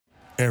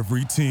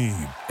Every team,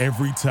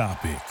 every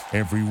topic,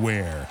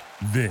 everywhere.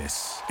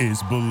 This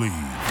is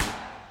BLEAV.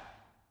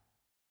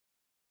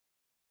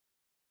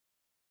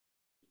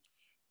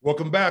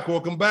 Welcome back.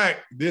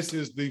 This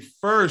is the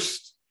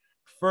first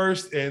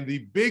and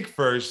the big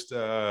first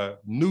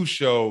new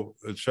show,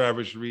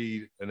 Travis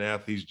Reed, An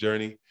Athlete's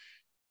Journey.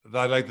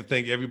 I'd like to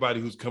thank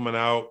everybody who's coming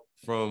out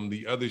from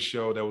the other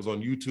show that was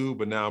on YouTube,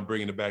 but now I'm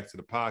bringing it back to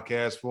the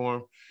podcast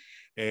form.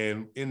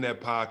 And in that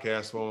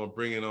podcast form, I'm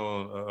bringing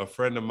on a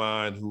friend of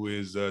mine who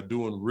is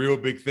doing real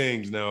big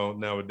things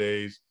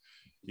nowadays.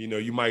 You know,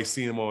 you might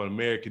see him on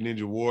American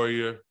Ninja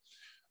Warrior.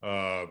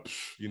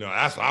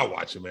 That's why I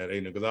watch him at,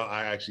 because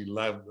I actually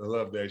love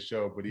that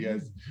show. But he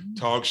has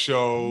talk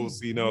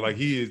shows, like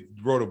he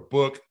wrote a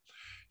book.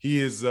 He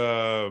is,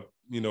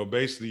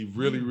 basically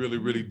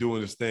really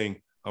doing this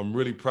thing. I'm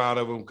really proud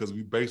of him because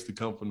we basically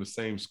come from the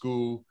same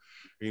school,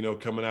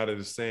 coming out of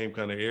the same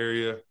kind of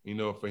area,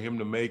 for him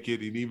to make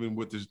it. And even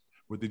with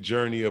the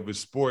journey of his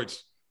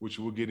sports, which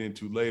we'll get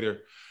into later,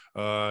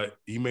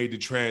 he made the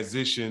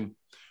transition,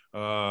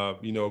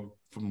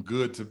 from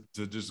good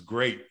to just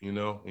great,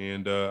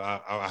 and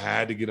I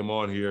had to get him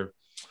on here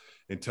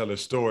and tell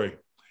his story.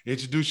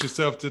 Introduce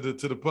yourself to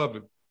the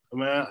public.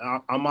 Man,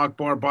 I'm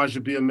Akbar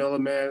Gbajabiamila,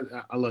 man.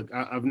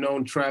 I've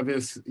known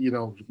Travis,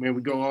 man,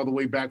 we go all the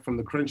way back from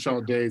the Crenshaw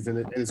days,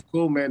 and it's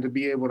cool, man, to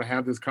be able to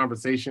have this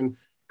conversation.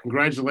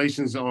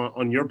 Congratulations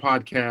on your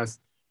podcast.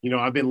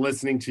 I've been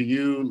listening to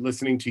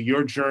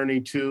your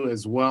journey too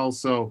as well.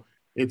 So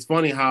it's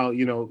funny how,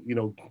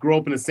 grow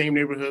up in the same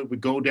neighborhood, we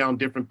go down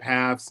different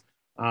paths,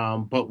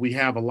 but we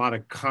have a lot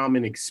of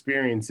common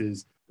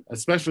experiences,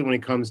 especially when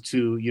it comes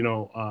to,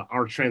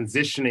 our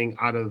transitioning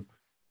out of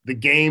the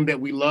game that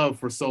we love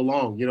for so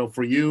long.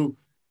 For you,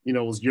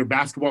 your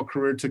basketball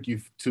career took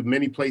you to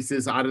many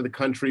places out of the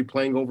country,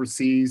 playing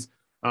overseas.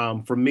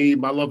 For me,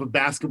 my love of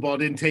basketball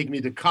didn't take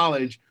me to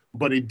college,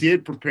 but it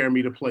did prepare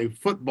me to play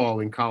football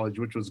in college,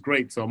 which was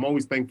great. So I'm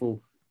always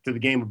thankful to the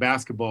game of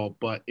basketball.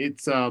 But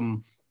it's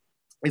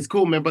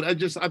cool, man. But I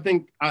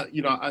think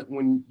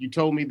when you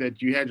told me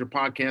that you had your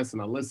podcast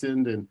and I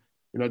listened, and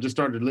I just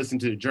started to listen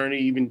to the journey,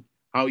 even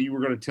how you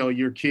were going to tell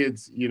your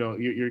kids,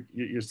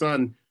 your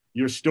son,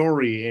 your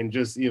story, and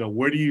just,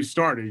 where do you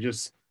start? It's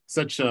just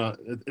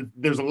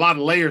there's a lot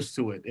of layers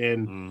to it.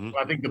 And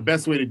I think the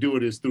best way to do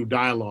it is through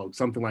dialogue,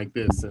 something like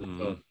this. And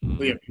so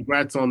yeah,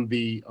 congrats on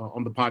the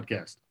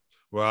podcast.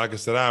 Well, like I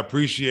said, I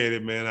appreciate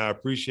it, man. I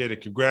appreciate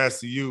it. Congrats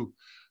to you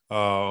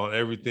on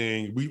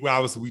everything. We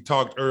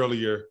talked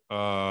earlier,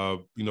 for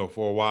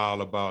a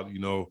while about,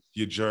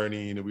 your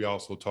journey. And we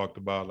also talked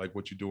about like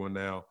what you're doing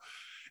now.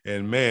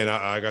 And man,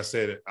 like I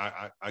said,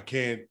 I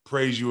can't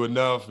praise you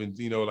enough. And,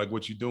 like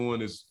what you're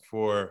doing is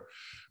for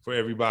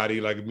everybody,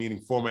 like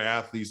meaning former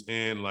athletes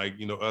and like,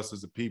 us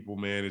as a people,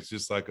 man. It's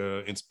just like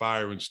a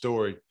inspiring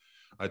story.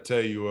 I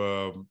tell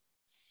you,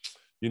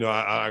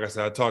 like I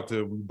said,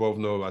 we both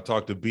know, I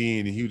talked to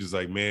Bean, and he was just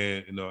like,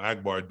 man,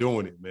 Akbar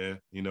doing it, man,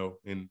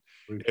 and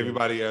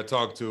everybody I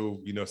talk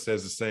to,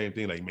 says the same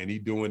thing, like, man, he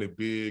doing it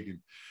big. And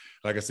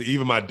like I said,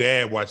 even my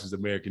dad watches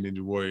American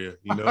Ninja Warrior,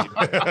 we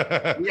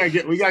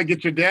gotta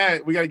get your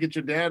dad. We gotta get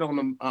your dad on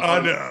them.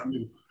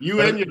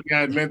 You and your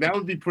dad, man. That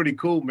would be pretty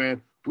cool,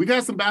 man. We've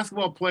had some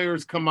basketball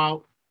players come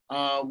out.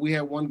 We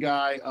had one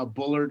guy,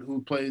 Bullard,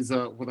 who plays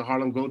with the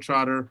Harlem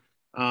Globetrotter.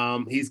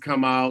 He's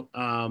come out.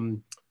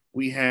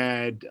 We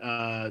had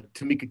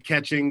Tamika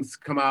Catchings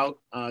come out,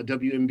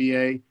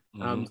 WNBA.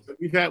 So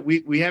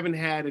we haven't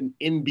had an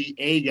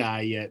NBA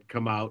guy yet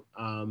come out.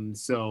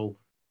 So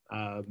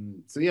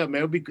yeah,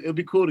 man, it'll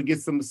be cool to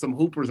get some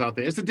hoopers out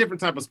there. It's a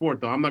different type of sport,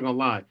 though. I'm not gonna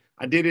lie.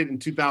 I did it in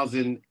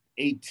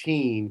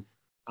 2018.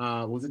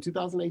 Was it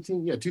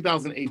 2018? Yeah,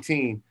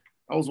 2018.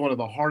 That was one of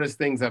the hardest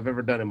things I've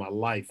ever done in my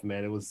life,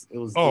 man. It was.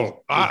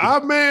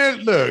 Man,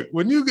 look,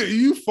 when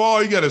you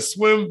fall, you got to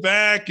swim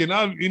back, and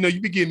you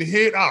be getting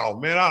hit. Oh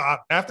man,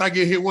 after I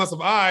get hit once,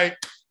 I'm all right.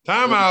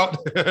 Time out.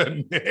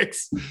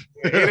 Next.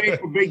 It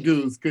ain't for big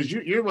dudes, because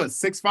you're what,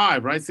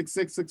 6'5", right?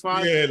 6'6",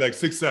 6'5"? Yeah, like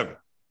 6'7".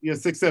 Yeah,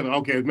 6'7".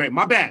 Okay, man,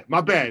 my bad.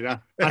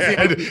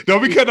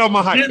 Don't be cutting off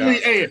my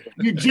height.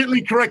 You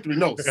gently correct me.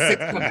 No,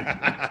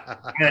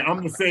 6'7". Hey,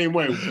 I'm the same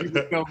way.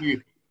 People tell me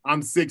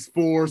I'm 6'4",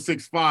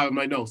 6'5". I'm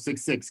like, no,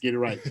 6'6". Get it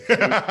right.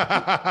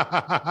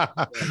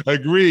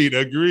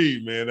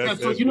 Agreed, man.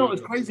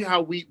 It's crazy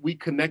how we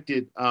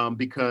connected,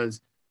 because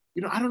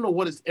I don't know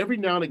what it's, every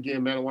now and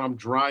again, man, when I'm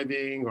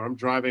driving or I'm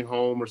driving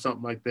home or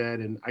something like that,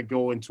 and I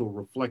go into a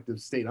reflective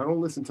state. I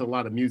don't listen to a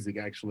lot of music,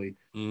 actually.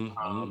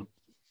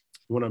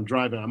 When I'm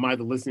driving, I'm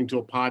either listening to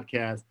a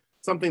podcast,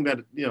 something that,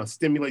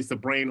 stimulates the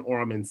brain, or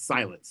I'm in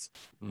silence.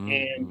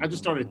 And I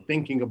just started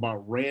thinking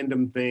about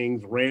random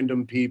things,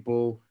 random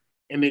people,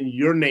 and then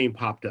your name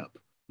popped up.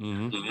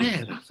 Man,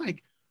 I was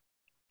like,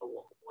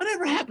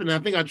 whatever happened? I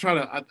think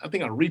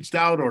I reached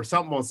out or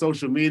something on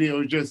social media. It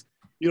was just,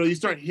 you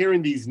start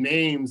hearing these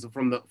names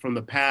from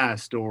the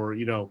past, or,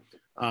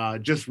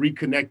 just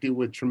reconnected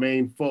with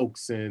Tremaine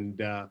folks. And,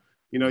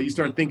 you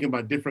start thinking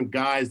about different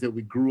guys that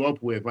we grew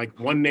up with. Like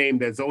one name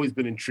that's always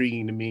been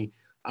intriguing to me,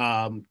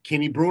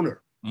 Kenny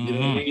Bruner. You know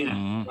what I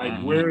mean?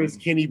 Like, where is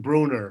Kenny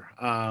Bruner?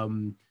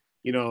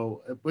 You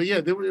know, but yeah,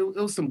 it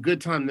was some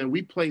good time. Then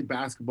we played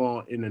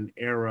basketball in an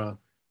era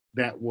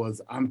that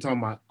was, I'm talking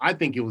about, I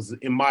think it was,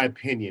 in my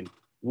opinion,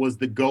 was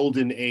the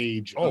golden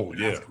age of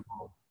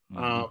basketball.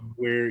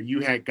 Where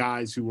you had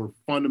guys who were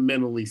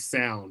fundamentally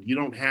sound. You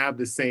don't have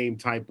the same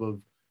type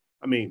of,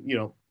 I mean, you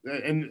know,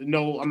 and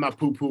no, I'm not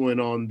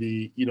poo-pooing on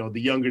the, you know,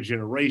 the younger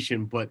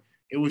generation, but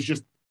it was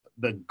just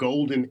the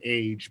golden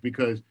age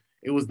because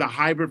it was the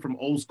hybrid from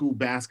old school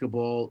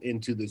basketball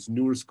into this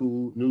new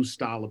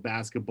style of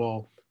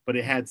basketball, but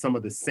it had some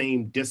of the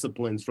same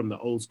disciplines from the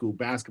old school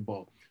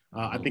basketball.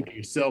 I think of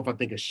yourself, I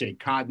think of Shea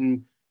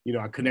Cotton. You know,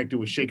 I connected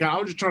with Shea Cotton. I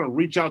was just trying to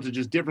reach out to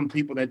just different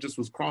people that just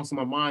was crossing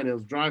my mind. I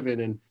was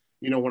driving, and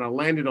you know, when I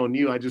landed on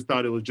you, I just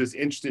thought it was just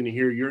interesting to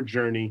hear your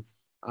journey.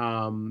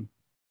 Yeah,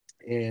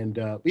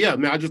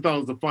 man, I just thought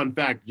it was a fun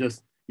fact.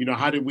 Just, you know,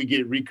 how did we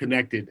get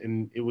reconnected?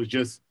 And it was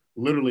just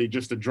literally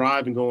just a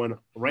drive and going, a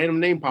random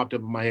name popped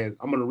up in my head.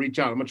 I'm going to reach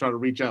out. I'm going to try to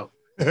reach out.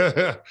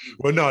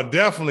 Well, no,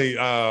 definitely.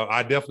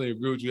 I definitely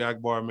agree with you,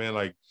 Akbar, man.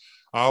 Like,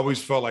 I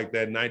always felt like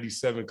that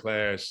 97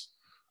 class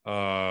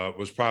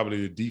was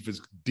probably the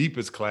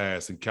deepest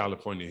class in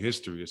California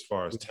history as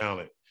far as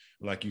talent.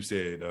 Like you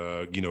said,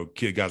 you know,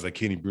 guys like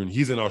Kenny Bruner.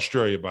 He's in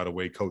Australia, by the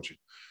way, coaching.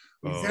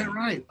 Is that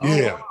right?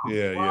 Yeah,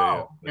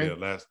 wow. Yeah.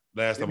 Last time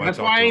that's I talked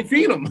why I ain't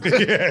seen him.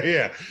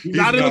 yeah. He's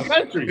out of the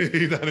country.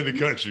 He's out of the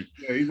country.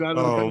 Yeah, he's out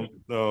of the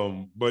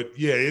country. But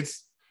yeah,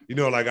 it's, you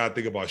know, like I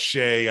think about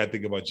Shea, I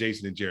think about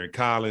Jason and Jaron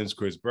Collins,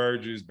 Chris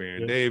Burgess,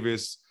 Baron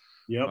Davis.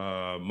 Yep.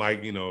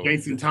 Mike, you know,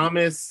 Jason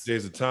Thomas.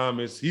 He's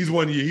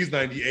 1 year, he's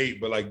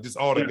 98, but like just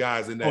all the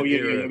guys in that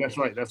era. Yeah,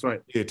 that's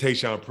right. Yeah,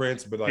 Tayshaun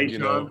Prince, but like, you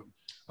know,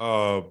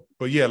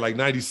 but yeah, like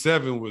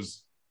 97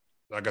 was,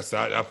 like I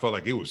said, I felt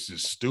like it was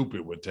just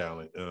stupid with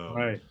talent.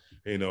 Right.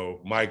 You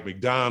know, Mike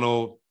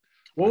McDonald.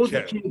 What was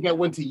the kid that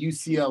went to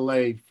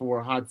UCLA for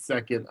a hot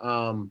second?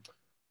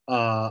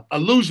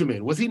 Illusionman.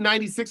 Was he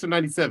 96 or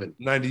 97?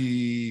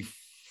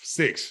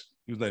 96.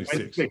 He was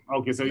 96.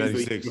 Okay, so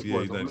he's 96.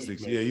 He's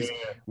 96. Yeah, he's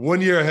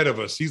 1 year ahead of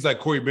us. He's like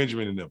Corey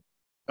Benjamin and them.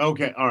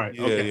 Okay, all right.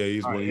 Yeah,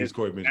 he's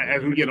Corey Benjamin.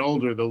 As we get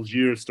older, those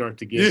years start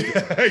to get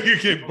you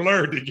get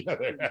blurred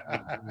together.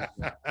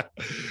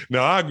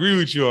 No, I agree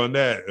with you on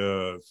that,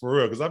 for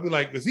real. Because I'd be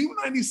like, is he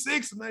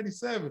 96 or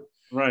 97?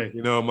 Right.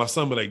 You know, my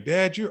son be like,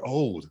 Dad, you're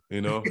old,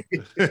 you know.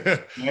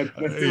 That's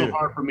still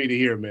hard for me to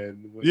hear,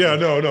 man. Yeah,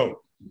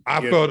 no.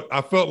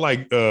 I felt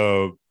like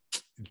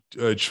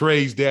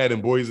Trey's dad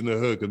in Boys in the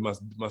Hood, because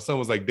my son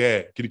was like,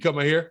 Dad, can you cut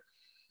my hair?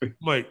 I'm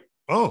like,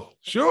 oh,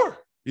 sure.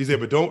 He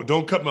said, but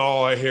don't cut my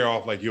all hair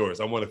off like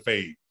yours. I want to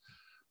fade.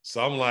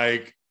 So I'm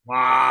like,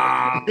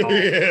 wow.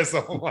 Yeah.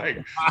 So I'm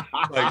like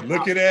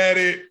looking at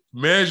it,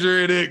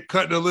 measuring it,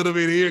 cutting a little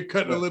bit here,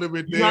 cutting a little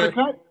bit there. You got to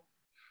cut?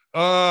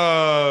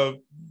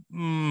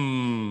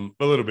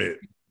 A little bit.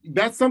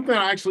 That's something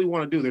I actually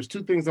want to do. There's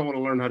two things I want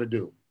to learn how to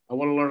do. I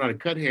want to learn how to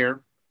cut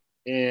hair,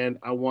 and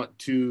I want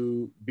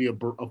to be a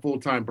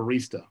full-time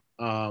barista.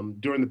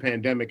 During the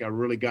pandemic, I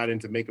really got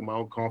into making my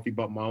own coffee,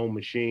 bought my own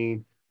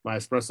machine, my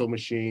espresso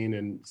machine.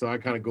 And so I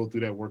kind of go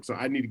through that work. So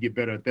I need to get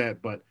better at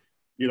that. But,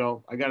 you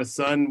know, I got a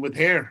son with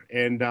hair,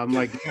 and I'm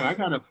like, man, I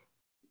got to,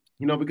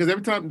 you know, because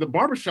every time the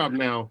barbershop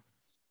now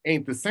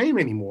ain't the same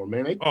anymore,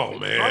 man.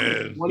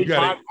 Man.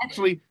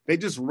 Actually, they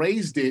just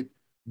raised it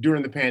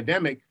during the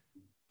pandemic,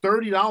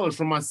 $30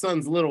 for my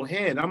son's little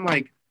head. I'm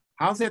like,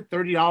 how's that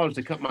 $30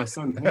 to cut my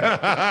son's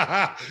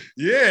hair?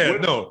 Yeah,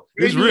 no,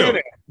 it's real.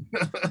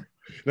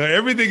 Now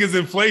everything is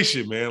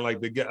inflation, man.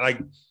 Like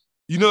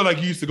you know,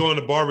 like you used to go in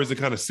the barbers and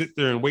kind of sit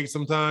there and wait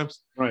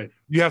sometimes. Right.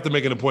 You have to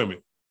make an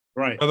appointment.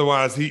 Right.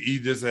 Otherwise, he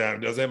just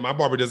doesn't. My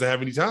barber doesn't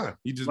have any time.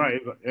 He just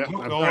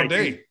all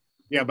day.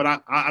 Yeah,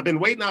 but I've been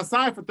waiting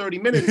outside for 30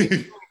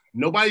 minutes.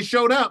 Nobody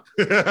showed up.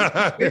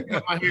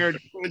 My hair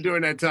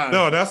during that time.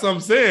 No, that's what I'm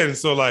saying.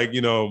 So, like,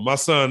 you know, my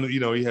son, you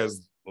know, he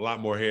has a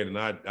lot more hair than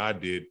I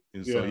did,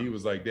 and so he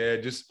was like,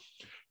 Dad,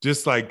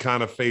 just like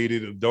kind of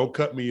faded. Don't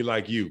cut me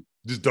like you.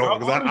 Just don't,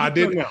 because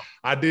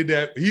I did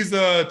that. He's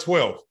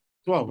 12.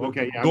 12.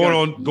 Okay. Yeah,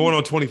 going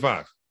on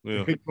 25.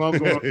 Yeah. 12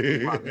 going on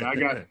 25.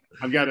 Yeah,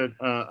 I've got a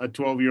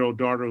 12-year-old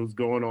daughter who's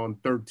going on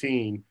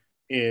 13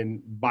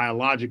 in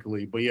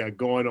biologically, but yeah,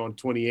 going on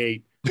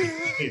 28.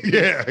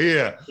 Yeah.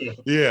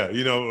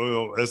 You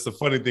know, that's the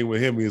funny thing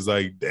with him. He's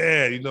like,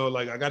 Dad, you know,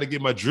 like I got to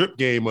get my drip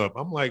game up.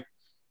 I'm like,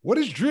 what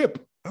is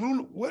drip? I don't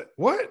know what.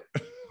 What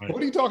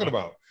are you talking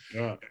about?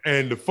 Yeah.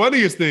 And the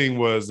funniest thing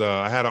was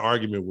I had an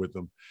argument with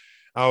him.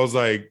 I was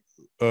like,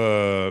 he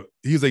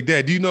was like,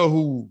 Dad, do you know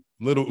who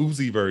Little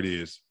Uzi Vert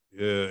is?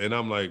 And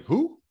I'm like,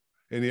 who?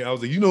 And I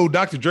was like, you know who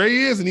Dr. Dre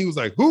is? And he was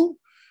like, who?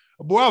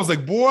 Boy, I was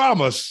like, boy,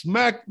 I'm a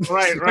smack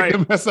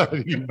the mess out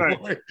of you.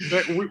 Right.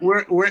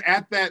 We're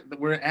at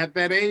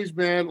that age,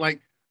 man.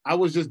 Like I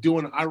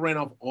ran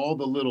off all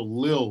the little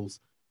Lils.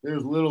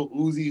 There's Little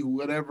Uzi,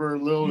 whatever,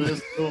 Lil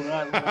this, Lil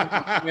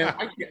that. Man,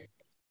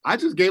 I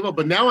just gave up.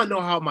 But now I know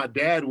how my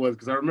dad was,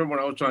 because I remember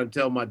when I was trying to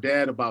tell my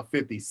dad about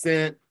 50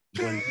 Cent.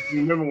 You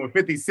remember when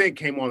 50 Cent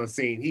came on the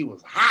scene, he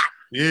was hot.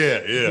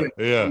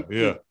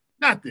 Yeah.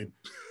 nothing.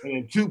 And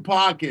then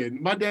Tupac,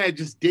 and my dad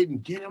just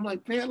didn't get it. I'm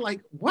like, man,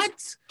 like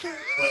what?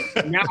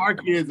 But now our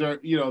kids are,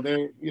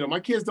 my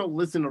kids don't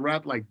listen to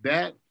rap like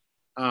that.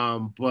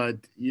 But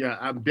yeah,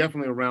 I'm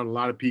definitely around a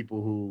lot of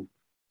people who,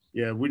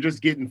 yeah, we're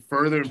just getting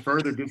further and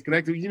further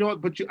disconnected. You know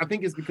what? But I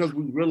think it's because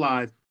we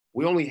realize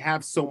we only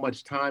have so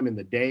much time in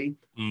the day.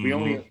 Mm-hmm. We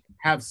only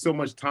have so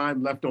much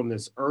time left on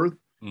this earth.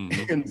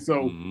 Mm-hmm. And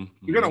so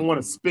you're going to want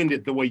to spend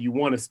it the way you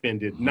want to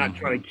spend it, not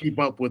try to keep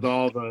up with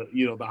all the,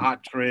 the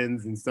hot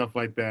trends and stuff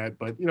like that.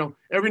 But,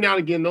 every now and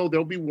again, though,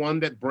 there'll be one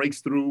that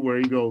breaks through where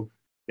you go,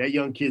 that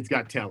young kid's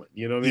got talent.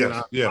 You know what I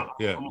mean? Yes. I'm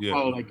going to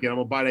follow that kid. I'm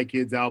going to buy that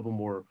kid's album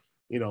or,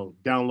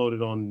 download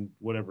it on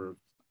whatever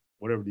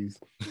these.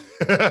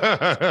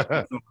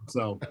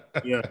 So,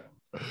 yeah.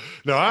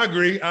 No, I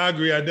agree. I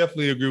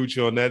definitely agree with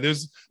you on that.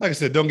 There's, like I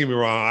said, don't get me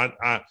wrong.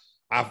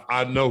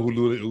 I know who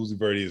Uzi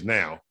Vert is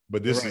now.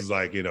 But this is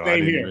like, Same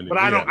here. Really, but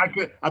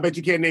I bet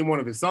you can't name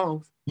one of his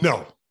songs.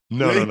 No.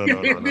 I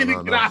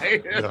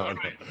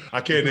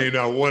can't name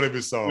not one of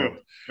his songs.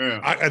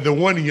 Yeah. The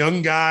one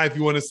young guy, if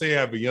you want to say,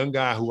 I have a young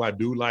guy who I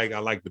do like. I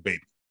like the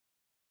Baby.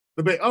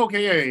 The Baby.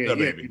 Okay, yeah.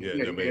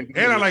 The Baby.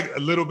 And I like a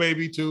Little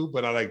Baby too,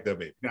 but I like the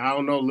Baby. I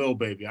don't know Lil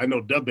Baby. I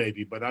know the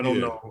Baby, but I don't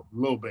know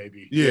Lil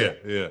Baby. Yeah.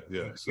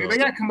 So. They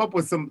got to come up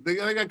with They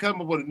got to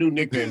come up with a new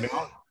nickname, man.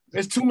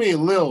 There's too many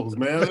Lils,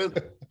 man.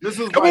 This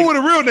is come on with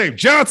a real name,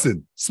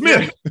 Johnson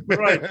Smith. Yeah,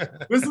 right.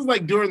 This is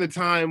like during the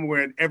time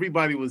when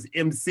everybody was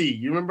MC.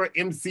 You remember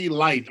MC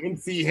Light,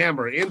 MC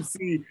Hammer,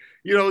 MC.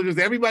 Just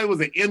everybody was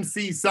an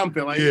MC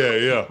something. Like,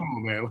 yeah. Come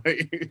on, man.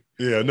 Like,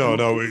 no.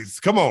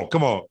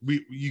 Come on.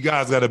 You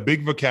guys got a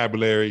big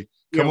vocabulary.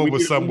 Come up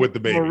with something with the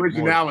Baby.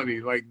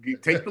 Originality. Like,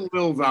 take the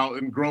Lils out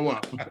and grow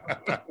up.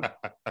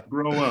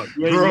 Grow up.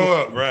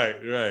 Right.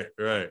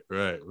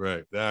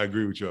 I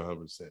agree with you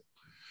 100%.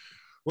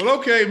 Well,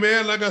 okay,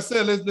 man. Like I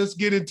said, let's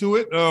get into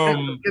it.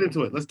 Let's get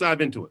into it. Let's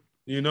dive into it.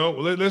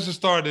 Let's just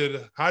start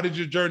it. How did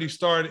your journey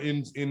start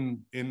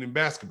in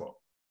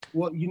basketball?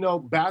 Well,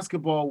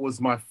 basketball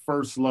was my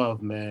first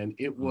love, man.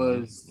 It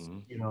was,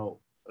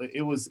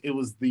 it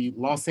was the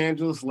Los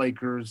Angeles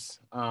Lakers.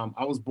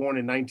 I was born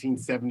in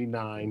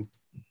 1979,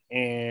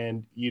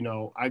 and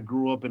I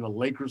grew up in a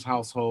Lakers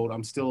household.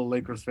 I'm still a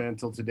Lakers fan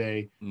till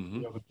today.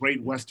 The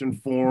Great Western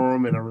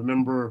Forum, and I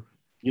remember.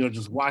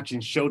 Just watching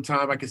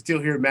Showtime, I can still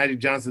hear Magic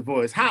Johnson's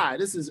voice. Hi,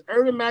 this is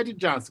Urban Magic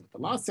Johnson with the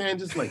Los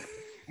Angeles Lakers.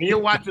 And you're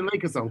watching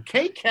Lakers on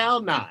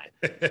KCAL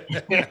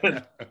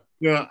 9.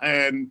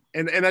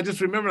 And I just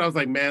remember, I was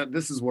like, man,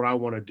 this is what I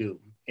want to do.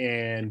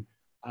 And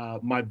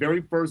my very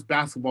first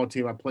basketball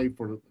team, I played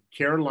for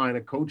Carolina,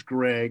 Coach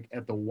Greg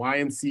at the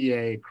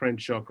YMCA,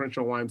 Crenshaw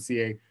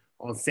YMCA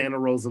on Santa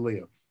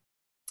Rosalia.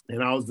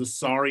 And I was the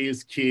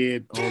sorriest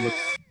kid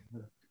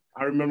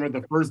I remember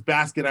the first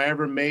basket I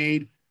ever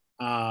made,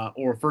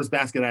 or first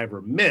basket I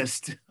ever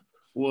missed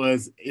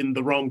was in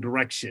the wrong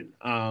direction.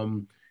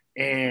 And,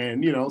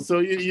 so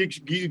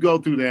you go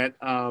through that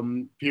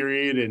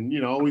period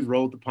and, always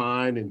rode the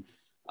pine. And,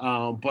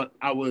 but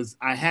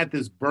I had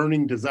this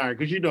burning desire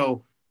because,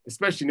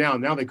 especially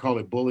now they call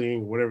it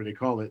bullying, whatever they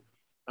call it.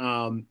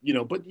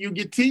 But you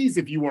get teased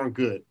if you weren't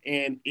good.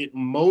 And it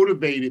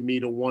motivated me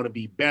to want to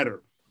be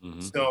better.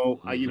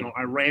 So,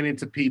 I ran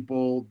into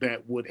people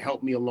that would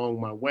help me along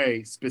my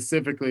way.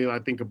 Specifically, I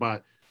think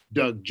about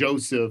Doug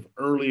Joseph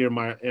earlier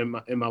in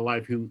my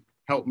life who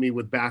helped me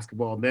with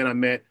basketball. And then I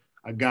met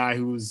a guy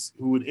who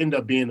would end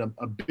up being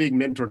a big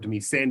mentor to me,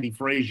 Sandy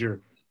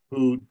Frazier,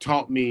 who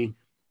taught me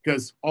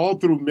because all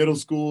through middle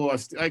school,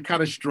 I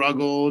kind of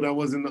struggled. I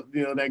wasn't,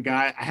 that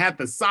guy. I had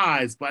the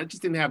size, but I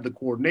just didn't have the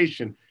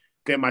coordination.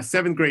 Then my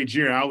 7th grade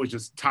year, I was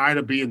just tired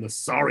of being the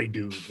sorry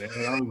dude, man.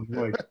 I was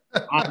like,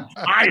 I'm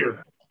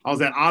tired. I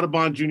was at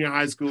Audubon Junior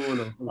High School.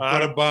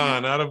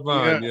 Audubon,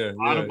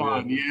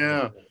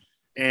 yeah.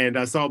 And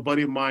I saw a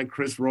buddy of mine,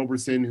 Chris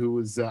Roberson, who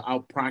was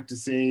out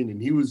practicing,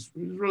 and he was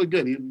really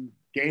good.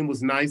 Game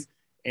was nice,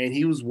 and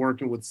he was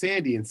working with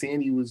Sandy, and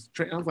Sandy was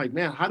training. I was like,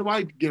 man, how do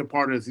I get a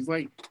part of this? He's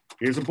like,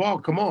 here's a ball,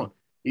 come on.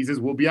 He says,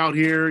 we'll be out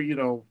here,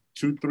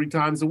 2-3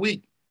 times a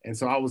week. And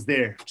so I was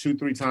there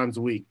 2-3 times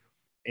a week,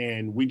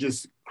 and we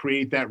just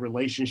create that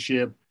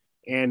relationship.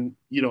 And,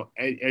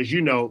 as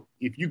you know,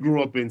 if you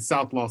grew up in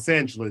South Los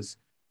Angeles,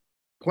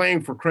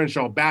 playing for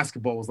Crenshaw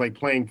basketball was like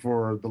playing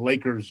for the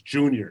Lakers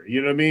junior.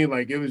 You know what I mean?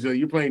 Like it was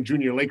you're playing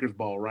junior Lakers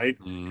ball, right?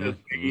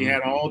 He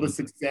had all the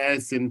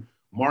success and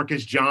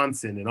Marcus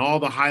Johnson and all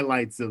the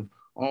highlights of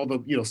all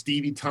the,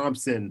 Stevie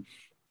Thompson.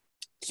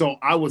 So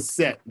I was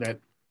set that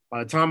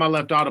by the time I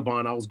left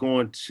Audubon, I was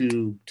going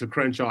to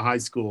Crenshaw High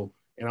School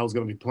and I was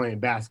going to be playing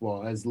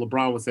basketball. As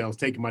LeBron would say, I was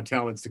taking my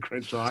talents to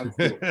Crenshaw High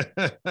School.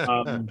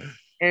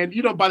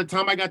 And, by the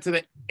time I got to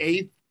the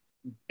eighth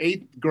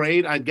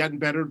grade, I'd gotten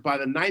better. By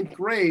the 9th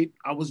grade,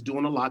 I was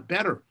doing a lot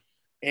better.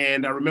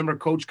 And I remember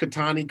Coach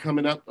Katani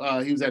coming up.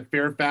 He was at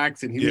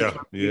Fairfax, and he was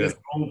trying to get us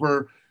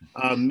over.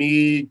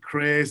 Me,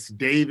 Chris,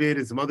 David,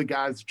 and some other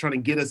guys trying to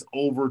get us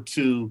over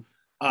to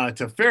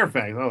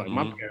Fairfax. I was like,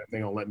 my parents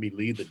ain't gonna let me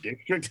lead the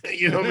district.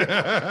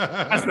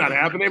 That's not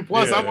happening.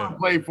 Plus, I want to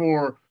play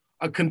for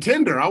a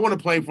contender. I want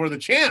to play for the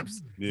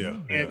champs. Yeah.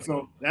 And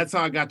so that's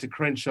how I got to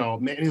Crenshaw.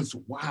 Man, it was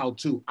wild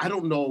too. I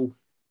don't know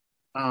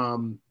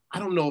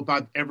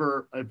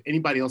if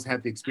anybody else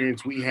had the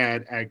experience we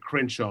had at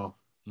Crenshaw,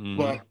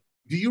 but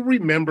do you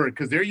remember?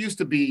 Because there used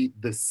to be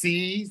the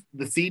C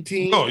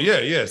team. Oh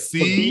yeah, the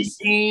B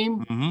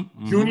team,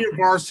 junior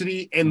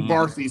varsity, and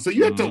varsity. So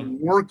you had to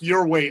work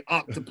your way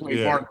up to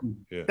play varsity.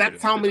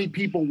 That's how many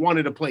people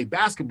wanted to play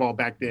basketball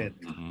back then.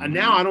 And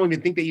now I don't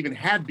even think they even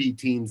have B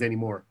teams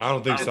anymore. I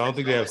don't think so. I don't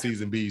think they have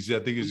C's and B's. I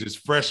think it's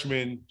just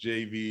freshmen,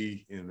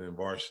 JV, and then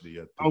varsity.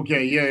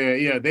 Okay,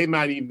 yeah. They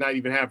might not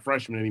even have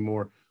freshmen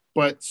anymore.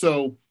 But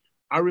so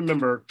I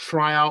remember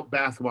tryout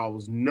basketball. I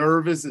was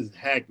nervous as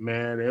heck,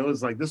 man. It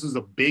was like, this was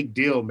a big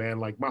deal, man.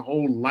 Like my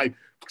whole life,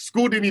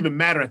 school didn't even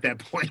matter at that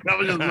point. I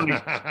was just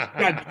like,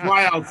 got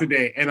tryouts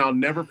today. And I'll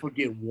never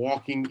forget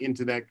walking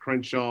into that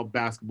Crenshaw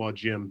basketball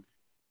gym.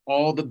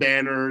 All the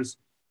banners,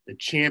 the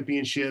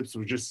championships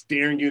were just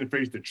staring you in the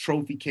face, the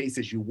trophy case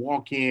as you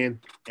walk in,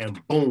 and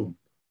boom,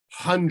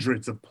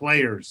 hundreds of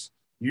players.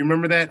 You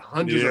remember that?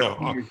 Hundreds of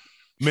players.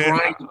 Man,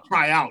 trying to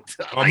try out.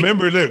 I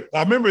remember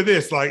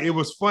this. Like, it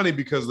was funny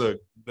because you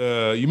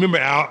remember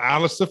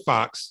Alistair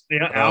Fox?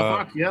 Yeah, Al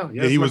Fox. Yeah.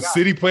 He was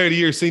City Player of the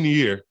Year senior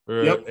year,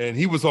 and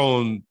he was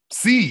on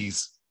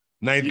C's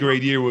ninth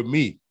grade year with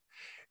me.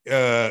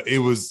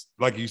 It was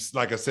like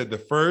I said, the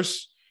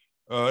first.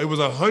 It was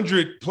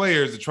 100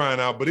 players trying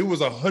out, but it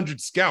was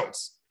 100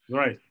 scouts.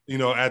 Right.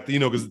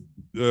 Because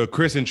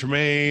Chris and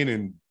Tremaine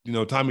and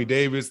Tommy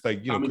Davis,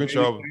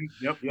 Crenshaw.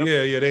 Yep.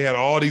 Yeah, they had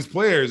all these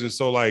players. And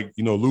so,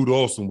 Lute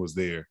Olson was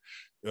there.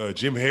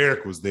 Jim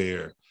Herrick was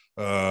there.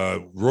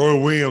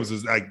 Roy Williams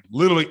is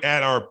literally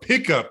at our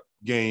pickup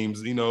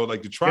games,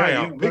 the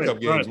tryout pickup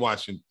games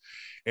watching.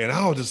 And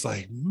I was just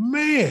like,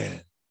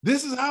 man,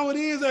 this is how it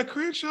is at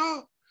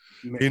Crenshaw.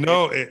 Man.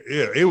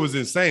 It was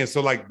insane.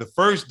 So the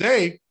first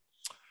day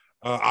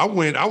I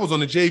was on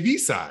the JV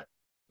side.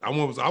 I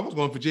was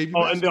going for JV.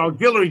 Oh, and the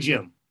auxiliary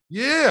gym.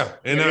 Yeah.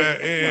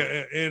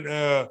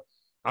 And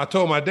I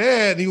told my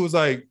dad, and he was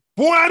like,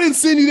 boy, I didn't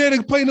send you there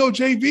to play no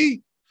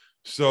JV.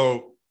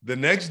 So the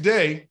next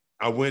day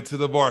I went to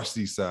the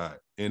varsity side.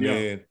 And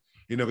then,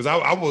 because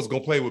I was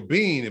going to play with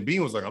Bean, and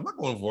Bean was like, I'm not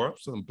going for it.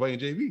 I'm playing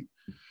JV.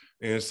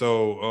 And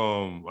so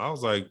I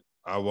was like,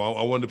 I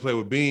wanted to play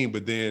with Bean,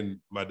 but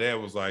then my dad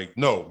was like,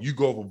 no, you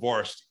go for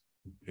varsity,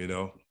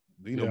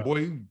 boy,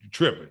 you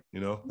tripping,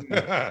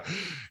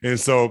 And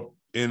so,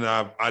 and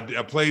I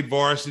played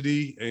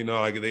varsity,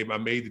 I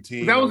made the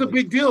team. That was a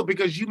big deal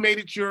because you made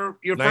it your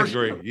ninth first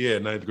grade. Yeah,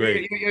 ninth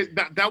grade. Yeah.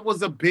 That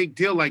was a big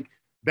deal.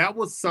 That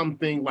was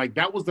something,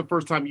 that was the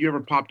first time you ever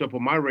popped up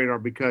on my radar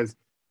because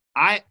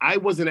I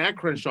wasn't at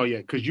Crenshaw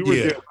yet because you were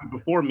there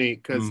before me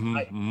because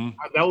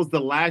that was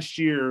the last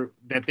year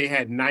that they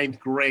had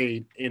ninth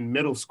grade in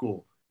middle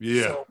school.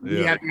 Yeah. So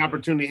we had the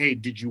opportunity, hey,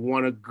 did you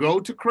want to go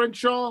to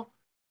Crenshaw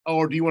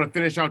or do you want to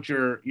finish out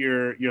your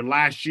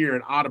last year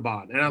at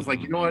Audubon? And I was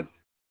like, you know what?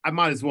 I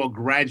might as well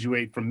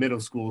graduate from middle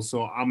school,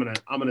 so I'm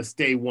gonna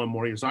stay one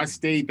more year. So I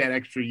stayed that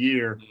extra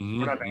year,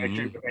 not that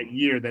extra, but that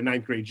year, that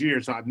ninth grade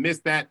year. So I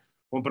missed that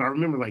one, but I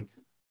remember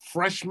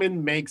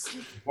freshman makes.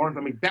 I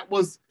mean, that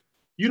was,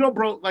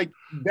 bro.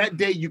 That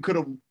day you could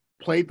have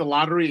played the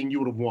lottery and you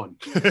would have won.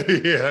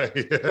 Yeah.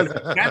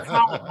 That's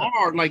how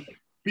hard.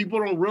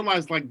 People don't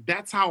realize.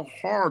 That's how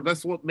hard.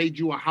 That's what made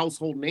you a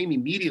household name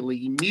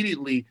immediately.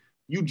 Immediately,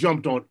 you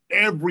jumped on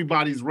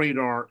everybody's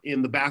radar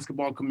in the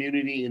basketball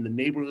community, in the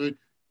neighborhood.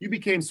 You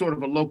became sort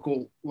of a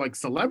local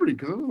celebrity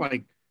because it was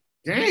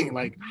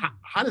dang,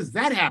 how does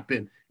that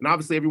happen? And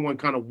obviously everyone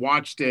kind of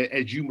watched it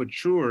as you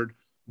matured,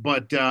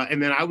 but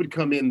and then I would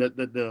come in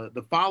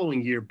the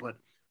following year, but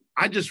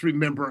I just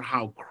remember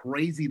how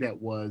crazy that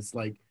was.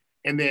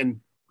 And then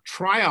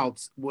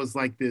tryouts was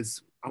this,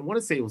 I want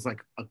to say it was a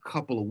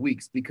couple of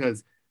weeks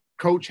because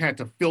coach had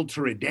to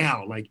filter it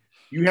down.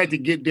 You had to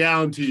get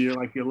down to your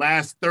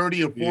last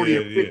 30 or 40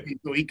 or 50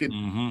 so he could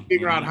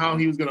figure out how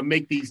he was going to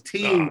make these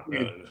teams.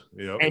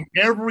 And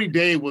every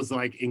day was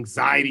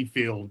anxiety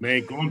filled,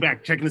 man. Going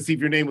back, checking to see if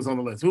your name was on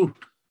the list. Ooh,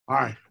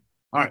 all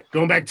right.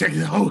 Going back,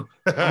 checking. Oh,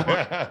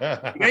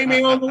 name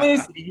ain't on the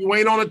list. If you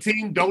ain't on a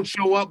team, don't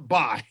show up.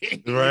 Bye.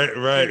 Right.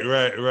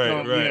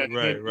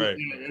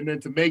 And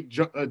then to make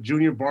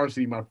junior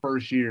varsity my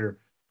first year,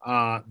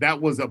 that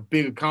was a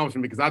big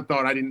accomplishment because I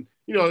thought I didn't,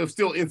 it was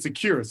still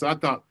insecure. So I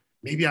thought,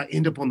 maybe I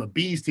end up on the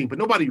Bees team, but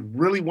nobody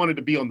really wanted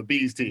to be on the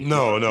Bees team.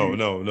 No.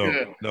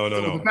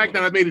 The fact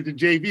that I made it to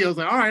JV, I was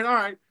like, all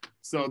right.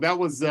 So that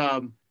was,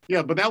 but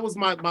that was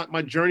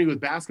my journey with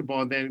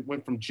basketball. And then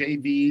went from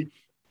JV,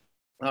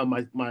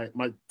 my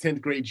 10th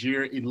grade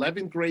year,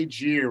 11th grade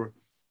year,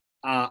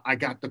 I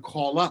got the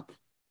call up.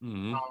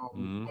 I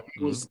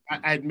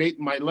had made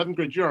my 11th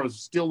grade year. I was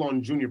still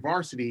on junior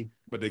varsity.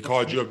 But they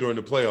called you up during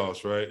the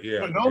playoffs, right?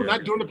 Yeah.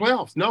 Not during the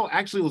playoffs. No,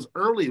 actually, it was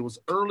early. It was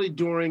early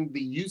during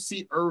the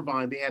UC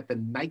Irvine. They had the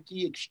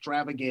Nike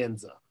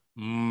Extravaganza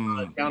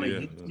down at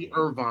UC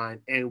Irvine,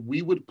 and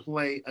we would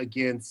play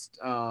against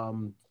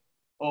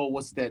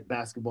what's that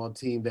basketball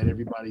team that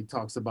everybody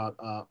talks about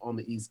on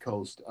the East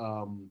Coast?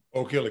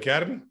 Oak Hill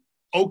Academy.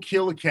 Oak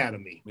Hill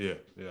Academy. Yeah.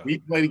 We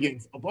played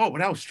against. Oh, but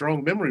that was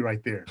strong memory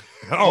right there.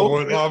 I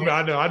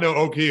know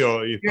Oak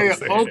Hill. You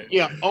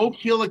know Oak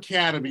Hill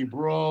Academy,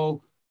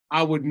 bro.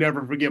 I would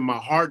never forget. My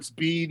heart's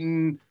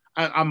beating.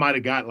 I might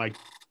have got like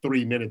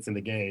 3 minutes in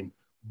the game,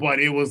 but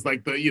it was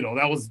like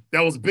that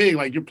was big.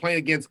 Like you're playing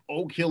against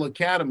Oak Hill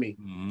Academy,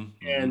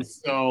 and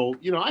so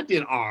I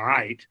did all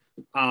right.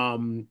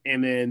 And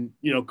then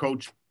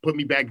coach put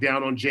me back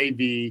down on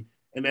JV,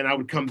 and then I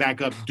would come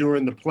back up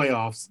during the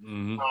playoffs.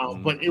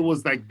 But it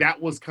was like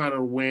that was kind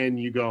of when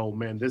you go,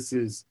 man, this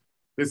is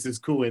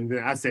cool. And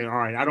then I said, all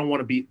right, I don't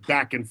want to be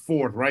back and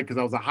forth, right? Because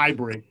I was a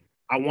hybrid.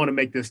 I want to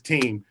make this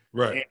team.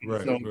 Right.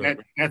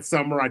 That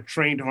summer I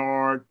trained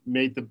hard,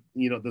 made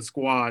the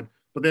squad.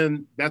 But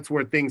then that's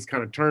where things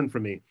kind of turned for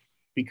me,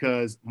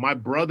 because my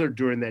brother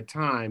during that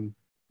time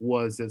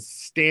was a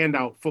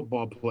standout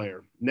football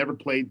player. Never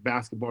played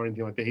basketball or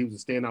anything like that. He was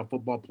a standout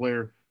football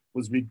player.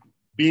 Was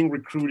being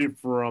recruited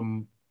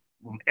from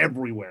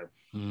everywhere.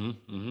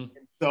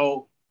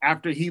 So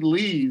after he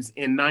leaves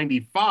in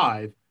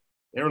 '95,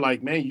 they were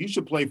like, man, you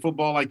should play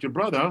football like your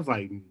brother. I was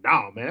like,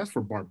 nah, man, that's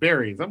for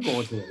barbarians. I'm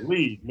going to the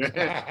league, man.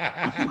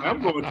 I'm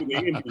going to the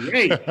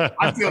NBA.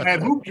 I still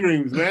had hoop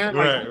dreams, man.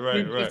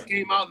 Right. Just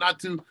came out not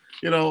to,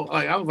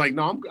 I was like,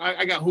 no,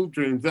 I got hoop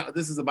dreams.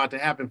 This is about to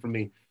happen for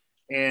me.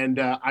 And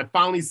I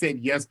finally said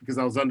yes, because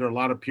I was under a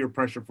lot of peer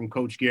pressure from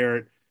Coach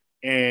Garrett.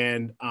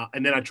 And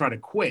then I tried to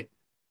quit.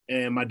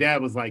 And my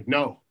dad was like,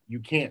 no, you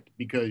can't,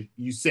 because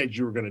you said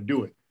you were going to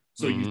do it.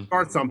 So you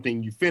start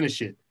something, you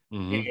finish it.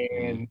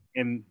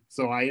 And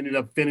so I ended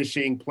up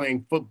finishing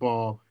playing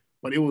football,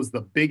 but it was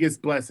the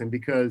biggest blessing,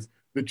 because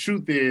the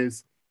truth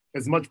is,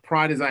 as much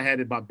pride as I had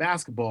about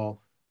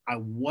basketball, I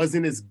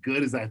wasn't as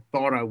good as I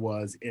thought I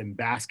was in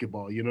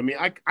basketball. You know what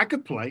I mean? I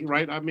could play,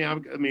 right? I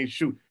mean,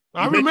 shoot.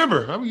 I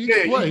remember.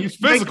 He's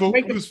physical.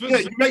 He was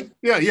physical.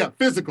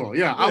 Physical.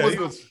 Yeah,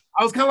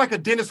 I was kind of like a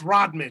Dennis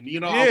Rodman,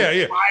 Yeah.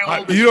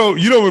 You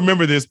don't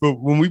remember this, but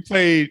when we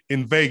played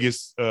in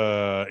Vegas,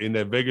 in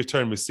that Vegas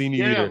tournament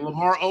senior year,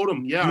 Lamar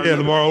Odom,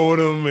 Lamar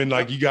Odom, and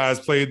like you guys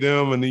played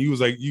them, and then you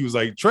was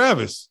like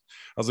Travis.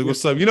 I was like,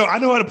 what's up? I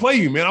know how to play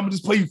you, man. I'm gonna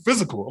just play you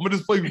physical. I'm gonna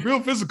just play you real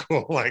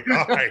physical. Like,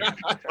 all right.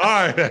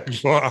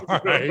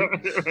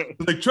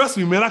 Like, trust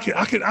me, man. I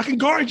can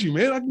guard you,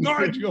 man. I can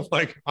guard you. I'm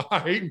like, all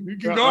right, you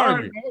can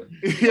guard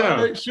me. Yeah,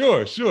 all right,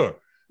 sure.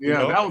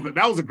 Yeah,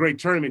 that was a great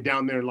tournament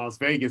down there in Las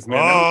Vegas, man.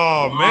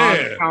 Oh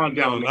man,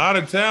 a lot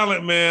of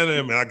talent, man.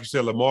 I mean, like you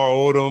said, Lamar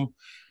Odom.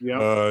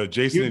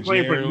 Jason and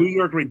playing for New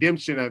York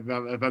Redemption.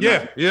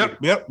 Yep.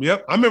 I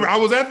remember I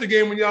was at the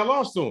game when y'all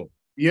lost to him.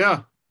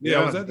 Yeah,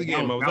 I was at the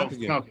game.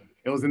 Tough.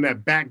 It was in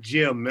that back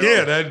gym, man.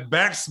 Yeah, that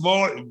back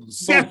small gym,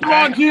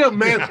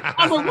 man.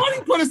 I was like, why do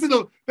you put us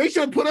they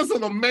should have put us in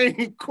the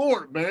main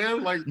court,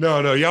 man. Like,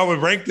 no, y'all were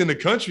ranked in the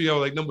country. Y'all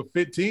were like number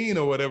 15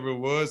 or whatever it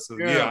was. So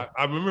I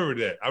remember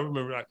that.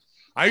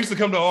 I used to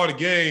come to all the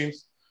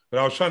games, but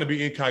I was trying to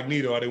be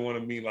incognito. I didn't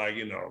want to be like,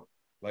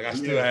 like I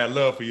still had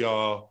love for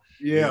y'all.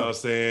 Yeah. You know what I'm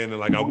saying? And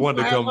like I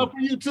wanted to come. Love for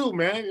you too,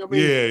 man. I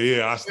mean,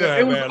 I still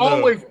had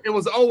love. It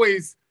was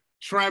always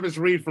Travis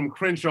Reed from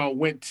Crenshaw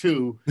went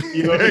to,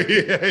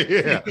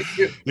 yeah.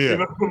 You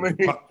know what I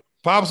mean?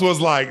 Pops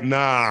was like,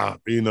 nah,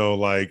 he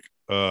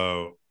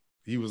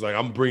was like,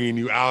 I'm bringing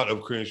you out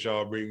of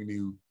Crenshaw, bringing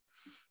you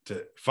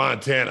to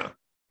Fontana.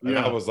 And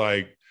I was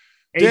like,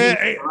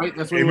 Dad, right?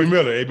 That's A.B.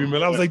 Miller.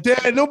 I was like,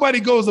 Dad, nobody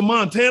goes to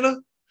Montana.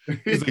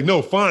 He's like,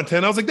 no,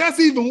 Fontana. I was like, that's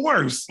even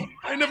worse.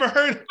 I never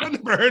heard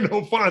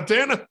no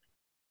Fontana.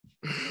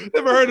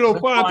 Never heard of no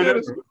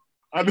Fontana.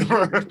 I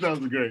never heard that.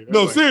 Was great.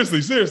 No,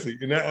 seriously.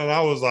 And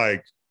I was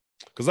like,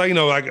 because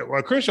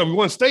like Crenshaw, we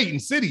won state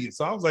and city.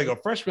 So I was like a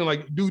freshman,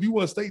 like, dude, you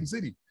won state and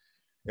city.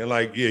 And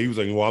like, he was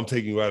like, well, I'm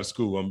taking you out of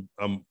school.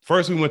 I'm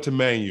first we went to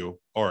Manual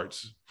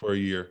Arts for a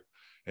year.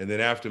 And then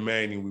after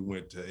Manual, we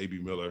went to A.B.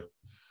 Miller.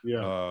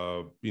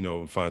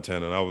 In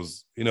Fontana. And I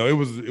was, it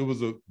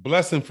was a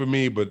blessing for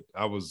me, but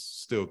I was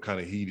still kind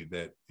of heated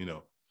that,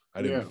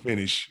 I didn't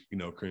finish,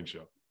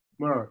 Crenshaw.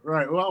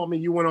 Right. Well, I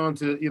mean, you went on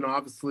to,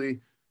 obviously,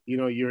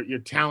 your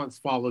talents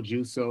followed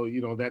you. So,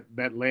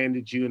 that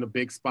landed you in a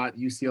big spot,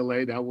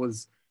 UCLA. That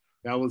was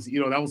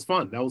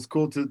fun. That was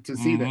cool to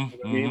see that.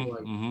 You know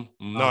what I mean?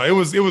 No, it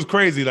was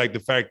crazy. Like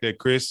the fact that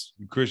Chris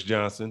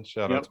Johnson,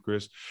 shout out to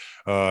Chris,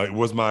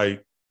 was my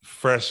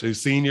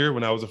senior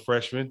when I was a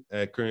freshman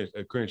at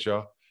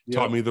Crenshaw.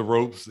 Taught me the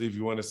ropes, if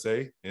you want to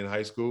say, in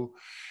high school.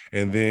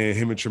 And then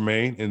him and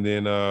Tremaine, and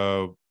then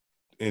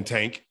and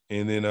Tank,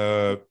 and then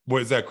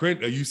what is that?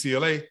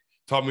 UCLA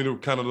taught me the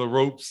kind of the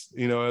ropes,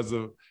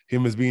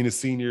 him as being a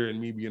senior and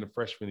me being a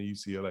freshman at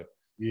UCLA.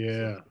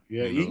 Yeah.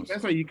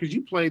 That's right. Because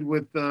you played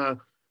with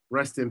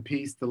rest in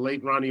peace, the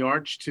late Ronnie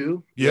Arch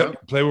too.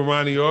 Yep. Played with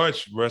Ronnie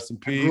Arch. Rest in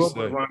peace. I grew up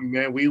with Ronnie,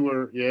 man. We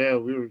were.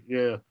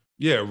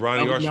 Yeah,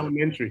 Ronnie Arch.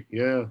 Elementary.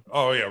 Yeah.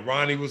 Oh yeah,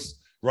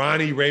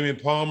 Ronnie,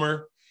 Raymond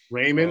Palmer.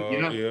 Raymond.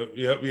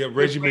 Yeah.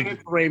 Reggie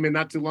Raymond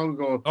not too long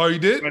ago. Oh, you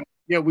did? But,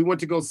 we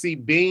went to go see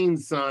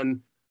Bean's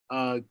son,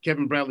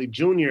 Kevin Bradley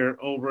Jr.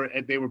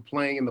 They were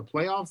playing in the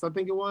playoffs, I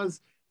think it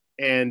was.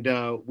 And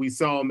we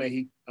saw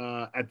him.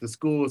 at the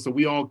school. So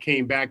we all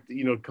came back,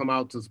 to come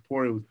out to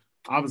support. It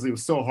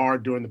was so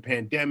hard during the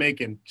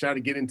pandemic and try to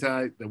get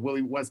into the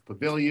Willie West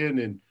Pavilion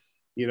and,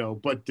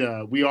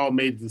 but we all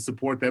made to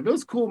support that. But it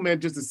was cool, man,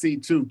 just to see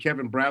too,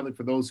 Kevin Bradley,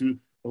 for those the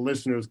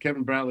listeners,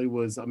 Kevin Bradley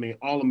was,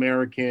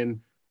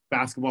 All-American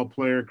basketball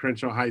player,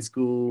 Crenshaw High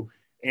School.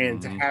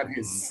 And to have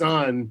his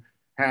son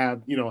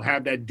have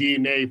that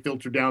DNA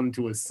filter down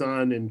into his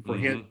son and for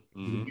him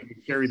to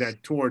carry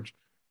that torch,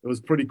 it was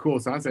pretty cool.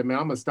 So I said, man,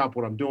 I'm going to stop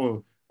what I'm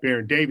doing.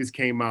 Baron Davis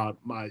came out,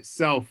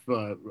 myself,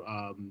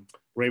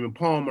 Raymond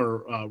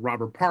Palmer,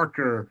 Robert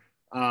Parker,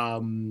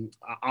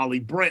 Ollie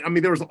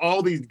Brent. There was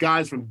all these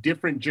guys from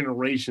different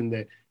generation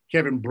that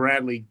Kevin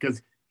Bradley,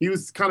 because he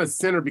was kind of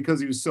centered because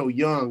he was so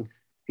young.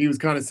 He was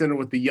kind of centered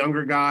with the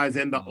younger guys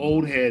and the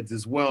old heads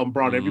as well, and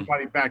brought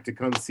everybody back to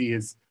come see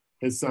his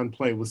son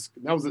play.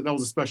 That was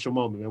a special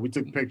moment, man. We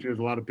took pictures,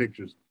 a lot of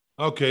pictures.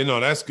 Okay, no,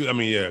 that's good.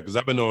 Because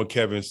I've been knowing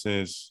Kevin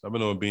since I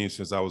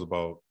was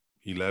about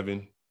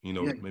 11.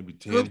 Maybe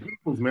 10. Good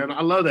people, man.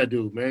 I love that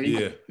dude, man.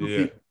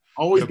 Yeah.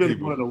 Always good been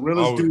people. one of the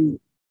realest dudes.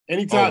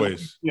 Anytime.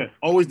 Always. Yeah,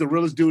 always the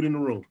realest dude in the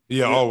room.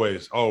 Yeah,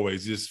 always.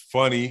 Just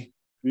funny.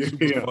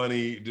 Yeah.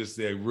 Funny. Just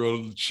a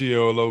real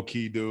chill,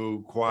 low-key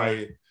dude,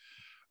 quiet.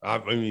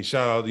 Right.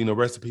 Shout out,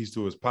 rest in peace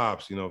to his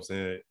pops, you know what I'm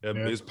saying? Yeah.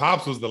 His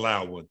pops was the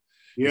loud one.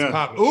 Yeah. His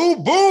pop, ooh,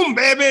 boom,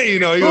 baby. He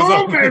was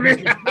boom,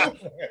 baby.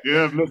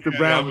 Yeah, Mr.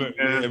 Bradley.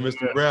 Yeah,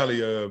 Mr. Bradley,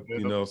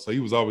 so he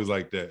was always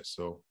like that.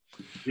 So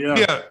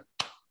yeah.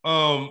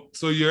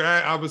 So you're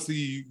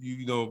obviously,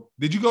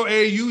 did you go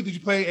AAU? Did you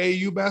play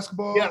AAU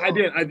basketball? Yeah, I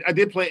did. I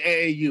did play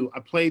AAU. I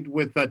played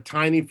with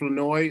Tiny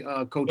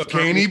Flanoy, Coach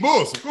Caney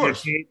Bulls, of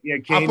course. Yeah,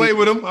 I played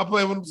with him.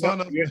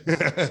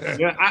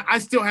 Yeah. I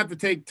still have to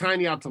take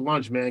Tiny out to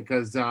lunch, man,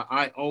 because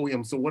I owe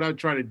him. So what I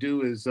try to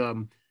do is,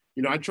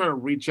 I try to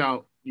reach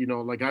out,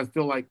 I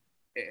feel like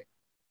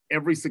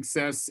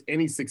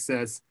any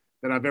success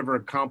that I've ever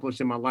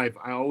accomplished in my life,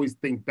 I always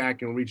think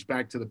back and reach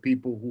back to the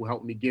people who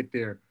helped me get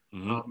there.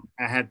 I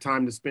had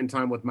time to spend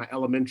time with my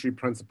elementary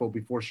principal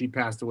before she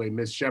passed away,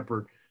 Miss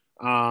Shepard.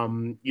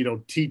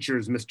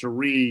 Teachers, Mr.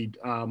 Reed.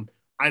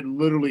 I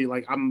literally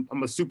I'm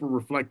a super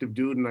reflective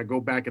dude, and I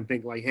go back and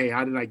think hey,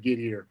 how did I get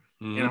here?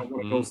 And I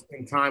want to go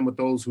spend time with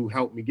those who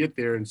helped me get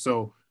there. And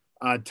so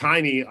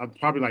Tiny,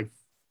 probably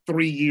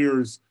 3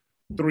 years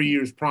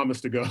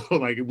promised to go.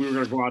 We were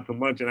gonna go out to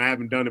lunch, and I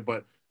haven't done it,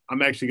 but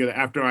I'm actually gonna,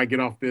 after I get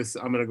off this,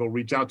 I'm gonna go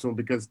reach out to him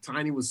because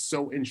Tiny was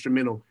so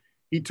instrumental.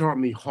 He taught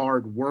me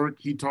hard work.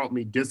 He taught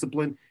me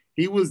discipline.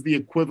 He was the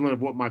equivalent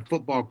of what my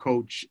football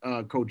coach,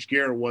 Coach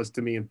Garrett, was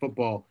to me in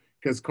football,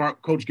 because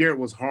Coach Garrett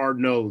was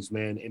hard-nosed,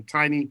 man. And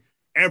Tiny,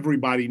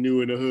 everybody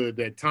knew in the hood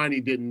that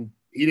Tiny didn't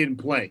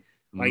play.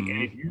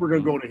 If you were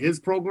going to go to his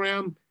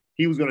program,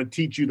 he was going to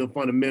teach you the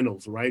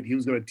fundamentals, right? He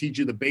was going to teach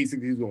you the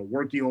basics. He was going to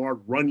work you hard,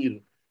 run you to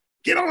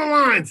get on the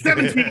line,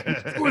 17,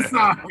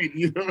 suicide,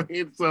 you know what I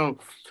mean? So,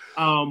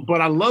 but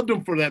I loved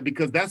him for that,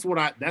 because that's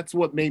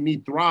what made me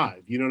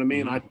thrive. You know what I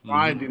mean? I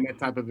thrived in that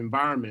type of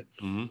environment.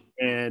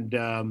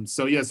 And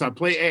so I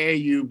played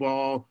AAU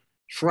ball,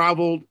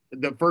 traveled.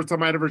 The first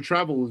time I'd ever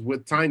traveled was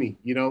with Tiny,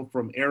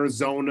 from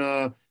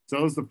Arizona. So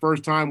it was the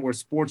first time where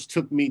sports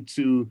took me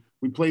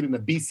we played in the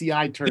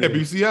BCI tournament.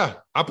 Yeah,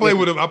 BCI. I played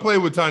with him. I played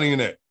with Tiny in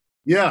that.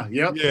 Yeah,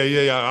 yep.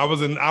 Yeah. I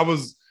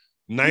was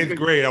ninth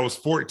grade. I was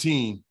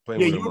 14.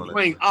 You were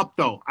playing up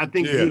though. I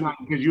think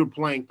because you were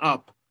playing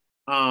up.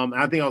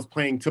 I think I was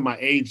playing to my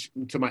age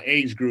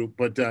group.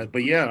 But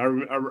yeah, I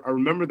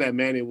remember that,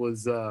 man. It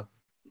was that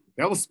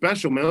was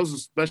special, man. Those were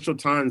special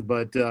times.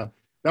 But that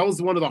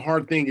was one of the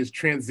hard things, is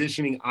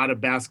transitioning out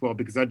of basketball,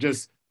 because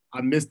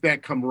I missed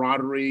that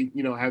camaraderie.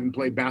 Having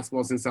played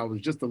basketball since I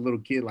was just a little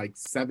kid,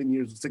 7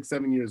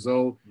 years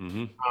old.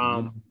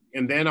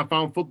 And then I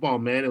found football,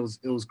 man.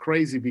 It was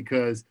crazy,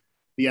 because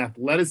the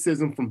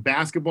athleticism from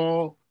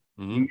basketball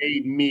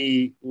made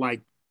me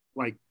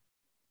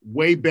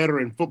way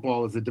better in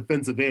football as a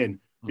defensive end,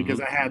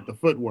 because I had the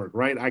footwork,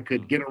 right? I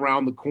could get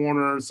around the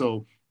corner.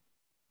 So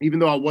even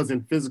though I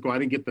wasn't physical, I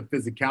didn't get the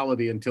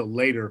physicality until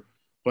later,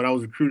 but I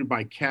was recruited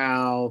by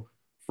Cal,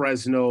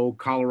 Fresno,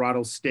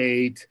 Colorado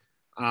State,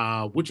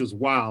 which was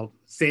wild,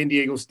 San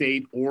Diego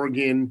State,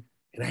 Oregon,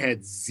 and I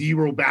had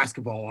 0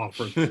 basketball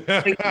offers.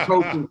 I think the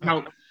coach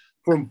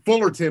from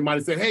Fullerton might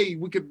have said, hey,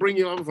 we could bring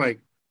you. I was like,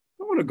 I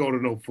don't want to go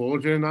to no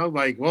Fullerton. And I was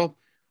like, well,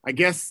 I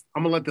guess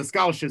I'm going to let the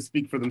scholarships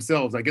speak for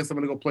themselves. I guess I'm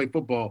going to go play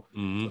football.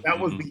 So that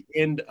was the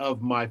end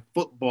of my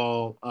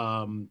football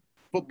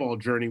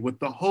journey, with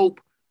the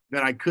hope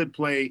that I could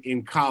play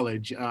in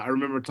college. I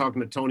remember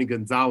talking to Tony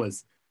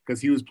Gonzalez,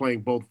 because he was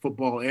playing both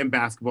football and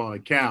basketball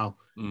at Cal.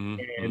 And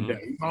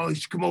you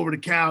should come over to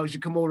Cal. I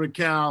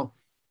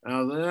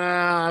was like,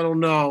 I don't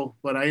know.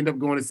 But I ended up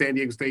going to San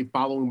Diego State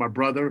following my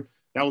brother.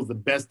 That was the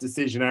best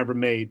decision I ever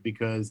made,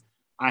 because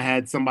I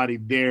had somebody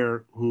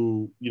there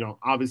who,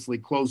 obviously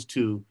close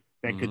to,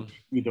 that could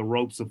teach me the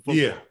ropes of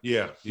football.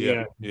 Yeah.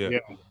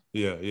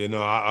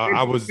 No,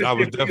 I was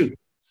definitely.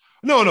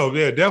 No,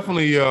 yeah,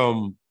 definitely.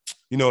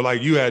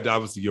 like you had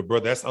obviously your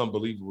brother. That's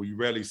unbelievable. You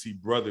rarely see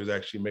brothers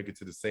actually make it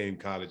to the same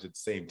college at the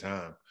same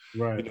time.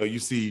 Right. You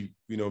see,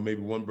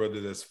 maybe one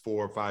brother that's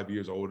 4 or 5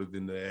 years older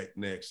than the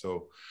next.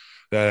 So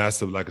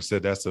that's like I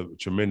said, that's a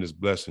tremendous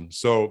blessing.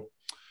 So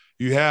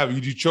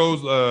you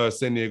chose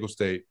San Diego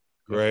State,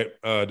 right,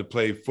 to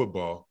play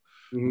football.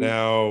 Mm-hmm.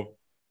 Now,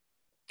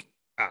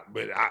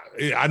 but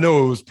I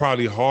know it was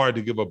probably hard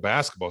to give up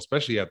basketball,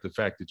 especially after the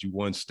fact that you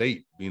won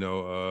state,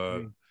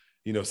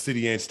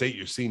 city and state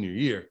your senior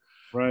year.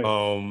 Right.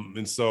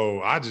 And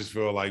so I just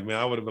feel like, man,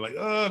 I would have been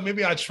like,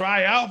 maybe I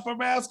try out for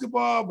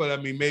basketball, but I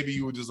mean, maybe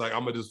you were just like,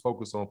 I'm gonna just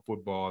focus on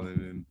football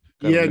and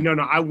no,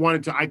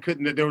 I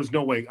couldn't. There was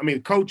no way. I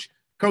mean, Coach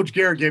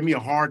Garrett gave me a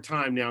hard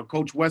time. Now,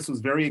 Coach West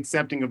was very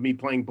accepting of me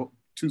playing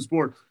two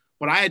sports,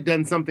 but I had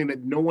done something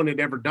that no one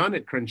had ever done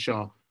at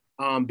Crenshaw.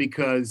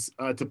 Because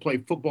to play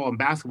football and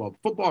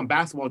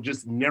basketball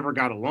just never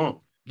got along.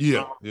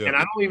 Yeah. And I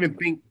don't even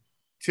think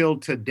till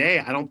today,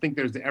 I don't think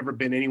there's ever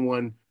been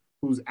anyone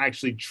who's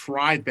actually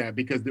tried that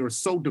because they were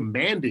so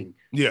demanding.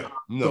 Yeah.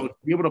 No. So to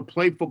be able to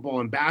play football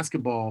and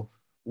basketball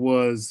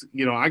was,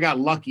 I got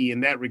lucky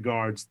in that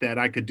regards that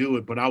I could do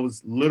it, but I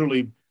was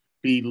literally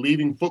be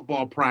leaving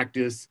football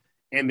practice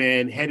and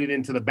then headed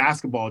into the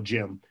basketball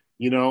gym,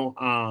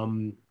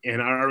 and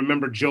I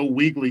remember Joe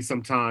Weegley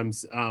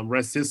sometimes,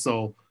 rest his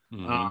soul.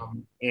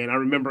 Mm-hmm. And I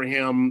remember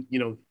him,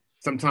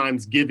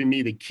 sometimes giving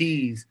me the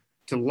keys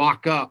to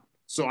lock up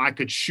so I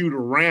could shoot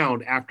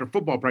around after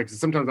football practice.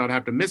 Sometimes I'd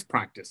have to miss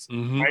practice,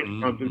 right?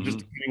 Just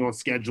depending on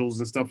schedules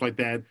and stuff like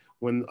that,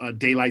 when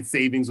daylight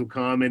savings would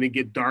come and it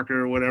get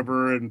darker or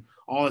whatever and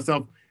all that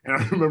stuff. And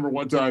I remember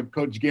one time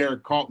Coach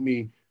Garrett caught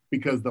me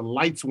because the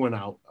lights went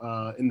out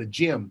in the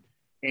gym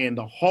and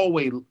the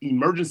hallway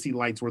emergency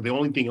lights were the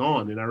only thing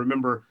on. And I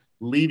remember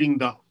leaving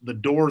the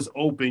doors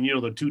open,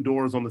 the two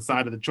doors on the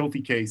side of the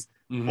trophy case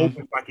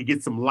open so I could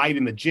get some light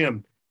in the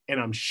gym, and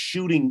I'm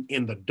shooting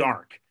in the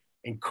dark.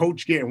 And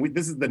Coach Garrett,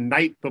 this is the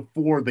night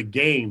before the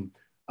game,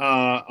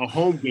 a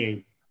home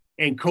game,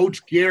 and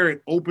Coach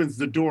Garrett opens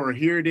the door.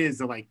 Here it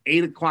is at like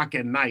 8:00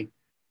 at night,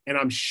 and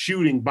I'm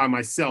shooting by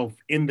myself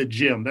in the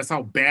gym. That's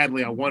how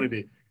badly I wanted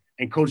it.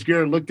 And Coach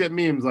Garrett looked at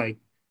me and was like,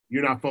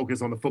 "You're not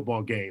focused on the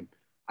football game."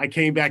 I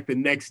came back the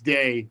next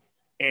day,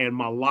 and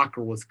my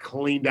locker was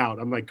cleaned out.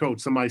 I'm like,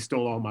 "Coach, somebody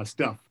stole all my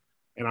stuff."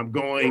 And I'm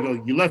going, he goes,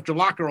 "You left your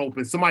locker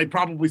open. Somebody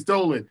probably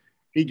stole it."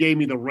 He gave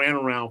me the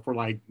runaround for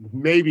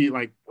maybe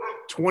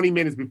 20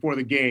 minutes before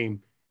the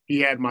game. He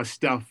had my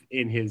stuff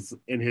in his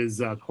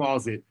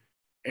closet.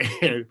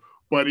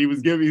 But he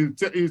was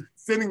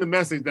sending the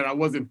message that I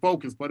wasn't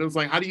focused. But it was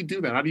like, how do you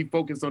do that? How do you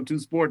focus on two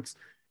sports,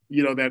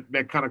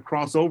 that kind of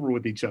cross over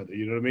with each other?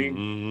 You know what I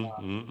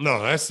mean?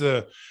 No,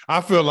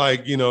 I feel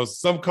like,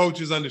 some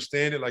coaches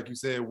understand it. Like you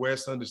said,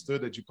 Wes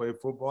understood that you play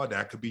football.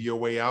 That could be your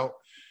way out.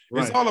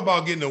 Right. It's all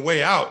about getting a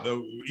way out,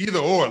 either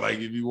or. Like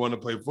if you want to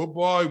play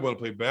football, you want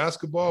to play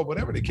basketball,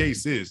 whatever the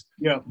case is.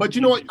 Yeah, but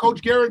you know what?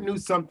 Coach Garrett knew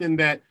something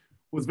that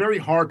was very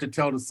hard to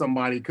tell to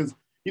somebody because,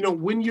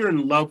 when you're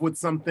in love with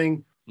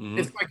something,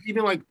 it's like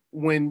even like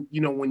when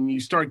you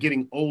start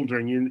getting older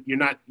and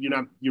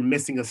you're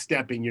missing a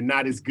step and you're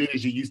not as good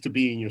as you used to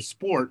be in your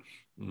sport.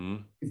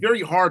 It's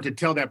very hard to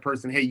tell that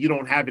person, hey, you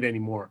don't have it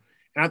anymore.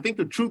 And I think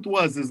the truth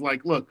is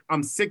like, look,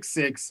 I'm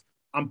 6'6",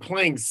 I'm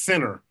playing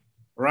center,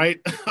 right?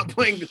 I'm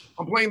playing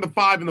the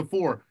 5 and the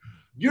 4.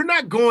 You're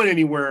not going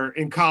anywhere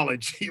in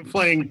college. You're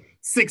playing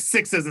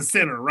 6'6" as a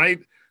center, right?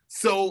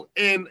 So,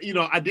 and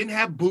I didn't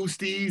have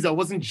boosties. I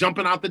wasn't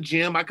jumping out the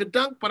gym. I could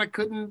dunk, but I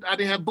didn't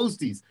have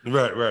boosties.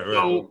 Right.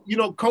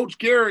 So, Coach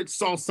Garrett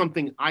saw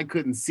something I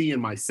couldn't see in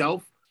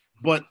myself,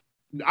 but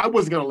I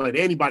wasn't going to let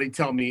anybody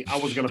tell me I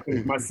was going to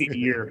finish my senior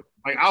year.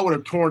 Like I would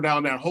have torn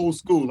down that whole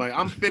school. Like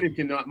I'm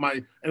finishing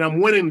and I'm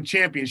winning the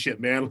championship,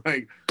 man.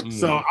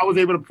 So I was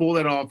able to pull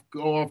that off,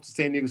 go off to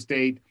San Diego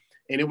State.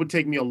 And it would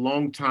take me a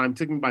long time. It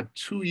took me about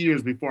 2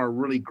 years before I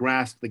really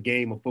grasped the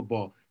game of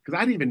football. Because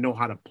I didn't even know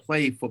how to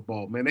play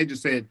football, man. They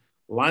just said,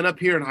 line up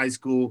here in high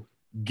school,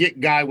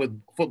 get guy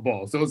with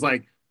football. So it was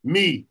like,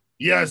 me,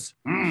 yes,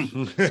 get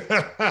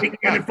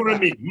in front of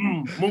me,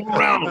 move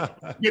around,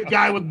 get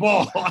guy with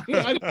ball. I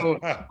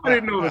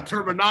didn't know the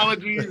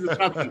terminologies and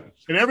nothing.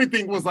 And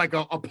everything was like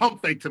a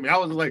pump fake to me. I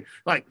was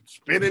like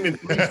spinning and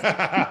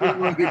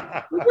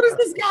what is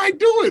this guy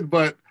doing?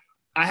 But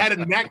I had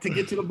a knack to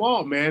get to the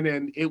ball, man.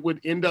 And it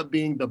would end up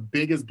being the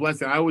biggest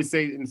blessing. I always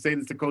say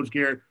this to Coach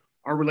Garrett,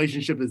 our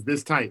relationship is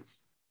this tight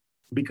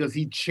because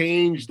he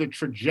changed the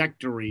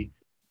trajectory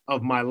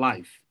of my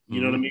life.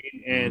 You know what I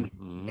mean? And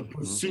the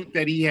pursuit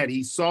that he had,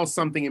 he saw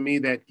something in me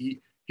that he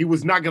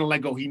was not going to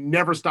let go. He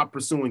never stopped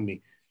pursuing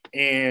me.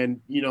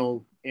 And,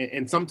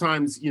 and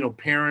sometimes,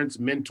 parents,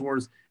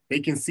 mentors, they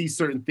can see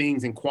certain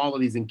things and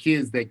qualities in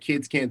kids that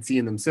kids can't see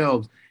in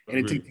themselves.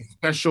 And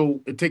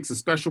it takes a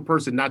special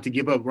person not to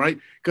give up, right?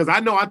 Because I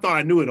thought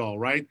I knew it all,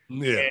 right?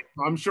 Yeah. And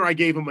I'm sure I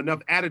gave him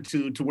enough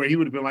attitude to where he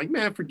would have been like,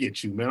 man,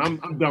 forget you, man.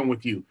 I'm done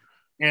with you.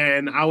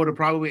 And I would have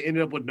probably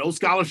ended up with no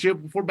scholarship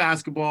for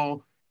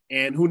basketball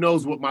And who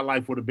knows what my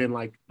life would have been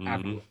like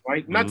afterwards,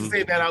 right? Not to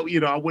say that I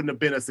wouldn't have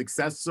been a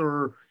success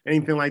or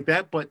anything like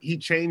that, but he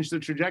changed the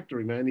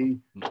trajectory,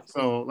 man.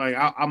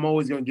 I'm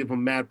always gonna give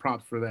him mad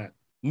props for that.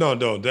 No,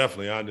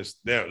 definitely. I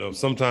understand. No,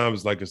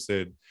 sometimes, like I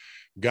said,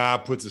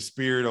 God puts a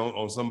spirit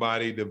on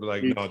somebody to be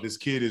like, no, this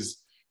kid is,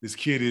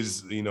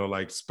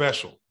 like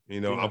special.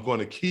 I'm going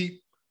to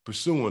keep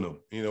pursuing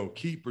him,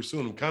 keep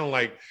pursuing him. Kind of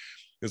like,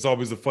 there's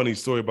always a funny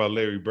story about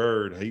Larry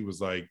Bird. He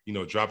was like,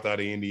 dropped out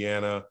of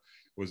Indiana,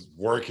 was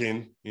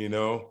working, and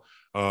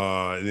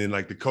then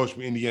like the coach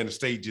from Indiana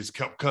State just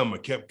kept coming,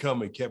 kept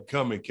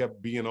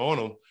being on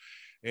him.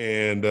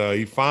 And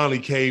he finally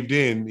caved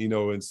in,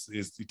 and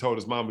he told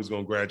his mom he was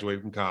going to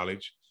graduate from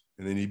college.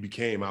 And then he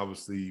became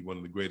obviously one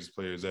of the greatest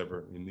players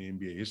ever in the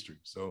NBA history.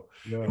 So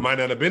it might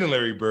not have been a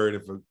Larry Bird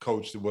if a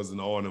coach that wasn't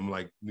on him,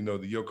 like,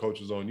 your coach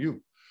was on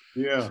you.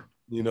 Yeah.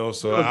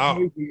 So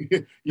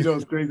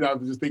it's crazy. I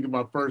was just thinking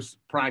about first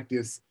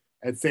practice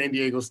at San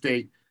Diego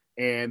State,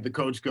 and the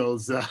coach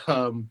goes,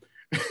 oh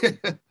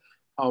man,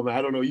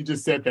 I don't know. You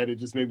just said that. It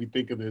just made me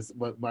think of this.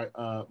 But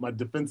my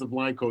defensive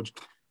line coach,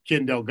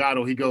 Ken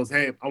Delgado, he goes,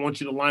 hey, I want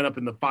you to line up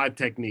in the 5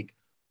 technique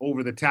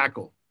over the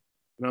tackle.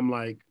 And I'm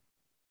like,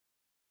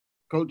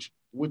 Coach,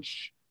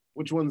 which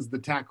one's the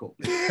tackle?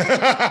 I'm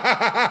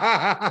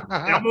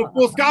on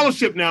full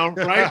scholarship now,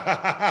 right?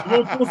 I'm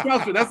on full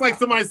scholarship. That's like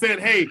somebody said,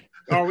 hey,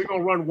 are we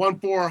going to run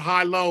 1-4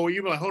 high-low? And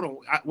you're like, hold on,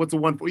 what's a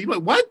 1-4? You're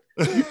like, what?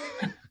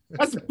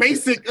 That's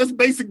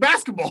basic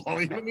basketball.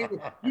 You know what I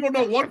mean? You don't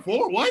know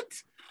 1-4,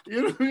 what?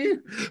 You know what I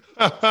mean?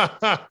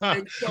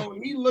 And so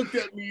he looked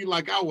at me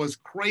like I was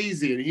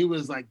crazy, and he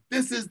was like,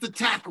 this is the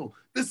tackle,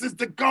 this is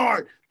the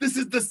guard, this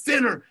is the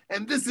center,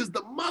 and this is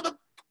the mother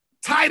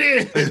tight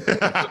end.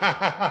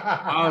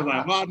 I was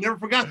like, well, I never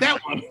forgot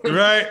that one.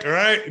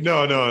 Right.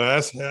 No,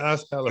 that's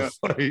hella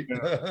funny.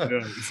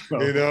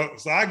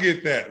 So I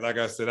get that. Like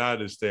I said, I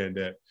understand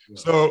that. Yeah.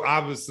 So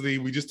obviously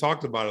we just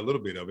talked about a little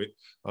bit of it.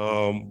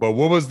 But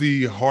what was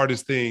the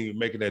hardest thing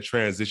making that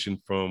transition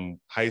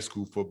from high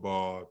school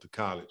football to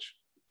college?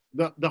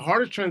 The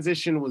hardest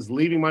transition was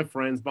leaving my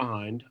friends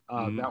behind.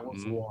 That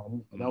was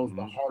one. That was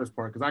the hardest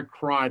part, because I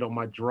cried on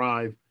my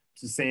drive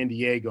to San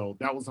Diego.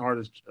 That was the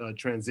hardest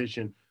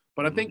transition.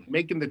 But I think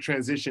making the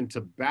transition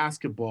to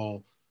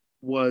basketball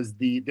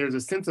there's a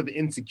sense of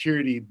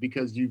insecurity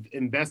because you've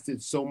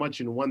invested so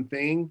much in one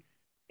thing,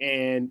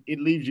 and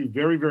it leaves you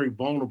very, very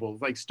vulnerable.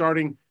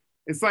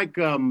 It's like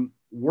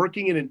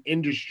working in an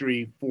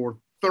industry for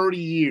 30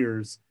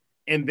 years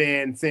and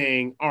then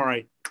saying, all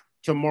right,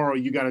 tomorrow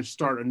you got to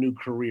start a new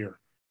career.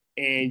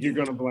 And you're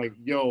going to be like,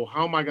 yo,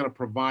 how am I going to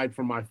provide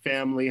for my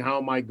family? How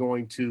am I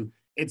going to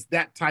It's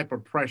that type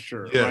of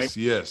pressure, right?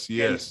 Yes.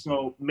 And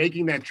so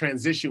making that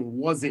transition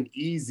wasn't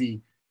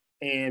easy.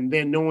 And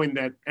then knowing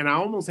that, and I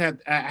almost had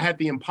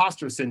the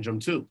imposter syndrome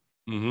too.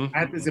 I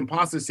had this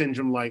imposter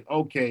syndrome, like,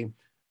 okay,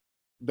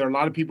 there are a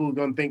lot of people who are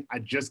going to think I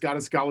just got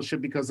a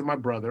scholarship because of my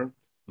brother.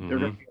 There are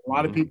going to be a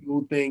lot of people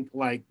who think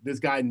like this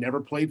guy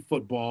never played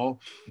football.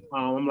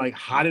 I'm like,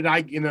 how did I?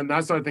 And I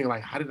started thinking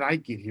like, how did I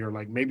get here?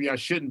 Like maybe I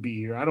shouldn't be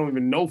here. I don't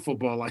even know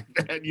football like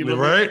that.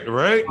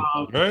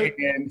 Right.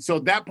 And so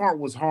that part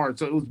was hard.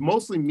 So it was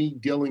mostly me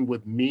dealing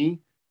with me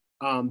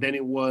than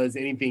it was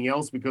anything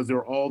else, because there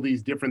were all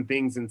these different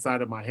things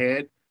inside of my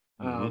head.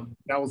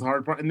 That was the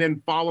hard part. And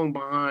then following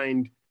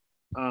behind.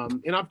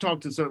 And I've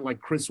talked to certain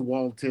like Chris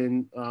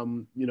Walton.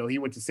 He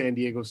went to San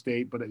Diego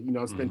State, but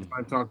I spent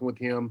time talking with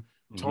him.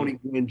 Tony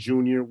Gwynn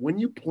Jr. When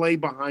you play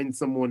behind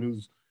someone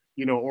who's,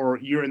 or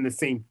you're in the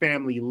same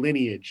family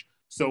lineage.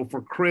 So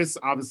for Chris,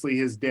 obviously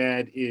his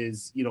dad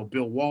is,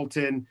 Bill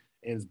Walton,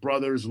 and his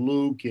brothers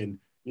Luke, and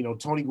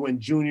Tony Gwynn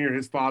Jr.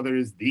 His father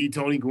is the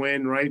Tony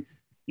Gwynn, right?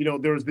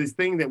 There was this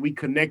thing that we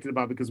connected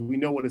about because we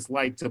know what it's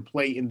like to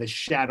play in the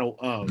shadow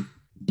of.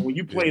 When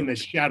you play in the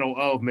shadow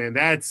of, man,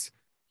 that's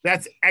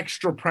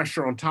extra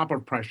pressure on top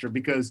of pressure,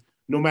 because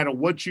no matter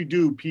what you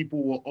do,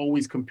 people will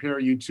always compare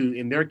you to,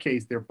 in their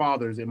case, their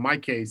fathers. In my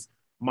case,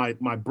 my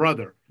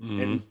brother.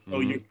 And so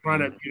you're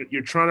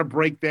trying to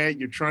break that.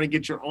 You're trying to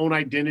get your own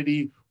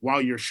identity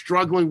while you're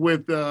struggling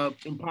with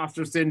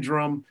imposter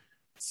syndrome.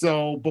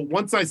 So, but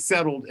once I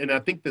settled, and I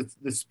think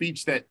the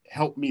speech that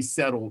helped me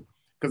settle,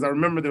 because I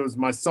remember there was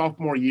my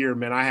sophomore year,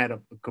 man, I had a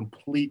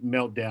complete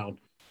meltdown.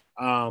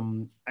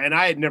 And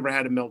I had never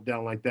had a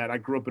meltdown like that. I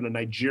grew up in a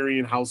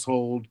Nigerian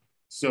household.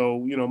 So,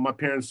 my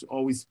parents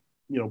always,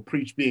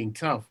 preach being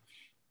tough.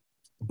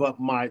 But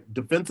my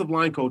defensive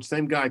line coach,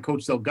 same guy,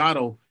 Coach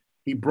Delgado,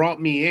 he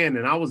brought me in,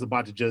 and I was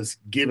about to just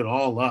give it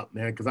all up,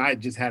 man, because I had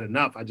just had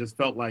enough. I just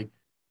felt like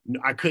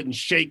I couldn't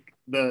shake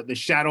the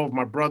shadow of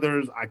my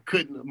brothers. I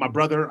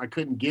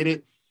couldn't get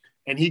it.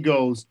 And he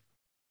goes,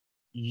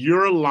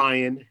 "You're a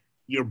lion.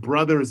 Your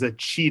brother is a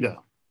cheetah.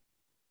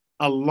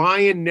 A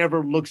lion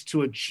never looks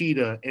to a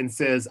cheetah and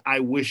says, I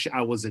wish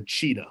I was a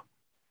cheetah.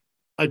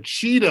 A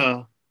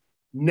cheetah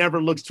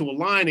never looks to a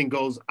lion and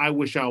goes, I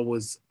wish I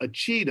was a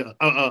cheetah,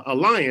 a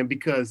lion,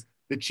 because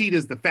the cheetah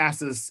is the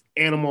fastest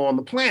animal on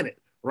the planet,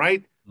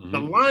 right? The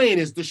lion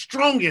is the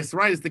strongest,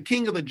 right? It's the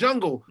king of the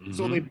jungle.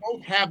 So they Mm-hmm.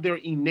 both have their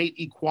innate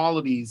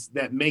equalities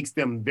that makes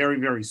them very,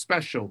 very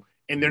special.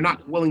 And they're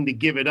not willing to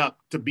give it up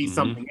to be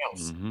something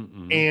else.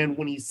 And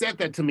when he said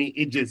that to me,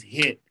 it just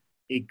hit,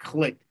 it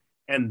clicked.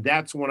 And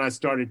that's when I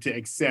started to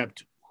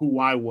accept who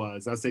I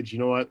was. I said, you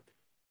know what?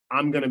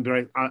 I'm going to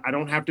be, I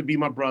don't have to be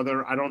my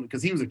brother. I don't,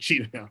 because he was a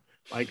cheater now.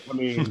 Like, I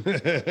mean,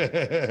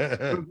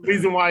 the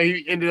reason why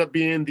he ended up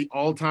being the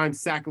all-time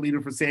sack leader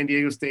for San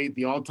Diego State,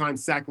 the all-time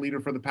sack leader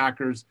for the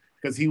Packers,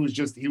 because he was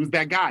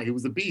that guy. He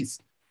was a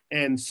beast.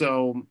 And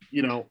so,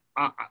 you know,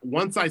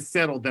 once I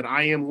settled that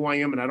I am who I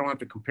am and I don't have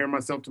to compare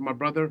myself to my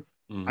brother,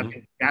 I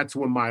think that's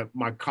when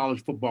my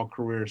college football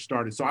career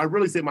started. So I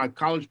really say my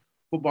college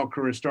football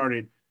career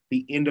started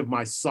the end of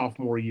my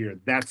sophomore year.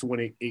 That's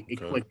when it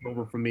clicked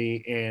over for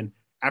me. And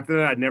after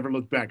that, I never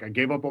looked back. I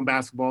gave up on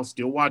basketball,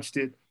 still watched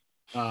it,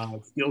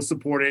 still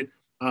support it.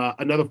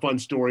 Another fun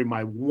story,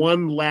 my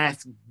one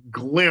last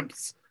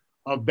glimpse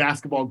of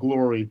basketball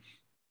glory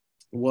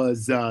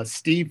was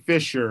Steve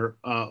Fisher,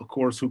 of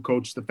course, who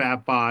coached the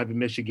Fab Five in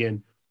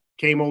Michigan,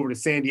 came over to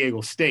San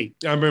Diego State.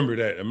 I remember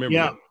that.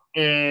 That.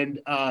 And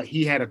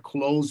he had a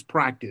closed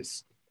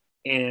practice.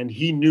 And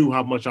he knew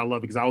how much I love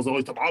it because I was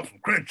always talking, I'm from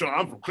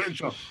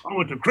Crenshaw. I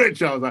went to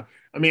Crenshaw.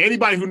 I mean,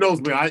 anybody who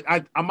knows me,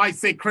 I might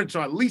say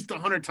Crenshaw at least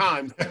 100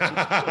 times before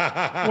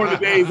the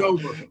day is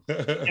over.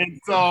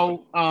 And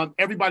so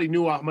everybody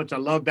knew how much I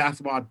love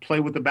basketball. I'd play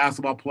with the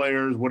basketball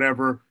players,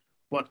 whatever.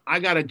 But I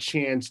got a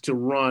chance to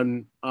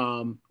run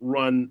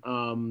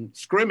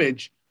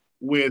scrimmage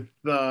with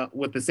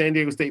the San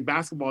Diego State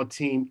basketball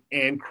team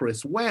and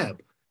Chris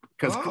Webb.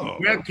 Because Chris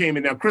Webb came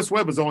in. Now, Chris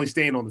Webb was only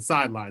staying on the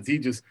sidelines. He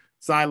just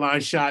sideline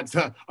shots.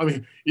 I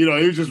mean, you know,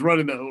 he was just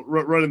running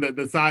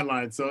the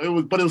sideline. So it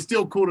was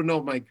still cool to know,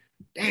 like,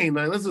 dang,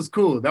 man, this is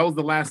cool. That was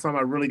the last time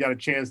I really got a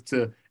chance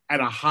to,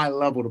 at a high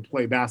level, to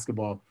play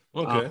basketball.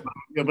 Okay.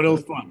 Yeah, but it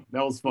was fun.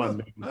 That was fun.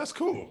 Man. That's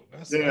cool.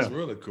 That's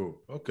really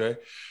cool. Okay.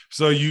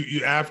 So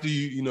you after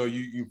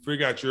you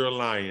figure out you're a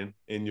lion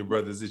and your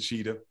brother's a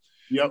cheetah.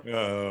 Yep.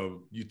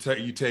 You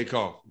take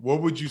off.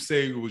 What would you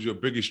say was your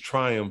biggest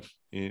triumph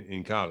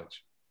in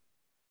college?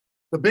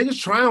 The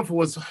biggest triumph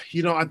was,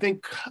 I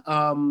think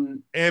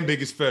and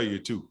biggest failure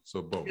too.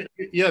 So both.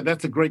 Yeah,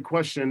 that's a great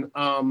question.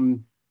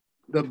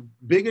 The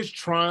biggest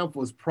triumph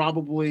was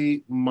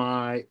probably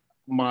my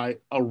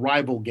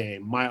arrival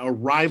game. My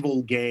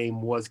arrival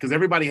game was because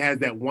everybody has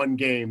that one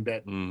game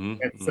that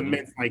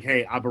cements like,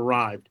 hey, I've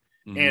arrived.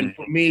 And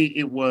for me,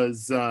 it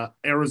was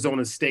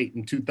Arizona State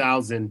in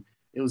 2000.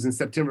 It was in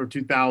September of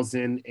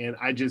 2000, and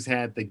I just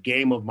had the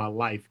game of my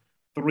life.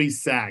 3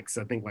 sacks,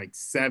 I think like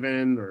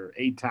 7 or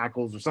 8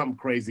 tackles or something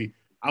crazy.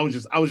 I was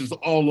just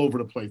all over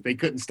the place. They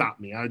couldn't stop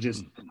me. I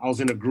was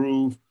in a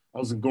groove. I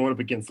was going up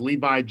against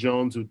Levi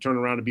Jones, who turned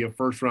around to be a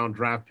first-round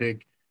draft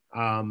pick,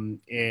 and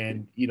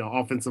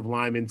offensive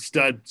lineman,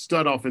 stud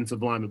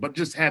offensive lineman, but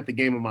just had the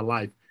game of my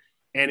life.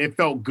 And it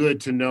felt good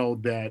to know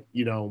that,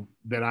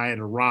 that I had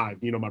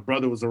arrived. My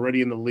brother was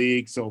already in the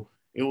league, so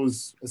it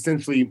was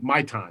essentially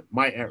my time,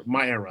 my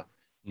era.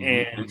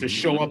 And to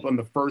show up on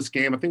the first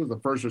game, I think it was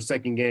the first or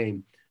second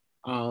game.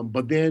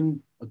 But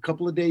then a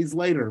couple of days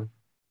later,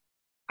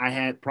 I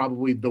had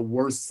probably the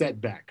worst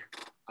setback.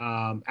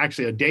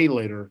 Actually, a day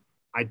later,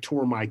 I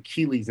tore my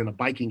Achilles in a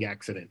biking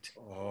accident.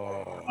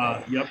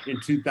 In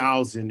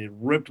 2000, it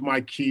ripped my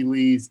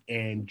Achilles.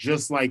 And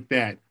just like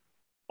that,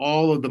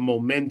 all of the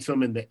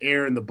momentum and the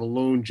air in the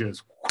balloon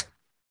just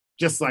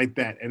like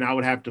that. And I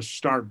would have to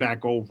start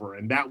back over.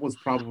 And that was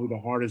probably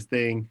the hardest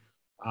thing.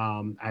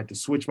 I had to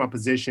switch my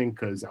position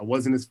because I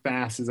wasn't as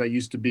fast as I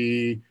used to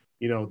be.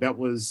 That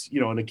was,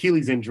 an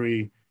Achilles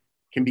injury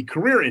can be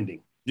career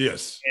ending.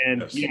 Yes.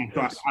 And so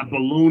I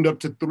ballooned up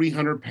to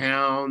 300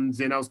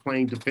 pounds and I was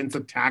playing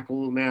defensive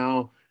tackle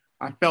now.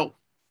 I felt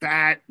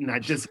fat and I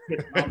was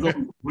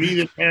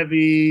breathing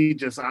heavy.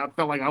 I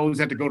felt like I always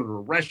had to go to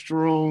the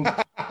restroom.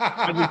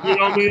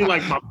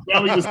 Like my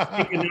belly was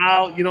sticking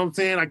out, you know what I'm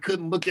saying? I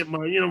couldn't look at my,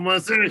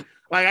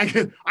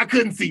 like I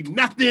couldn't see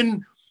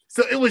nothing.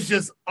 So it was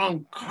just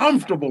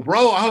uncomfortable,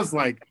 bro. I was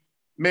like,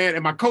 man,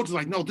 and my coach was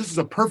like, no, this is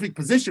a perfect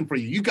position for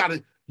you.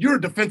 You're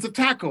a defensive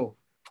tackle.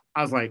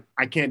 I was like,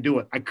 I can't do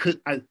it. I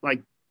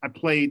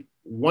played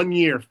 1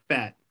 year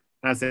fat.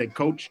 And I said,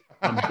 Coach,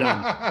 I'm done.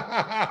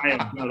 I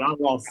am done.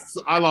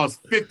 I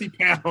lost 50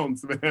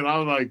 pounds, man. I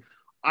was like,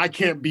 I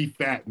can't be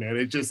fat, man.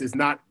 I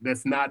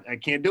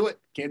can't do it.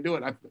 Can't do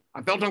it.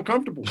 I felt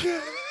uncomfortable.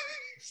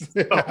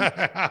 So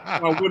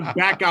I went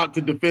back out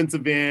to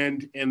defensive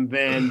end, and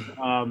then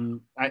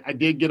I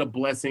did get a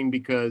blessing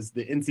because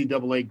the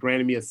NCAA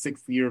granted me a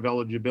 6th year of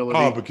eligibility.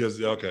 Oh, because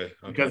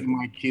of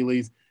my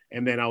Achilles,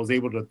 and then I was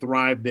able to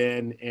thrive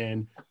then.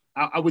 And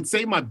I would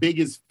say my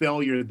biggest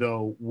failure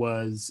though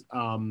was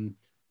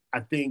I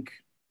think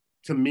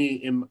to me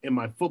in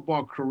my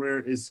football career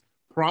is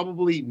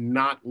probably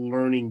not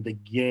learning the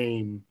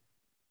game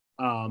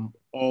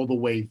all the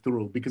way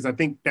through, because I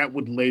think that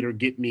would later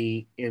get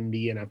me in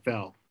the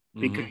NFL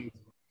because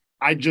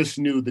I just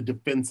knew the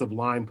defensive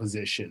line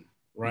position,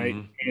 right?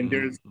 And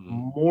there's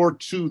more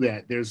to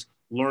that. There's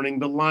learning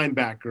the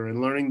linebacker and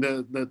learning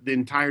the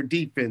entire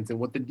defense and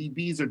what the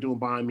DBs are doing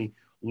behind me,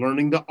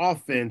 learning the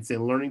offense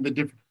and learning the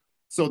different.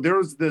 So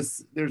there's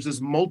this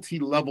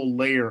multi-level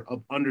layer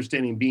of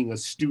understanding being a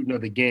student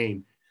of the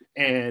game.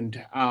 And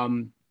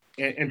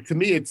to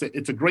me, it's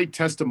a great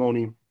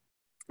testimony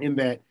in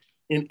that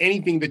in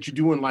anything that you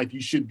do in life,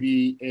 you should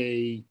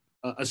be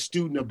a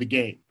student of the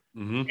game.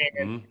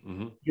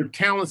 Your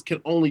talents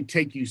can only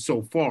take you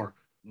so far.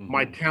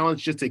 My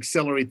talents just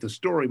accelerate the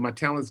story. My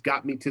talents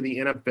got me to the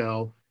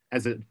NFL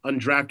as an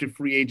undrafted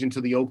free agent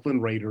to the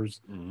Oakland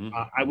Raiders.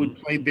 I would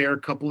play there a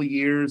couple of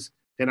years.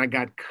 Then I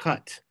got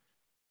cut.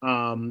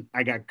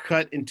 I got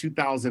cut in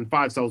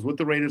 2005. So I was with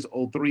the Raiders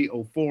 03,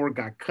 04,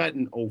 got cut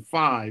in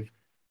 05,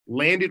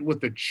 landed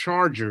with the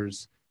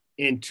Chargers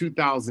in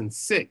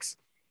 2006.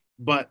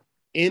 But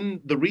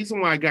the reason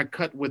why I got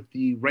cut with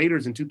the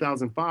Raiders in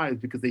 2005 is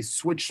because they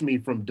switched me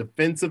from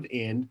defensive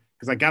end,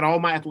 because I got all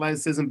my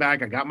athleticism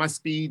back. I got my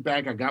speed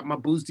back. I got my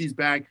boosties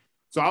back.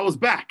 So I was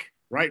back,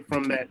 right,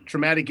 from that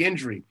traumatic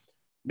injury.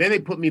 Then they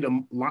put me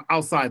to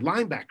outside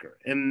linebacker.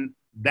 And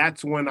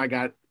that's when I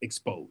got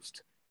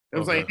exposed. It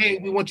was like, hey,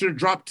 we want you to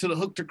drop to the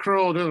hook to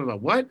curl.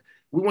 What?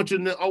 We want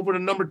you to over the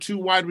number 2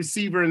 wide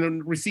receiver, and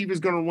the receiver's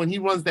going to, when he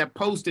runs that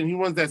post and he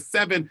runs that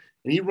 7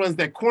 and he runs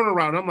that corner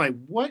route, I'm like,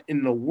 what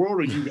in the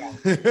world are you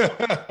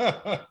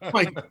guys?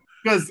 Like,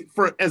 because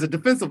as a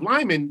defensive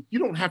lineman, you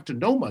don't have to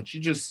know much.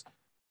 You just,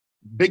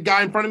 big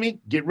guy in front of me,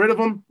 get rid of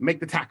him, make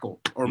the tackle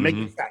or make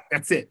the sack.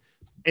 That's it.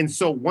 And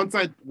so once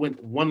I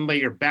went one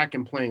layer back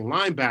in playing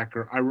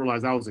linebacker, I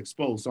realized I was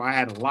exposed. So I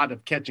had a lot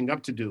of catching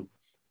up to do.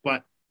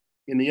 But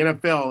in the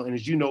NFL, and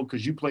as you know,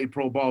 because you played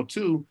pro ball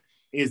too,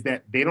 is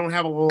that they don't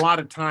have a lot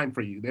of time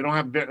for you. They don't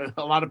have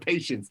a lot of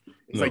patience.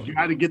 It's like, you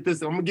got to get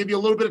this. I'm going to give you a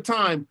little bit of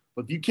time,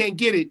 but if you can't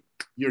get it,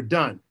 you're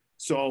done.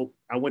 So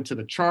I went to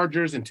the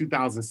Chargers in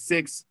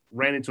 2006,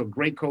 ran into a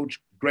great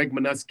coach, Greg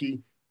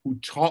Minuski, who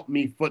taught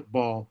me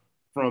football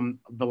from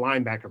the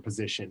linebacker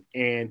position.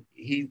 And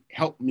he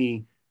helped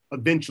me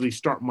eventually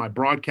start my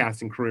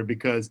broadcasting career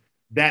because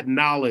that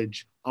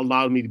knowledge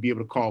allowed me to be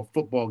able to call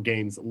football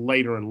games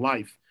later in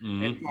life.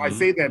 And I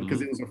say that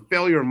because it was a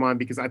failure of mine,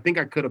 because I think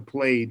I could have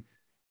played,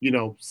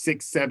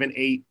 6, 7,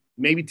 8,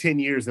 maybe 10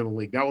 years in the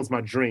league. That was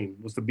my dream,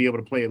 was to be able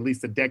to play at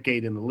least a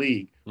decade in the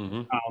league.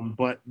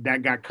 But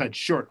that got cut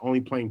short, only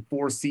playing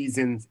 4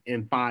 seasons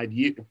in 5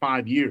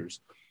 years.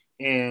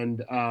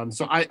 And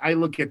so I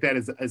look at that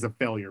as a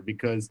failure,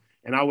 because,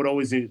 and I would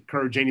always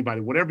encourage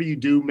anybody, whatever you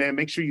do, man,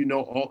 make sure you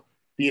know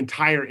the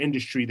entire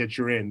industry that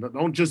you're in.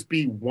 Don't just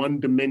be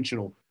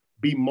one-dimensional.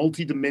 Be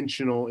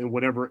multi-dimensional in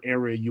whatever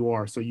area you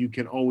are, so you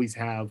can always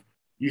have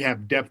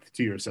depth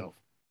to yourself.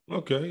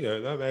 Okay, yeah,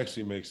 that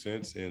actually makes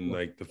sense. And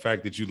like the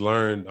fact that you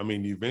learned, I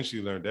mean, you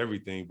eventually learned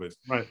everything, but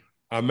right.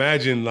 I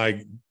imagine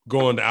like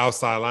going to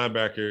outside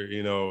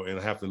linebacker, and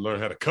have to learn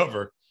how to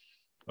cover.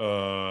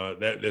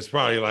 That's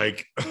probably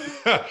like,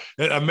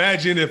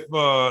 imagine if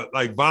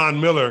like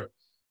Von Miller,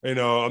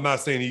 I'm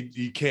not saying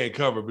he can't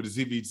cover, but if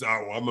he's,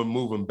 I'm gonna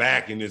move him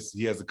back, and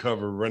he has to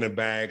cover running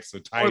backs or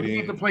tight ends. Or he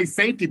has to play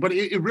safety, but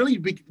it really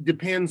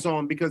depends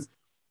on, because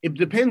it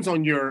depends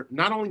on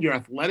not only your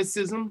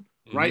athleticism,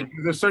 right?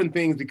 Because there's certain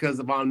things because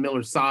of Von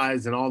Miller's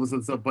size and all this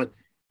other stuff, but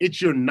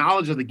it's your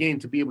knowledge of the game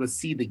to be able to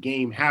see the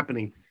game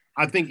happening.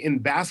 I think in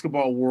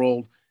basketball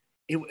world,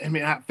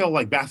 I felt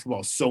like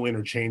basketball is so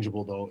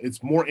interchangeable, though.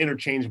 It's more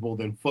interchangeable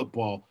than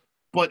football,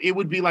 but it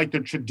would be like the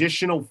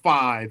traditional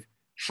 5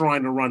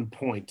 trying to run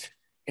point.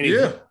 And if you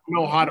don't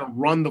know how to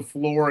run the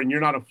floor and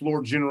you're not a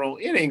floor general,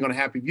 it ain't going to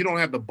happen. If you don't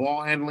have the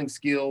ball handling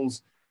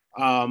skills,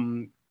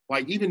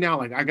 like even now,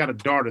 like I got a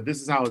daughter.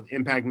 This is how it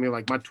impacted me.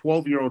 Like my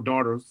 12-year-old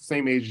daughter,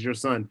 same age as your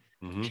son,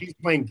 she's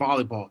playing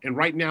volleyball. And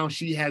right now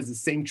she has the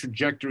same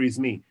trajectory as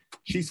me.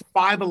 She's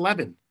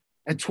 5'11".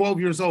 At 12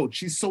 years old.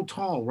 She's so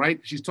tall, right?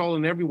 She's taller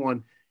than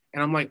everyone.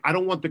 And I'm like, I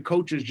don't want the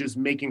coaches just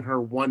making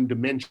her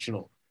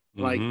one-dimensional.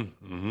 Like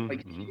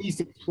she needs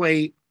to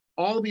play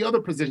all the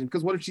other positions,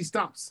 because what if she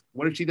stops?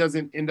 What if she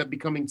doesn't end up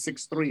becoming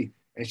 6'3"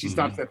 and she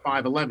stops at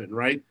 5'11",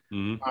 right?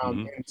 And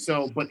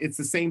so, but it's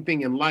the same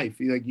thing in life.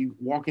 Like you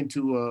walk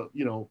into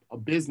a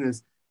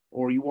business,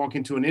 or you walk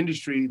into an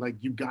industry, like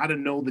you got to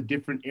know the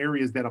different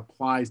areas that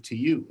applies to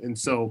you. And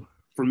so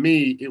for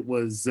me, it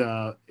was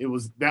that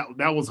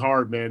was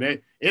hard, man.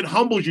 It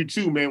humbles you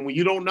too, man. When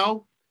you don't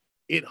know,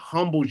 it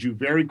humbles you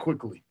very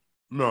quickly.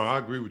 No, I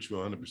agree with you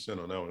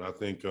 100% on that one. I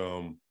think,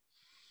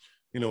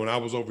 when I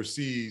was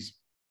overseas,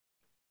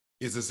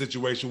 it's a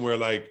situation where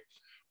like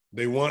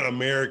they want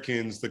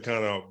Americans to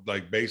kind of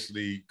like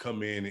basically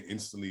come in and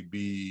instantly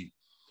be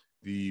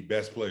the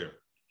best player.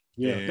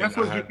 Yeah, and that's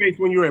what you faced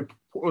when you were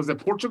was it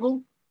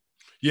Portugal?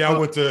 Yeah, I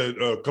went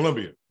to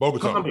Colombia,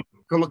 Bogota.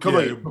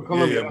 Colombia.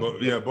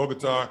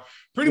 Bogota.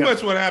 Pretty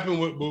much what happened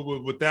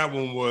with that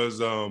one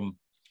was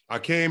I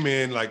came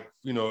in like,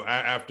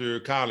 after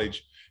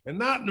college and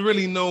not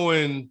really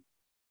knowing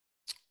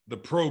the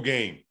pro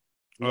game.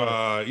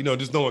 Right.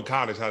 Just knowing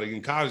college, how to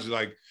in college,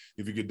 like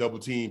if you get double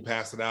team,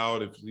 pass it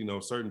out, if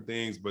certain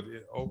things. But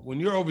when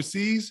you're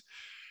overseas,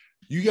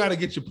 you got to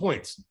get your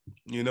points,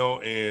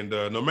 and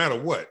no matter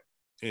what.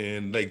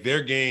 and like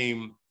their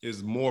game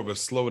is more of a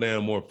slow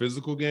down, more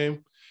physical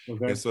game.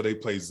 Okay. And so they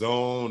play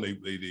zone. They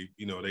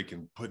they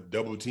can put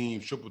double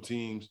teams, triple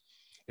teams,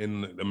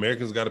 and the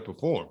Americans got to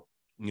perform.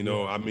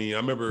 I mean, I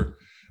remember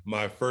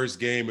my first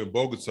game in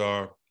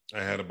Bogota,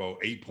 I had about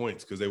 8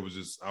 points because I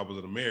was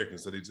an American.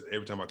 So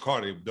every time I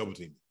caught it, they would double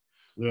team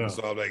me. Yeah. And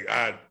so I was like,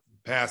 I'd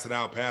pass it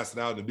out.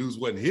 The dudes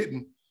wasn't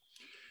hitting.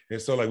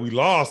 And so like we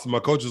lost. And my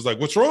coach was like,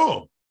 "What's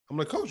wrong?" I'm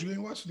like, "Coach, you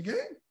ain't watching the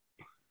game?"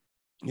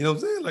 You know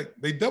what I'm saying? Like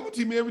they double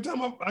team me every time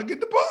I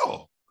get the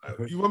ball.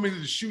 You want me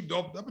to shoot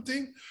double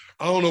team?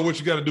 I don't know what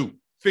you got to do.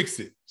 Fix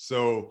it.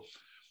 So,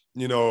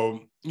 I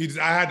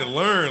had to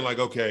learn like,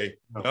 okay,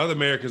 other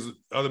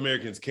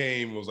Americans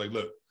came and was like,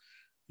 look,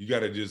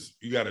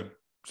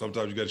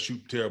 sometimes you got to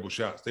shoot terrible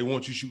shots. They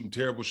want you shooting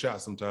terrible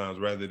shots sometimes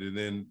rather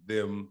than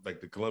them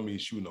like the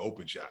Colombians shooting the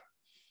open shot.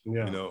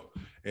 Yeah.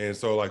 And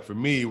so like for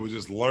me, it was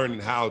just learning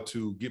how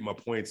to get my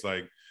points,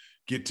 like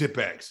get tip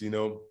backs, get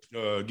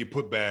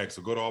putbacks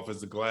or go to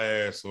offensive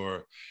glass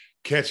or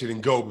catch it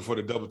and go before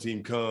the double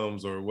team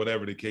comes or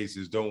whatever the case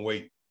is. Don't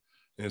wait.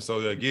 And so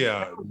like,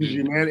 yeah.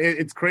 Man,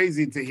 it's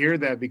crazy to hear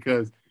that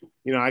because,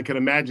 I can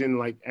imagine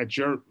like at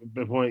your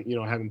point,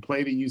 having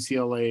played at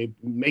UCLA,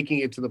 making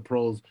it to the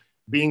pros,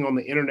 being on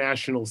the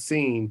international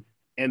scene,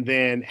 and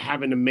then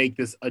having to make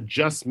this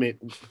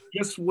adjustment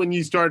just when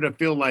you started to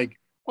feel like,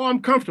 oh,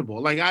 I'm comfortable.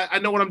 Like I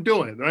know what I'm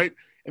doing, right?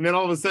 And then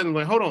all of a sudden,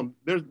 like, hold on,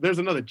 there's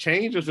another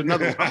change. There's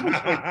another.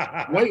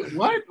 Like, wait,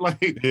 what?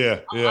 Like, yeah.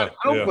 I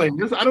don't play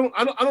this. I don't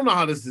know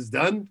how this is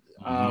done.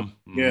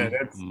 Yeah.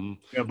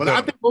 But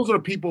I think those are the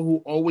people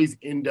who always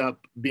end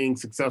up being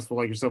successful,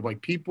 like yourself.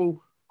 Like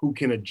people who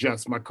can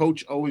adjust. My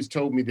coach always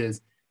told me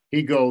this.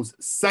 He goes,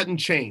 sudden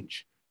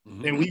change.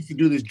 And we used to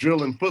do this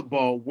drill in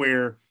football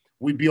where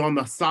we'd be on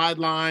the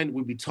sideline,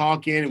 we'd be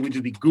talking, and we'd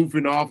just be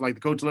goofing off. Like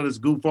the coach let us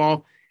goof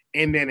off,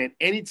 and then at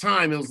any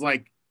time it was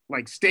like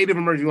state of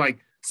emergency, like.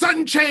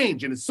 Sudden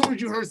change. And as soon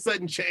as you heard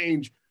sudden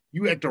change,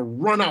 you had to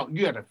run out.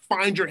 You had to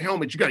find your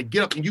helmet. You got to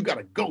get up and you got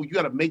to go. You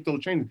got to make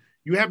those changes.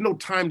 You have no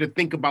time to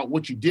think about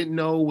what you didn't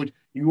know, what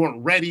you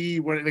weren't ready.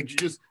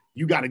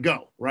 You got to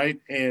go, right?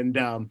 And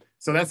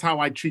so that's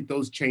how I treat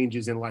those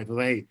changes in life.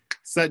 Like, hey,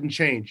 sudden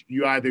change.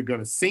 You're either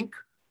going to sink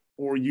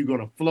or you're going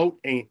to float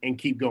and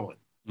keep going.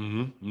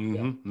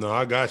 Yeah. No,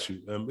 I got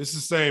you. It's the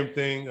same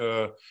thing.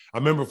 I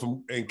remember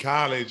in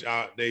college,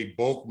 they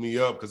bulked me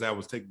up because I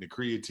was taking the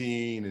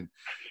creatine and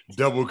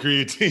double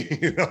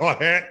creatine and all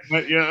that.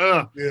 But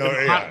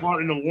hot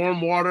water and the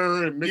warm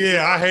water. And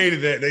I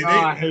hated that.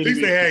 At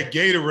least they had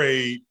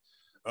Gatorade.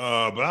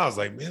 But I was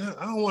like, man,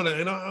 I don't want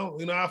to.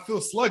 And I feel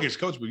sluggish,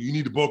 coach. But you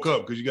need to bulk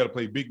up because you got to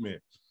play big man.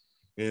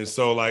 And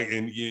so, like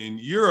in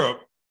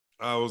Europe,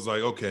 I was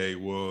like, okay,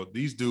 well,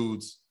 these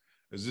dudes.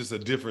 It's just a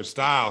different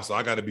style, so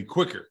I got to be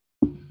quicker.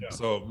 Yeah.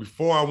 So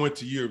before I went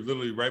to Europe,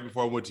 literally right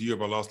before I went to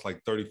Europe, I lost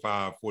like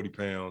 35, 40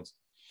 pounds.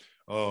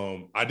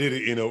 I did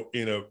it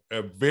in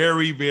a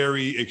very,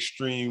 very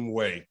extreme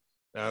way.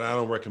 And I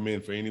don't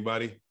recommend for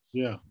anybody.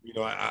 Yeah.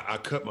 I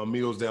cut my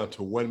meals down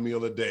to 1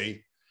 meal a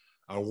day.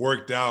 I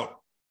worked out,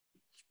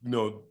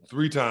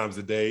 3 times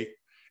a day.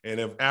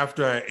 And if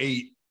after I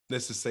ate,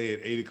 let's just say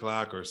at 8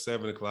 o'clock or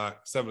 7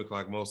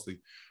 o'clock mostly,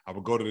 I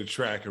would go to the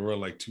track and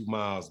run like 2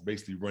 miles,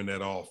 basically run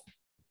that off.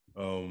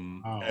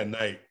 At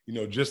night,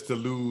 just to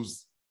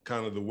lose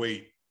kind of the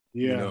weight,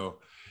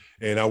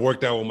 and I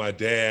worked out with my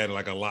dad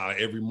like a lot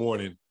every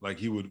morning. Like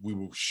we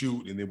would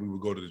shoot and then we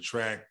would go to the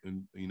track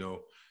and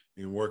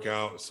work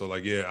out. So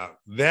like,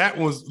 that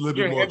was a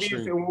little bit more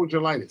extreme. And what was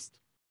your lightest?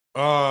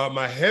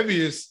 My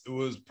heaviest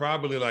was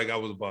probably like I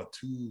was about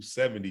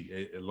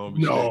 270 at Long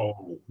Beach State.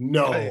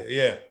 No.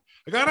 Yeah.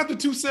 I got up to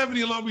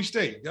 270 in Long Beach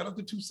State. Got up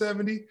to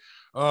 270.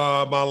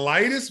 My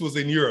lightest was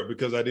in Europe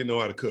because I didn't know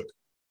how to cook.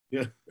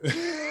 Yeah.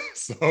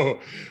 So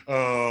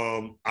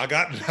I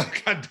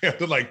got down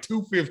to like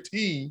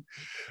 215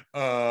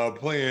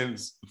 playing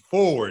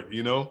forward,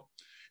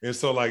 and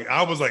so like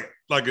I was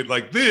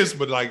like this,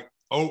 but like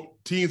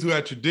teams who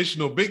had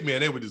traditional big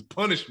man, they would just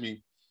punish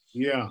me.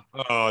 Yeah.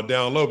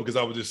 Down low because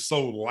I was just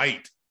so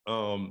light.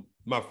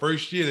 My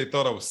first year they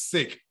thought I was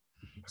sick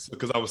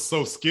because I was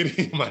so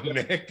skinny in my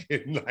neck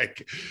and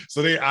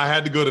I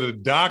had to go to the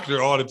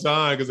doctor all the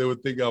time because they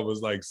would think I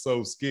was like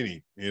so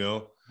skinny,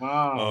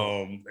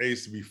 Wow. It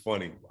used to be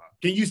funny.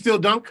 Can you still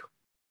dunk?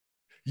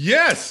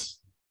 Yes.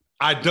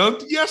 I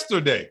dunked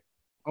yesterday.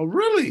 Oh,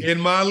 really? In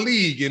my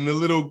league, in the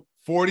little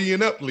 40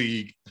 and up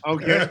league.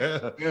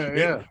 Okay.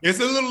 Yeah. It's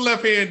a little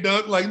left-hand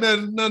dunk, like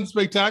nothing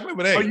spectacular,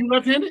 but hey. Are you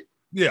left-handed?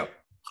 Yeah.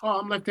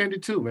 Oh, I'm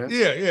left-handed too, man.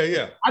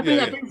 Yeah. I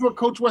think it's what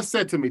Coach West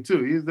said to me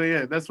too. He's like,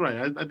 yeah, that's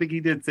right. I think he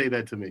did say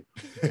that to me.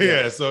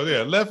 So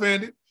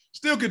left-handed,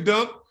 still could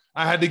dunk.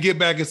 I had to get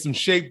back in some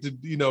shape to,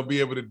 be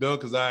able to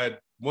dunk because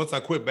once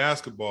I quit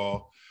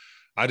basketball,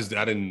 I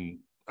didn't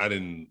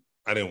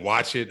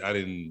watch it. I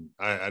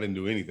didn't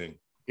do anything.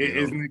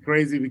 Isn't it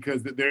crazy?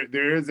 Because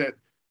there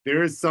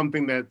is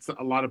something that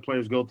a lot of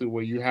players go through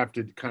where you have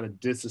to kind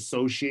of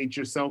disassociate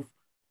yourself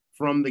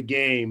from the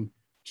game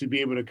to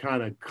be able to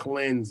kind of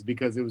cleanse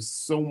because it was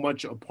so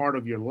much a part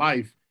of your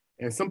life.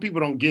 And some people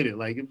don't get it.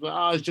 Like,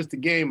 it's just a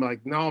game.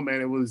 Like, no, man,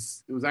 it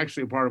was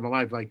actually a part of my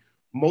life. Like,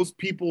 most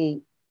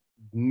people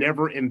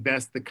never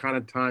invest the kind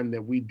of time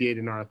that we did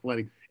in our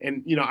athletic.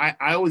 And,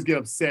 I always get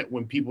upset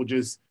when people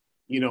just,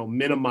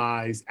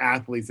 minimize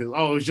athletes and,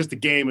 oh, it's just a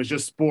game. It's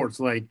just sports.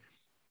 Like,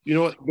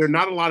 there are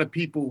not a lot of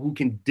people who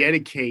can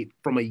dedicate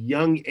from a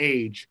young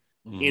age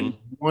in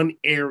one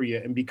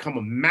area and become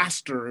a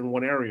master in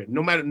one area.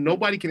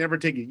 Nobody can ever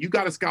take it. You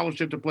got a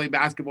scholarship to play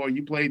basketball.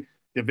 You played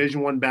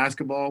Division I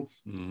basketball,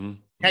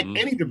 heck,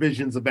 any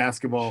divisions of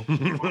basketball,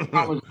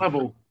 college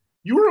level.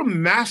 You were a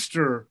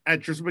master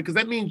at your sport because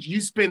that means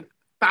you spent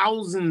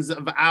thousands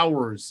of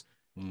hours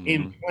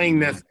in playing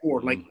that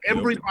sport. Like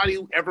everybody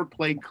who ever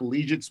played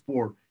collegiate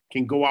sport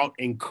can go out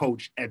and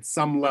coach at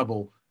some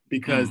level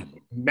because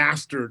they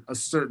mastered a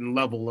certain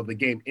level of the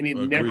game, and it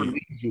never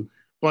leaves you.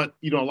 But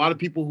a lot of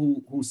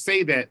people who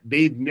say that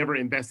they've never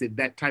invested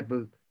that type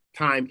of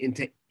time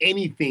into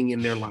anything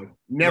in their life.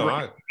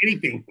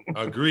 Anything.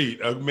 Agreed.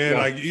 Man,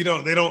 like, they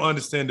don't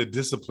understand the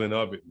discipline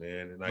of it,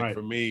 man. And like,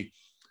 for me,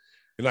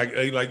 like,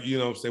 what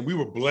I'm saying, we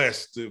were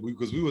blessed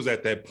because we was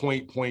at that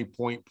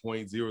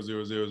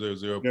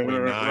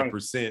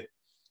 0.00000.9%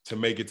 to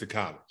make it to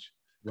college.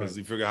 Because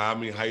you figure out how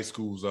many high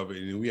schools of it,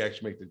 and we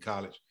actually make it to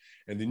college.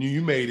 And then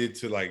you made it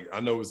to, like, I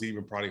know it's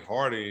even probably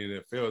harder in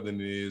the NFL than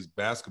it is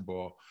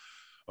basketball.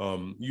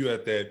 You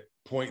at that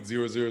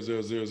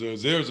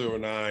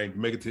 0.0000009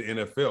 make it to the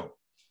NFL.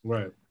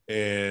 Right.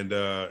 And,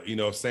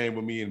 same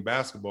with me in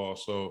basketball.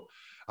 So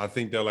I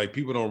think that, like,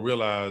 people don't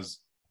realize,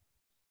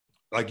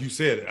 like you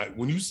said,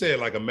 when you said,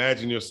 like,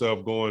 imagine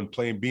yourself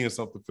being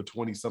something for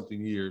 20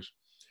 something years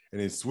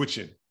and then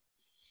switching,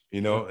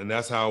 and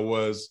that's how it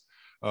was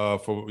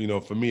for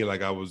me.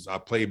 Like, I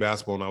played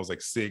basketball when I was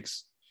like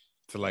 6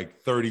 to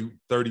like 30,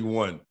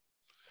 31,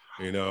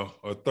 or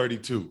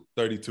 32.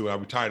 I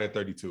retired at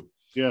 32.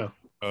 Yeah.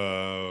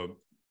 And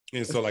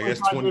so, like,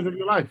 that's 20 years of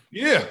your life.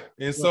 Yeah.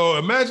 And so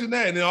imagine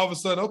that. And then all of a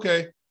sudden,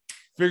 okay,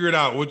 figure it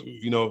out. What,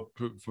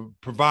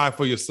 provide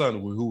for your son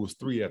who was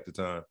 3 at the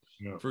time.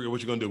 Yeah. Figure what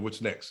you're going to do.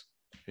 What's next?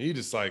 And you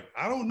just like,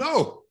 I don't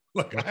know.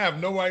 Like, I have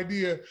no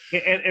idea.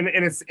 And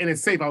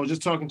it's safe. I was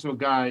just talking to a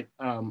guy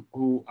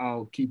who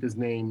I'll keep his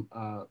name,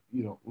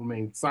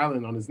 remain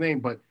silent on his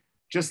name, but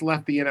just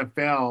left the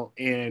NFL,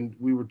 and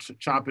we were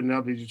chopping it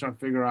up. He was trying to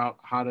figure out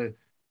how to,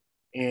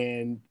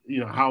 and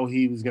how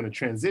he was going to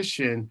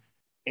transition.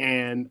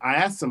 And I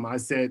asked him, I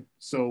said,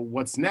 so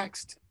what's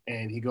next?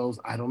 And he goes,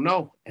 I don't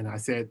know. And I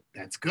said,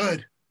 that's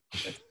good.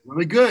 That's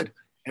really good.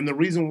 And the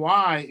reason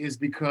why is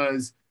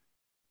because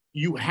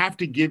you have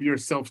to give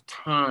yourself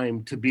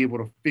time to be able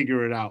to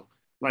figure it out.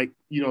 Like,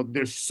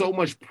 there's so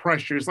much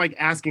pressure. It's like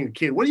asking a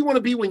kid, what do you want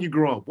to be when you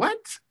grow up? What?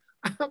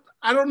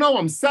 I don't know.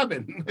 I'm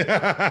 7.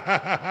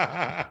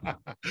 I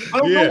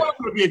don't know what I'm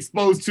going to be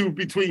exposed to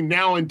between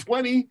now and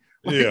 20.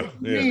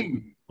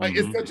 Like,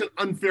 it's such an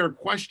unfair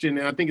question.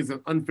 And I think it's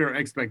an unfair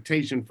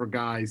expectation for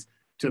guys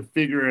to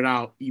figure it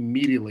out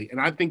immediately. And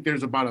I think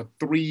there's about a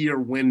 3-year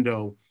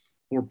window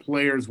for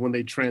players when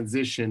they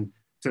transition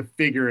to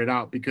figure it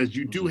out, because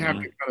you do have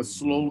to kind of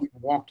slowly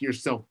walk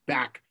yourself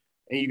back,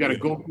 and you got to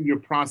go through your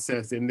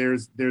process. And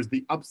there's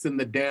the ups and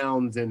the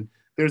downs, and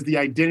there's the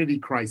identity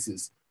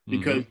crisis,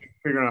 because you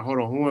figure out, hold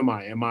on, who am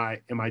I? Am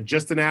I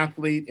just an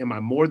athlete? Am I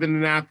more than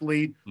an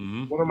athlete?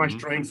 What are my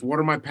strengths? What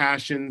are my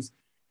passions?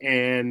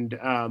 And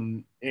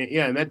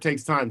that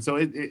takes time. So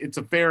it's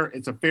a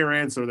fair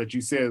answer that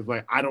you said,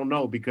 like, I don't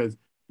know, because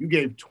you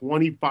gave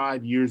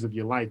 25 years of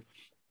your life.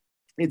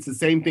 It's the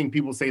same thing.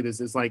 People say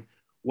this. It's like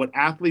what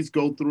athletes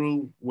go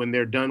through when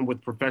they're done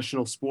with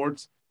professional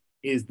sports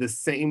is the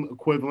same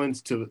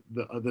equivalence to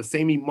the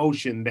same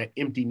emotion that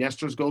empty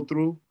nesters go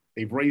through.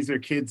 They've raised their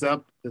kids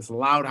up, this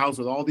loud house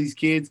with all these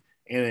kids,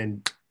 and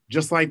then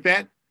just like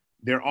that,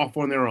 they're off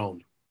on their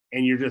own.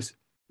 And you're just,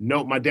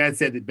 no, my dad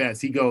said it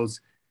best. He goes,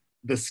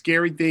 the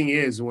scary thing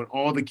is when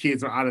all the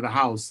kids are out of the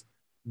house,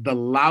 the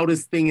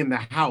loudest thing in the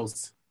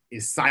house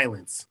is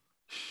silence.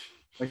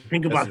 Like,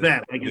 think about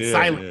that. Like, it's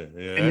silent.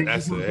 Yeah. And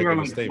that's a heck of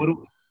a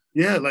statement.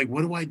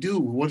 What do I do?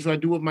 What should I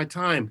do with my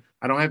time?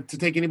 I don't have to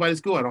take anybody to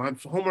school. I don't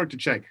have homework to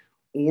check.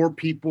 Or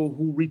people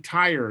who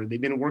retire.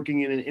 They've been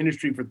working in an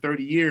industry for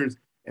 30 years,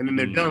 and then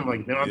they're done.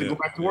 Like, they don't have to go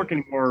back to work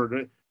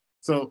anymore.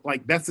 So,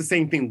 like, that's the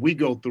same thing we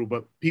go through.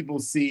 But people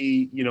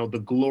see,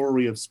 the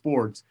glory of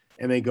sports,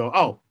 and they go,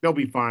 oh, they'll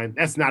be fine.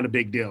 That's not a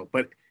big deal.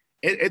 But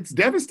it's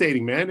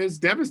devastating, man. It's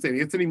devastating.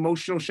 It's an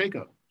emotional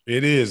shakeup.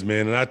 It is,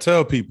 man. And I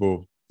tell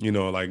people,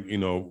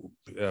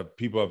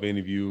 people I've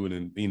interviewed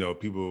and,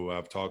 people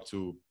I've talked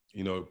to,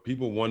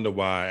 people wonder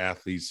why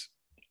athletes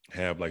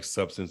have, like,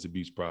 substance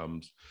abuse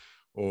problems,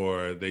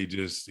 or they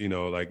just,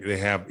 they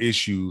have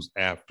issues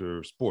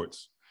after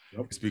sports.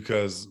 Yep. It's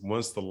because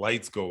once the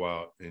lights go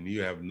out and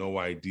you have no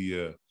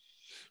idea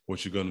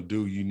what you're going to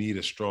do, you need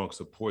a strong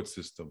support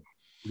system.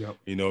 Yep.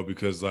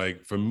 Because,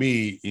 like, for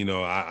me,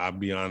 I'll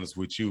be honest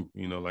with you,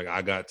 like,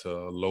 I got to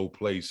a low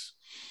place,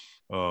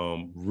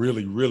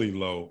 really, really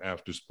low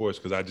after sports,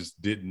 because I just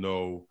didn't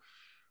know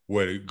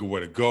where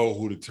to go,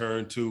 who to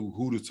turn to,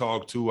 who to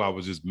talk to. I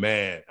was just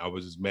mad. I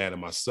was just mad at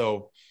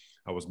myself.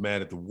 I was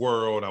mad at the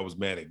world. I was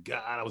mad at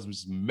God. I was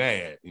just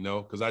mad,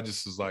 because I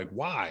just was like,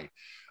 why?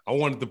 I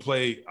wanted to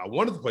play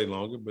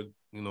longer, but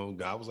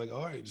God was like,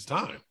 all right, it's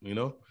time,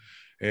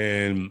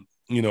 and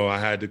I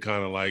had to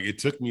kind of like, it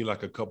took me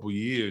like a couple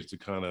years to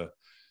kind of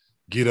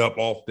get up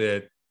off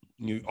that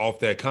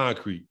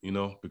concrete,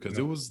 because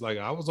it was like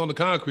I was on the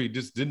concrete,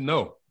 just didn't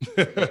know.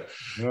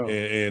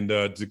 and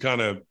to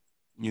kind of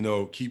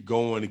keep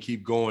going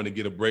to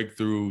get a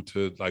breakthrough,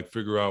 to like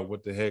figure out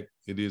what the heck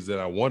it is that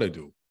I want to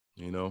do,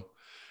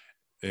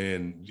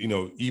 and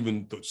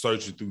even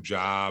searching through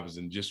jobs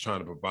and just trying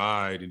to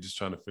provide and just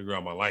trying to figure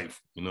out my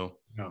life.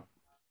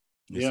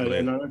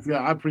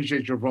 I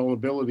appreciate your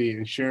vulnerability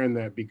and sharing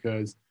that,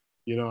 because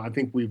I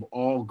think we've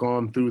all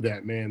gone through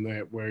that, man,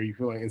 that where you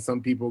feel like, and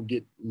some people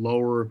get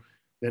lower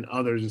than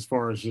others as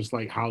far as just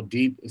like how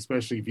deep,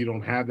 especially if you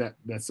don't have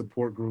that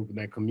support group and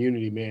that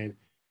community, man.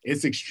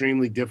 It's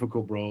extremely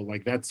difficult, bro.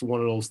 Like, that's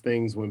one of those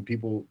things when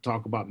people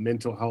talk about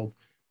mental health,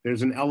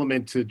 there's an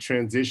element to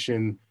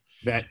transition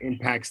that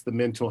impacts the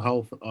mental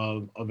health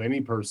of any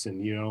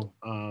person,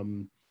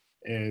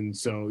 and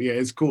so, yeah,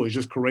 it's cool. It's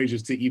just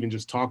courageous to even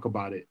just talk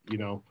about it,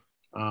 No,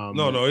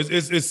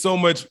 it's so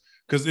much,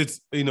 because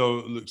it's,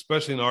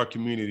 especially in our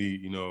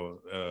community,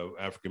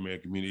 African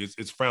American community,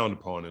 it's frowned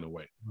upon in a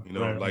way,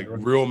 right.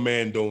 Real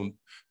men don't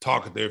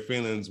talk their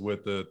feelings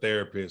with a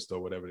therapist or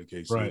whatever the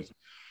case is.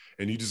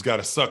 And you just got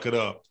to suck it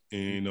up,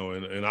 and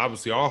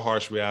obviously our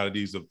harsh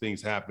realities of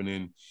things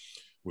happening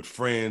with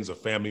friends or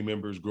family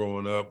members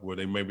growing up where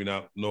they maybe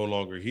no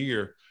longer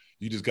here.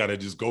 You just got to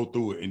just go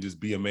through it and just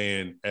be a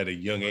man at a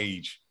young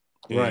age.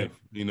 Right.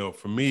 And,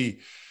 for me,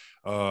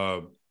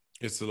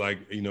 it's like,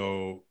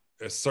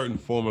 a certain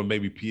form of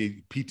maybe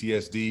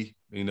PTSD,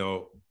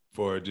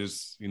 for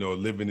just,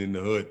 living in the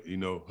hood,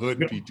 hood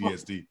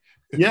PTSD.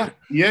 Yeah.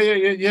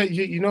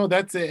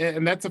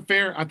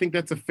 I think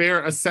that's a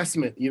fair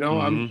assessment.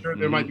 I'm sure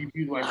there might be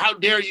people like, how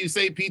dare you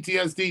say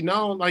PTSD?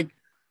 No, like,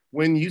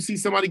 when you see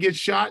somebody get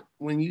shot,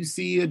 when you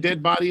see a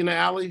dead body in the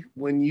alley,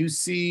 when you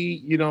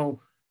see,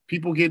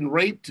 people getting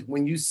raped,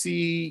 when you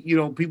see,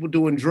 people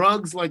doing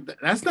drugs, like,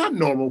 that's not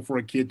normal for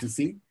a kid to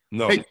see.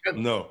 No.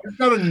 It's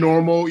not a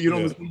normal,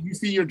 you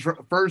see your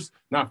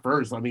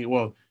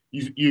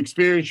you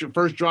experience your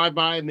first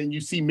drive-by, and then you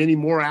see many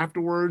more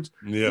afterwards.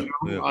 Yeah.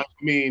 I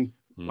mean,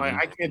 like,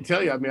 I can't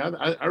tell you. I mean,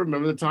 I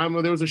remember the time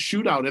when there was a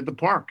shootout at the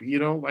park,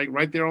 like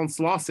right there on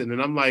Slauson. And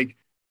I'm like,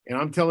 and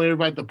I'm telling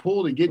everybody at the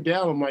pool to get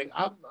down. I'm like,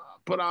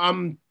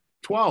 I'm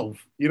 12.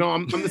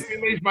 I'm the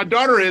same age my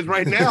daughter is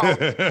right now.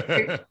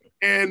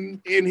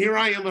 and here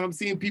I am, and I'm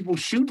seeing people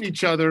shooting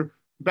each other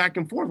back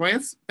and forth.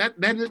 Like,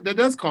 that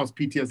does cause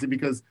PTSD,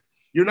 because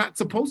you're not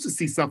supposed to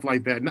see stuff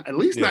like that, at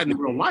least not in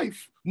real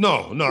life.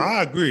 No,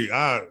 I agree.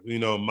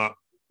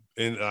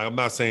 And I'm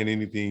not saying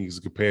anything is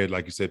compared,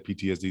 like you said,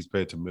 PTSD is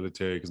compared to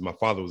military, because my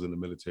father was in the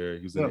military.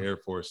 He was in the Air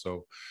Force.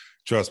 So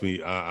trust me,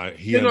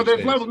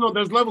 there's levels. No,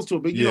 there's levels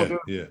to it. But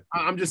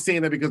I'm just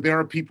saying that because there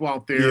are people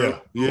out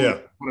there who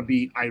want to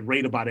be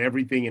irate about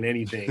everything and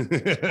anything.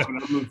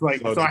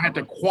 So I had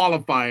to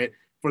qualify it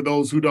for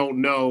those who don't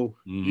know,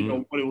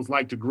 what it was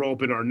like to grow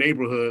up in our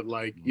neighborhood.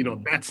 Like,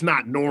 that's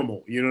not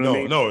normal. You know what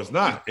I mean? No, it's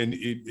not. And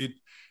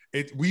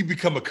we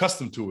become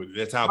accustomed to it.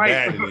 That's how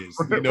bad it is.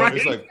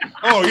 It's like,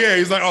 oh yeah,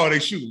 he's like, oh, they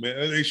shoot,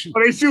 man. They shoot.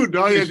 Oh, they shoot.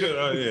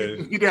 Oh,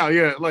 yeah.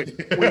 Yeah. Like,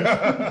 when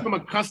you become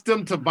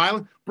accustomed to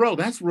violence, bro,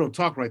 that's real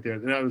talk right there.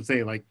 And I was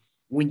saying, like,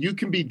 when you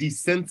can be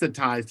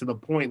desensitized to the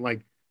point,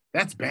 like,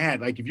 that's bad.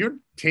 Like, if you're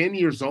 10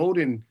 years old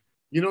and,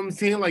 you know what I'm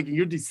saying? Like,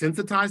 you're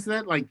desensitized to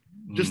that, like,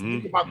 just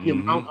think about the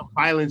amount of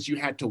violence you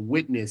had to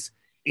witness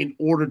in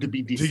order to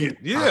be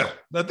desensitized.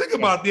 Now think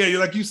about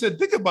like you said,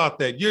 think about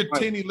that. You're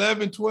 10,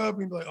 11, 12,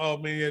 and you're like, oh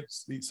man,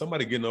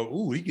 somebody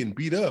getting he getting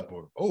beat up,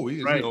 or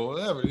he's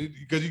whatever,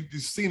 because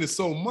you've seen it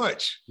so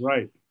much.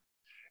 Right.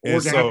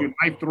 Or to have your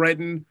life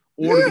threatened,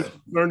 or to be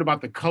concerned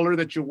about the color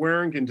that you're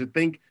wearing, and to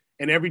think,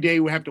 and every day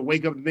we have to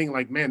wake up and think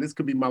like, man, this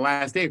could be my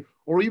last day.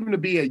 Or even to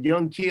be a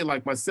young kid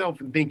like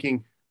myself and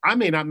thinking, I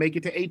may not make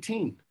it to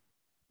 18.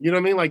 You know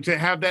what I mean? Like, to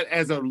have that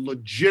as a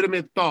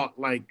legitimate thought,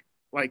 like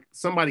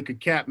somebody could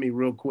cap me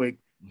real quick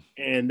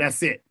and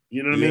that's it.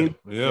 You know what I mean?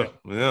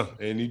 Yeah.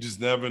 And you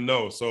just never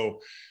know. So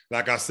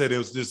like I said,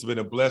 it's just been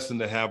a blessing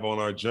to have on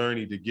our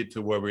journey to get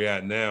to where we're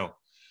at now.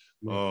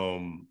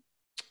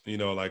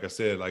 Like I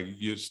said, like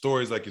your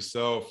stories like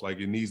yourself,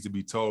 like it needs to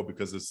be told,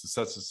 because it's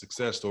such a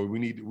success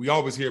story. We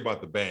always hear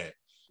about the bad.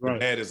 The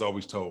bad is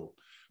always told.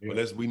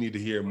 But we need to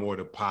hear more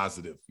the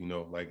positive,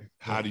 like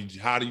how did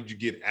you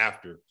get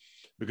after?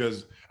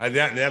 Because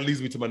that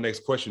leads me to my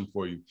next question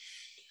for you.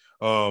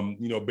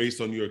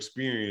 Based on your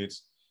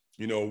experience,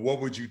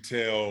 what would you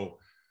tell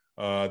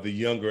the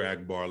younger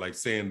Akbar, like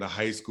saying the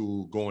high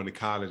school going to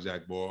college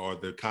Akbar, or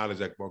the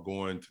college Akbar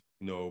going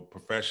to,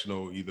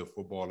 professional, either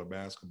football or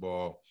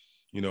basketball,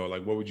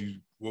 like what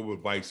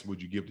advice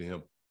would you give to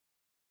him?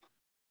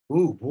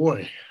 Oh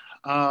boy.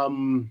 That's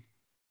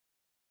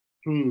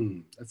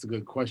a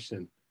good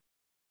question.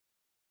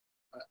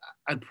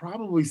 I'd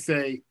probably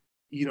say,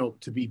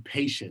 to be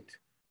patient.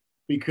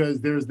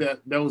 because there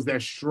was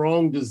that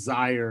strong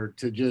desire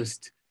to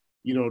just,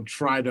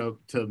 try to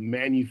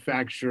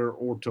manufacture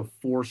or to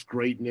force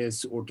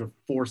greatness or to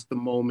force the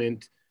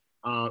moment,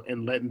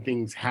 and letting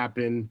things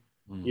happen,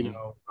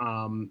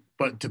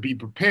 but to be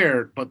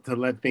prepared, but to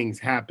let things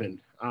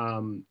happen.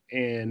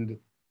 And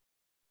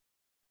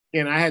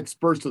I had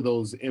spurts of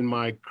those in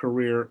my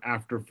career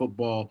after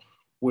football,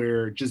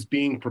 where just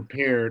being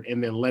prepared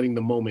and then letting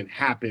the moment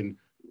happen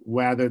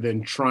rather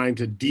than trying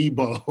to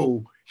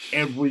debo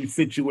every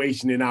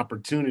situation and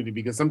opportunity.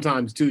 Because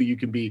sometimes too, you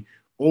can be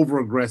over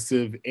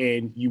aggressive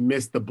and you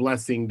miss the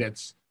blessing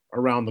that's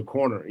around the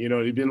corner.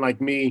 It'd been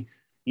like me,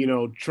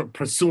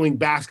 pursuing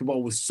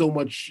basketball with so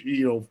much,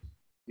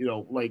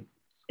 like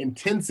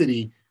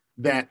intensity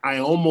that I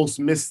almost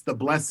missed the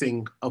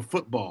blessing of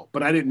football,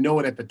 but I didn't know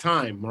it at the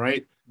time.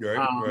 Right.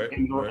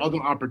 And there are other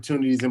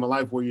opportunities in my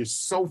life where you're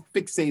so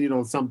fixated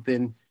on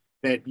something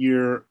that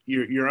you're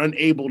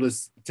unable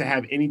to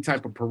have any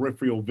type of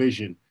peripheral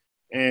vision.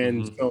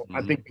 And so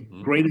I think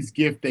the greatest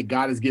gift that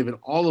God has given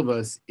all of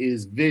us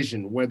is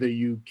vision, whether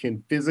you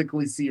can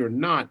physically see or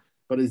not,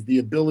 but is the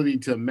ability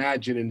to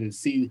imagine and to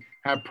see,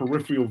 have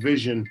peripheral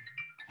vision,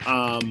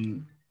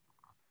 to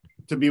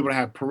be able to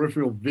have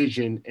peripheral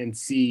vision and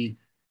see,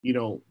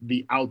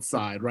 the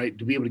outside, right?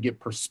 To be able to get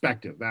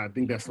perspective. I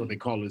think that's what they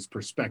call it, is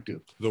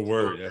perspective. The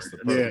word, that's the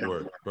perfect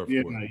word.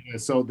 Perfect word. Yeah.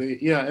 So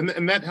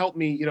and that helped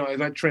me,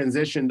 as I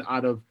transitioned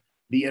out of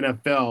the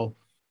NFL.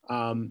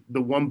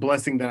 The one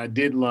blessing that I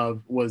did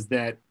love was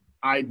that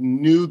I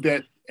knew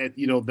that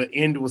the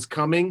end was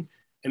coming.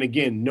 And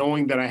again,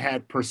 knowing that I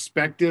had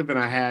perspective and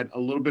I had a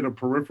little bit of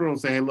peripheral, and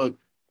say, hey, look,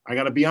 I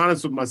got to be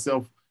honest with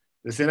myself.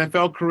 This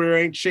NFL career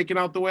ain't shaking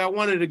out the way I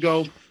wanted to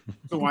go.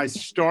 So I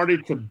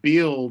started to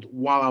build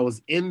while I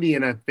was in the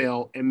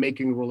NFL and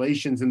making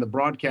relations in the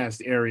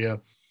broadcast area.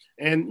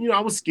 And, I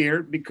was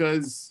scared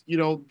because,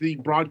 the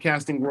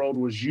broadcasting world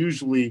was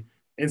usually,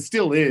 and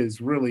still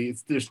is really,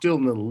 there's still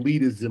an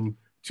elitism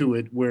to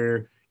it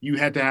where you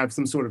had to have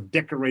some sort of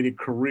decorated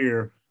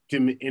career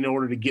in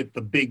order to get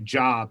the big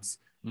jobs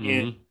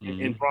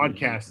in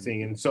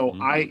broadcasting. And so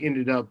I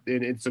ended up,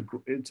 and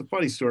it's a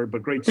funny story,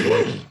 but great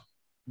story.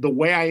 The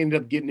way I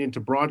ended up getting into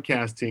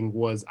broadcasting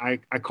was I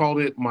called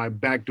it my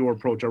backdoor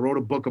approach. I wrote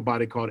a book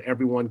about it called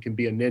Everyone Can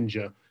Be a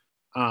Ninja,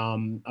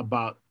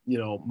 about,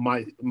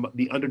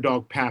 the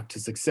underdog path to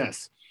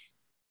success.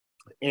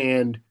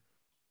 And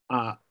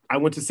I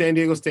went to San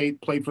Diego State,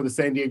 played for the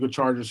San Diego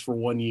Chargers for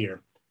 1 year.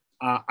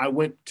 I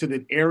went to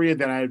the area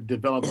that I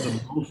developed the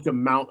most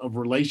amount of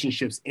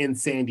relationships in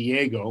San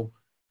Diego.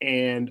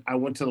 And I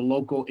went to the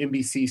local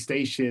NBC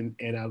station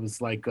and I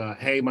was like,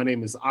 hey, my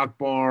name is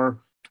Akbar.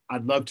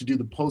 I'd love to do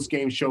the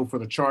post-game show for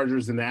the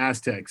Chargers and the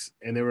Aztecs.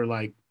 And they were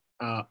like,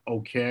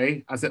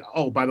 okay. I said,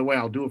 oh, by the way,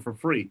 I'll do it for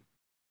free.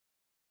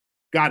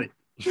 Got it.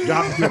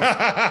 Job done. And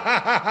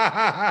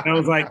I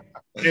was like,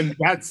 and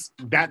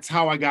that's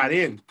how I got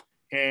in.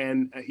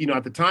 And,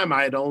 at the time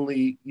I had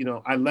only,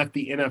 I left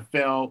the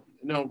NFL,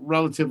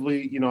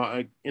 relatively,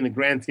 in the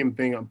grand scheme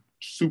thing, I'm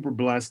super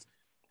blessed.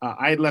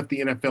 I had left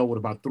the NFL with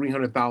about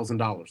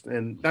 $300,000.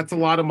 And that's a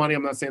lot of money.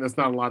 I'm not saying that's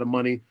not a lot of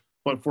money,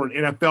 but for an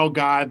NFL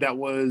guy, that's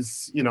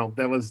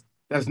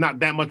not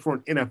that much for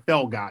an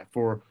NFL guy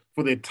for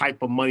the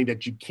type of money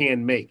that you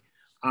can make.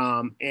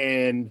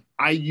 And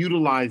I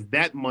utilized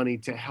that money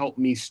to help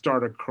me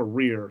start a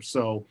career.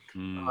 So,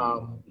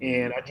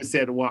 and I just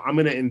said, well, I'm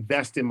going to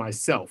invest in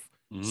myself.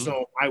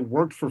 So I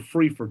worked for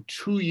free for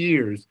 2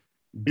 years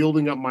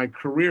building up my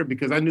career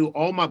because I knew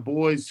all my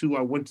boys who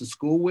I went to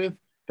school with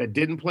that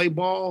didn't play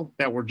ball,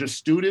 that were just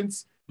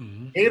students,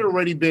 they had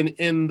already been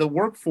in the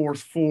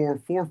workforce for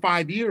 4 or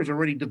 5 years,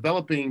 already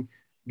developing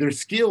their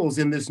skills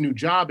in this new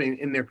job and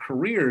in their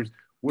careers.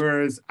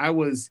 Whereas I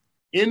was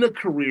in a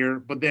career,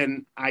 but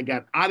then I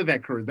got out of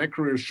that career. That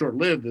career is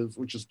short-lived,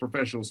 which is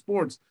professional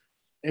sports.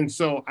 And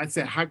so I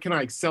said, how can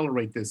I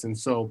accelerate this? And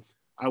so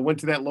I went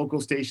to that local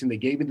station. They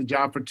gave me the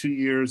job for 2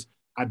 years.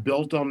 I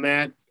built on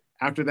that.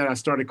 After that, I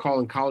started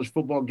calling college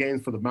football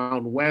games for the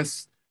Mountain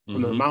West.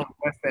 From the Mountain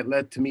West, that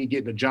led to me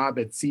getting a job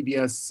at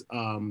CBS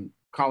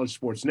College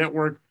Sports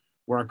Network,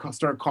 where I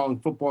started calling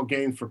football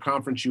games for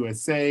Conference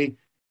USA.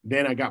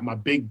 Then I got my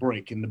big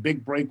break. And the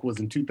big break was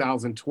in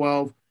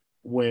 2012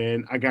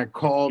 when I got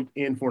called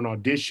in for an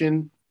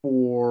audition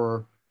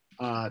for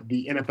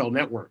the NFL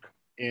Network.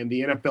 And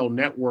the NFL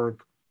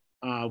Network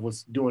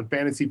was doing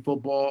fantasy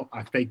football.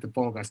 I faked the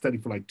phone. I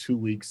studied for like 2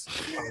 weeks.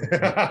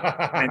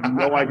 I had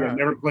no idea.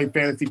 Never played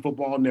fantasy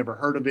football, never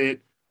heard of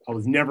it. I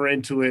was never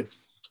into it.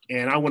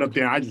 And I went up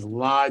there. I just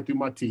lied through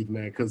my teeth,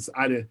 man, because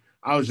I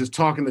was just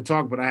talking the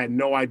talk, but I had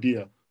no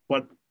idea.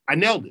 But I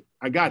nailed it.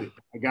 I got it.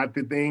 I got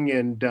the thing.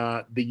 And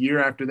the year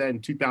after that,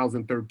 in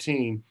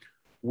 2013,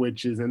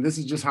 and this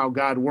is just how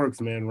God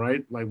works, man,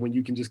 right? Like when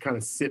you can just kind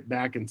of sit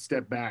back and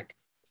step back.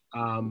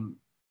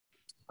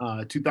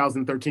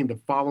 2013, the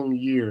following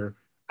year,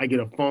 I get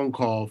a phone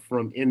call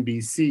from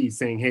NBC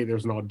saying, hey,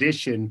 there's an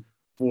audition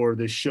for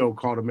this show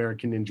called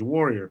American Ninja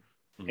Warrior.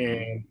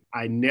 And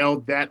I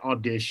nailed that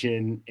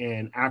audition.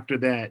 And after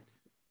that,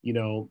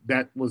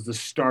 that was the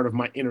start of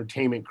my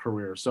entertainment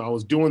career. So I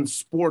was doing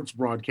sports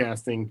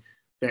broadcasting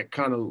that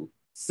kind of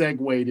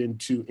segued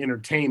into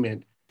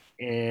entertainment.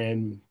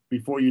 And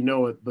before you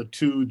know it, the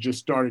two just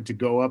started to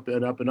go up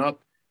and up and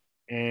up.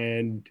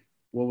 And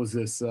what was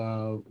this?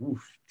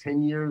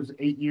 10 years,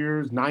 8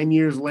 years, 9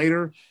 years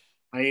later,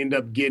 I end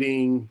up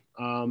getting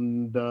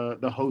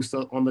the host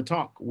on the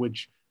talk,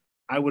 which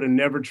I would have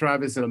never,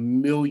 Travis, in a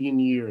million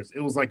years. It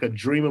was like a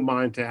dream of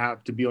mine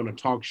to be on a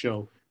talk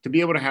show, to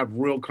be able to have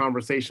real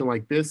conversation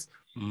like this.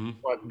 Mm-hmm.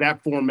 But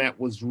that format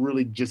was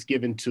really just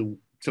given to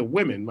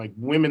women. Like,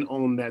 women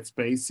own that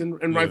space,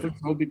 and rightfully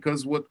so,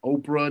 because what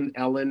Oprah and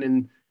Ellen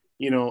and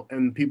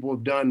and people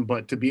have done.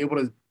 But to be able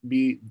to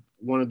be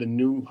one of the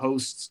new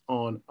hosts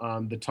on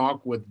the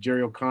talk with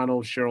Jerry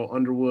O'Connell, Cheryl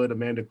Underwood,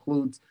 Amanda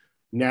Klutz,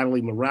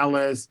 Natalie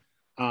Morales,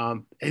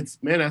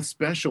 that's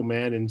special,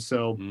 man. And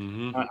so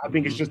I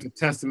think it's just a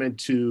testament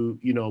to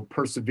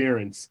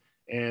perseverance.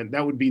 And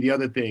that would be the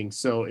other thing.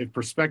 So if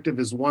perspective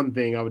is one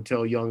thing, I would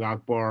tell young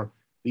Akbar,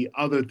 the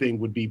other thing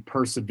would be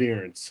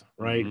perseverance,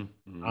 right?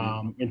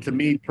 And to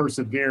me,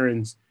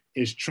 perseverance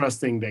is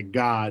trusting that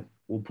God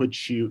will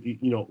put you,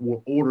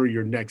 will order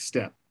your next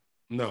step.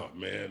 No,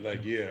 man.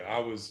 I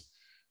was,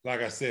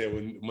 like I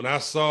said, when I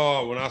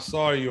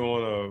saw you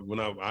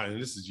on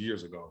and this is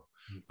years ago,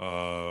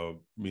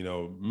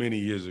 many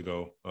years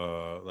ago,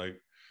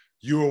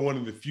 you were one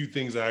of the few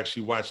things I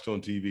actually watched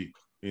on TV.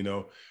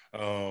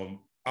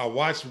 I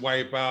watched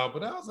Wipeout,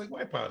 but I was like,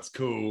 Wipeout's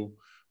cool.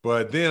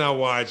 But then I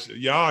watched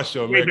y'all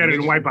show. Way better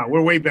than Wipeout.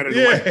 We're way better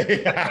than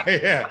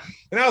Wipeout. Yeah.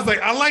 And I was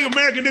like, I like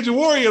American Ninja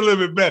Warrior a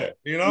little bit better,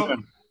 Yeah.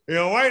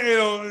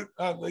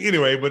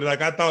 Anyway, but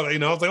I thought, I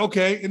was like,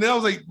 okay. And then I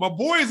was like, my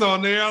boy's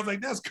on there. I was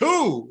like, that's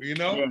cool,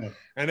 Yeah.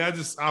 And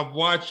I've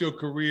watched your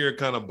career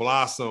kind of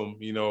blossom,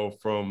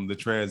 from the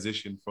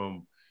transition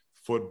from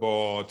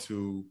football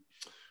to,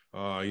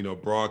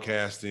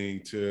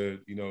 broadcasting to,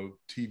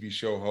 TV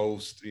show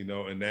host,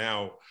 and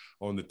now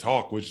on the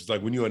talk, which is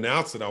like when you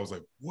announced it, I was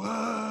like,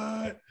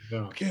 what?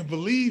 Yeah. I can't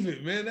believe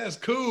it, man. That's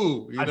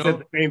cool. I said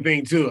the same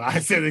thing too. I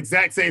said the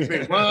exact same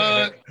thing.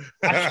 What?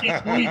 I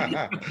can't believe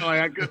it.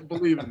 I couldn't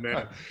believe it,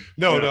 man.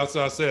 No,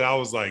 so I said, I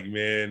was like,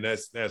 man,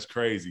 that's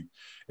crazy.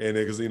 And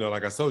because,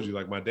 like I told you,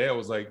 like my dad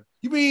was like,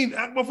 you mean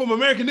I'm from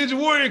American Ninja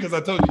Warrior? Because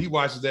I told you he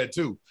watches that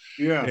too.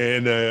 Yeah.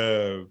 And,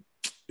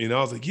 I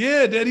was like,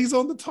 yeah, Dad, he's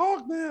on the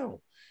talk now.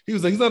 He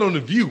was like, he's not on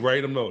The View,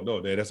 right? I'm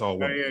no, Dad, that's all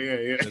women.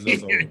 Yeah.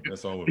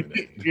 That's all women.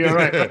 Dad. Yeah,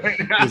 right.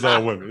 It's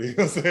all women. You know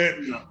what I'm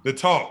saying? Yeah. The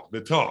talk.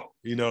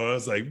 I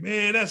was like,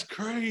 man, that's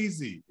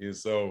crazy. And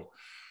so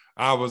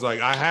I was like,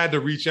 I had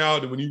to reach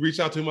out. And when you reach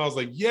out to him, I was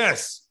like,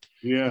 yes.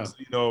 Yeah.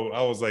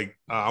 I was like,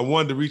 I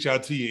wanted to reach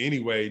out to you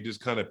anyway,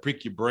 just kind of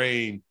pick your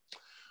brain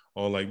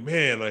on like,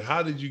 man, like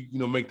how did you,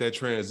 make that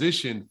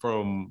transition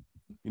from,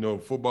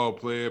 football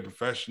player,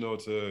 professional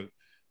to,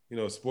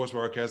 sports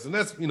broadcast. And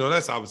that's,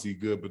 that's obviously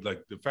good, but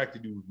like the fact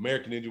that you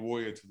American Ninja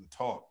Warrior to the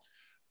talk,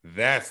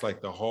 that's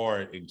like the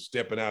hard and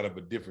stepping out of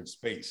a different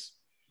space.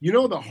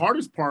 The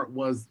hardest part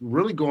was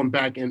really going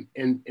back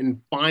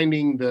and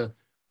finding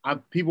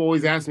people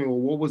always ask me, well,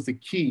 what was the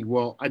key?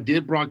 Well, I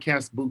did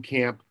broadcast boot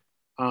camp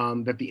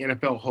that the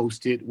NFL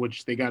hosted,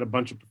 which they got a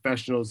bunch of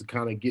professionals to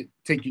kind of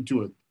take you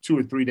to a 2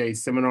 or 3 day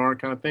seminar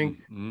kind of thing.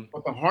 Mm-hmm.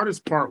 But the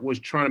hardest part was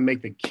trying to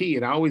make the key.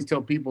 And I always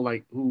tell people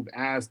like who've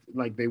asked,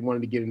 like they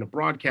wanted to get into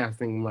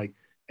broadcasting, like,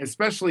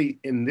 especially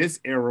in this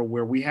era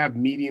where we have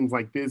mediums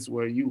like this,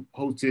 where you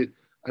hosted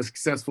a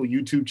successful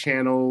YouTube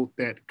channel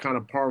that kind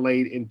of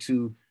parlayed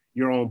into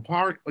your own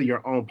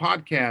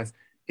podcast,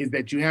 is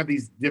that you have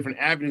these different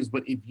avenues.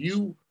 But if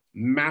you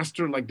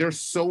master, like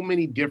there's so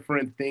many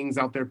different things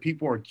out there,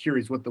 people are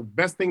curious. What the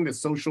best thing that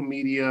social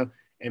media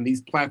and these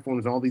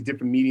platforms, all these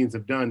different mediums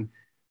have done,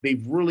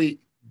 they've really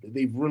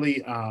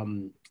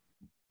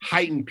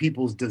heightened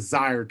people's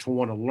desire to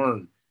want to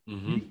learn.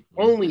 Mm-hmm. You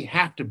only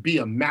have to be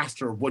a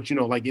master of what you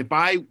know. Like if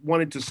I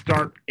wanted to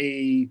start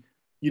a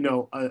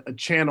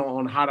channel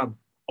on how to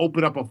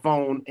open up a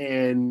phone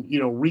and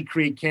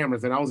recreate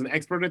cameras, and I was an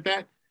expert at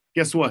that,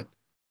 guess what?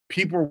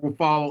 People will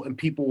follow and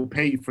people will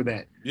pay you for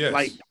that. Yes.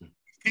 Like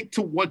stick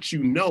to what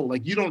you know.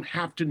 Like you don't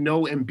have to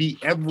know and be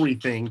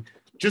everything.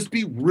 Just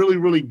be really,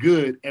 really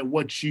good at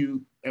what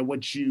you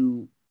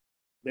know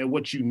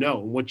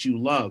and what you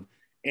love.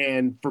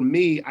 And for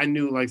me, I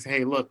knew like,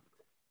 hey, look,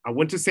 I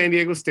went to San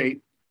Diego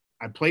State.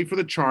 I played for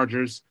the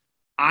Chargers.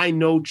 I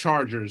know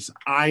Chargers.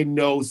 I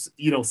know,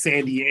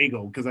 San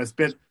Diego because I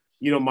spent,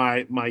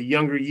 my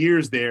younger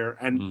years there,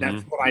 and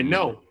that's what I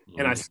know.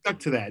 And I stuck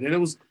to that. And it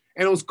was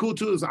cool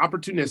too. It was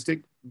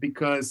opportunistic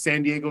because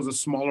San Diego is a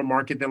smaller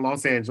market than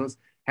Los Angeles.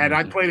 Had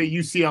I played at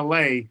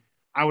UCLA,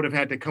 I would have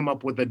had to come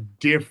up with a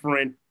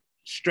different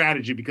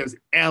strategy because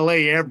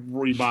LA,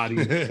 everybody.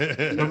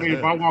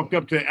 If I walked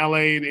up to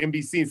LA and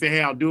NBC and say,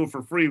 hey, I'll do it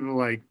for free, we're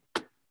like,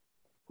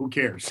 who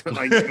cares?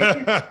 Like,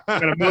 got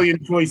a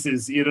million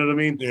choices, you know what I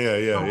mean?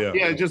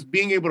 Yeah. Just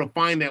being able to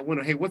find that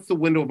window. Hey, what's the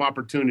window of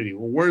opportunity?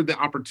 Or where are the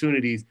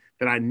opportunities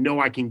that I know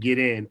I can get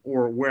in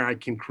or where I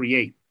can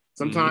create?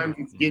 Sometimes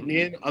it's getting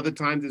in, other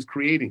times it's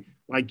creating.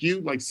 Like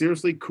you, like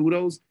seriously,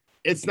 kudos.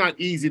 It's not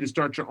easy to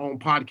start your own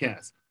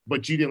podcast,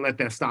 but you didn't let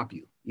that stop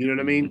you. You know what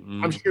I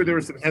mean? I'm sure there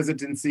was some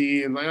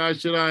hesitancy and like, oh,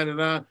 should I?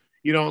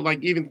 You know,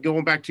 like even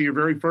going back to your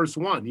very first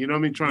one, you know what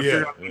I mean? Trying to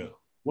figure out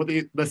what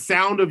the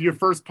sound of your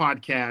first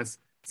podcast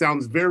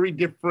sounds very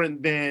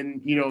different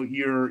than, you know,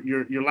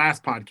 your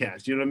last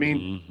podcast. You know what I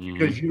mean?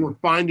 Because you were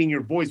finding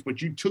your voice,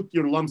 but you took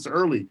your lumps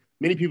early.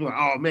 Many people are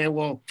like, oh man,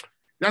 well,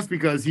 that's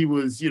because he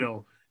was, you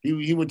know,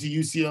 he went to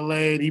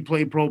UCLA and he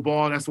played pro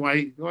ball. That's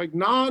why like,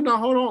 no,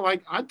 hold on.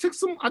 Like I took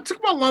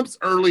my lumps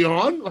early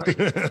on. Like,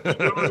 you know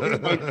what I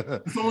mean? Like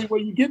it's the only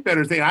way you get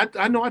better. Say,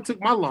 I know I took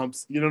my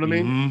lumps. You know what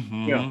I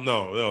mean? Yeah.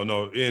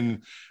 No.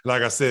 And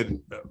like I said,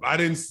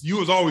 you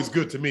was always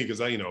good to me because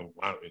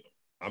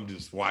I'm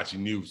just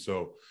watching you.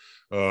 So,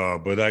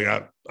 but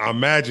I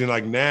imagine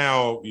like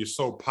now you're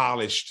so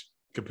polished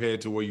compared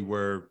to where you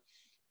were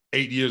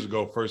 8 years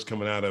ago, first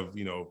coming out of,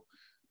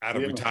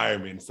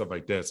 retirement and stuff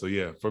like that. So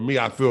yeah, for me,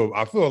 I feel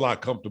a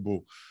lot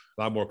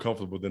more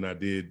comfortable than I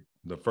did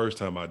the first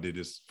time I did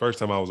this. First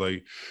time I was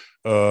like,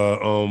 yeah.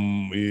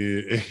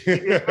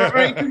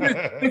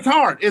 It's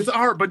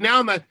hard. But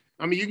now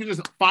you can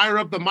just fire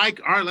up the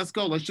mic. All right, let's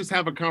go. Let's just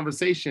have a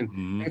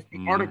conversation. It's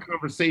the art of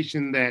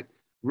conversation that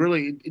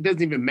really, it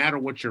doesn't even matter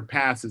what your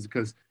past is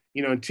because,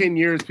 in 10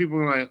 years, people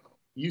are like,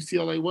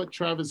 UCLA, what?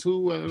 Travis,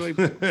 who? Like,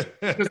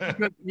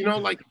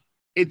 like,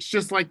 it's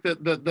just like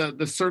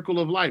the circle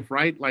of life,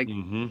 right? Like,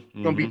 you're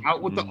gonna be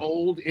out with the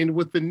old and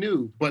with the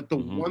new. But the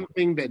one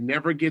thing that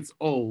never gets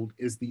old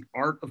is the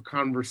art of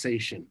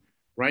conversation,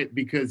 right?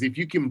 Because if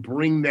you can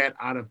bring that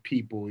out of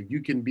people, you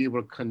can be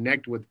able to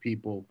connect with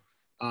people.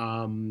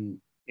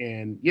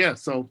 And yeah,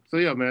 so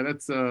yeah, man,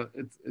 it's a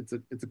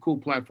cool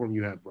platform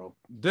you have, bro.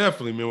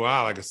 Definitely, man.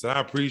 Well, like I said,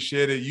 I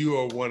appreciate it. You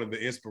are one of the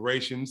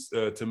inspirations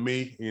to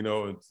me,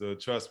 and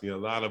trust me, a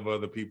lot of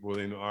other people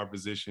in our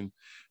position,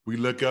 we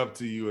look up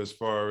to you as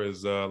far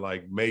as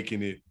like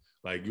making it,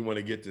 like you want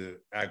to get to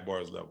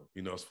Akbar's level,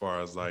 as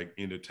far as like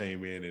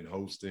entertainment and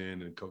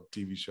hosting and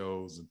TV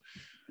shows and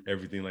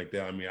everything like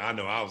that. I mean, I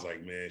know I was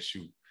like, man,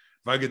 shoot.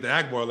 If I get the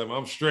Akbar level,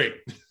 I'm straight.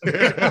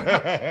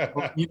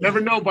 You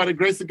never know, by the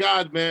grace of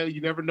God, man. You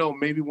never know.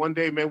 Maybe one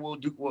day, man, we'll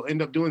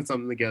end up doing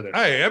something together.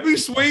 Hey, that'd be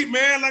sweet,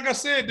 man. Like I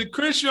said, the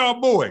Crenshaw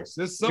boys.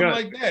 It's something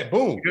like that.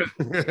 Boom.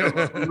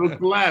 We'll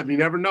collab. You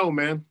never know,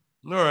 man.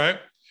 All right.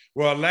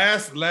 Well,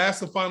 last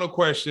and final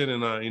question,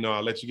 and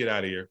I'll let you get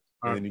out of here,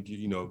 and then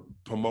you can,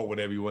 promote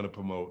whatever you want to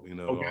promote,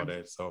 all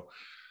that. So,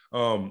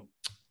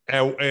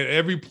 at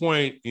every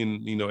point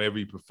in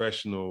every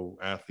professional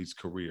athlete's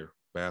career,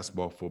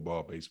 basketball,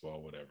 football,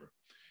 baseball, whatever,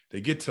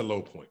 they get to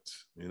low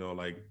points,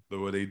 like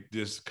where they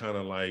just kind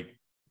of like,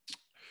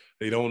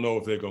 they don't know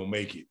if they're going to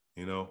make it,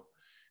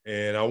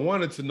 and I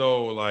wanted to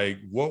know, like,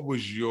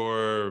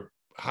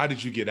 how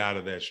did you get out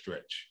of that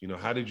stretch?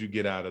 How did you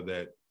get out of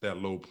that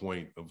low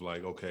point of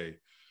like, okay,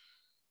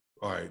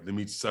 all right, let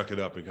me suck it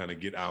up and kind of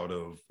get out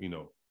of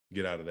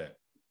that.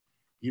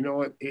 You know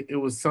what? It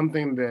was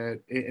something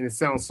that, and it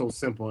sounds so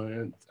simple,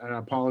 and I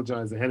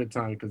apologize ahead of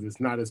time because it's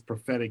not as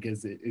prophetic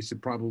as it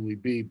should probably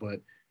be,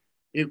 but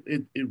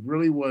it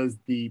really was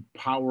the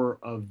power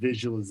of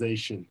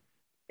visualization.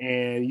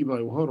 And you'd be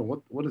like, well, hold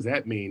on, what does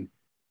that mean?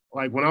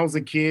 Like when I was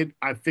a kid,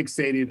 I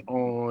fixated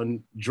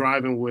on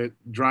driving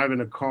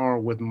a car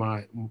with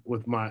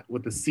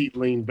the seat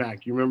leaned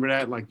back. You remember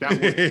that? Like that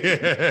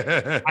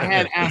was, I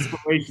had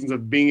aspirations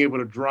of being able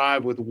to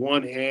drive with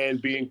one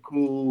hand, being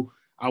cool.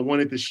 I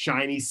wanted the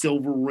shiny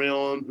silver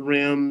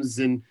rims,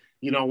 and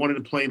I wanted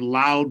to play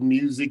loud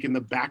music in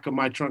the back of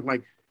my trunk.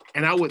 Like,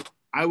 and I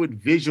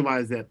would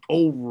visualize that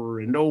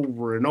over and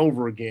over and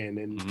over again.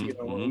 And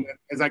and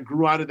as I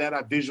grew out of that,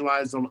 I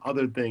visualized on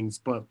other things.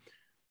 But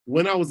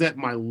when I was at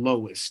my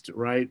lowest,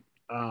 right,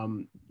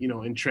 in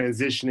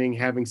transitioning,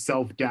 having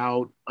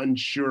self-doubt,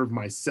 unsure of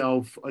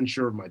myself,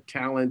 unsure of my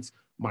talents,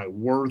 my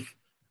worth,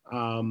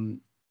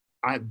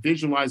 I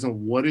visualize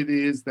on what it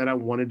is that I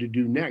wanted to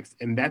do next.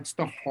 And that's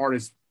the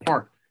hardest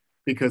part,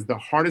 because the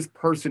hardest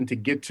person to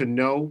get to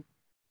know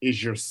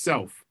is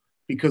yourself,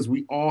 because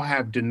we all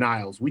have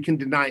denials. We can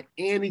deny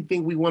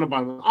anything we want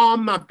about it. Oh,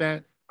 I'm not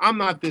that. I'm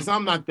not this.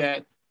 I'm not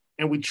that.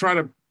 And we try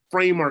to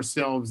frame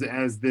ourselves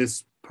as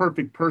this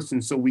perfect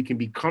person so we can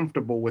be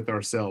comfortable with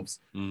ourselves.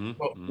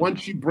 But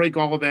once you break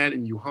all of that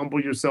and you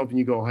humble yourself and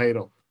you go, hey,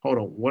 hold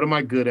on, what am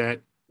I good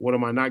at? What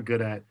am I not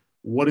good at?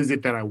 What is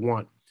it that I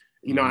want?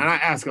 And I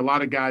ask a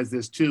lot of guys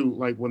this too,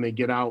 like when they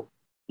get out,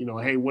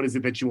 hey, what is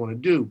it that you want to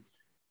do?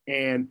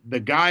 And the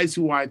guys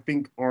who I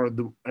think are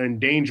in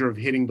danger of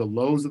hitting the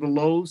lows of the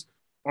lows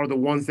are the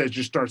ones that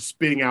just start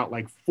spitting out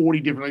like 40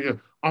 different, like,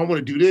 I want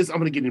to do this. I'm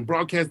going to get in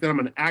broadcast. Then I'm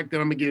going to act.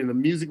 Then I'm going to get in the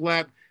music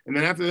lab. And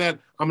then after that,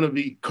 I'm going to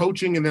be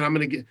coaching. And then I'm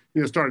going to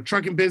get, start a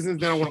trucking business.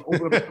 Then I want to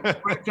open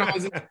up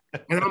franchises.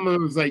 And I'm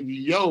going to like,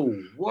 yo,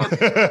 what?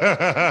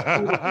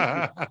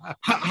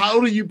 How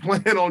do you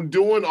plan on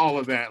doing all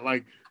of that?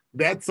 Like,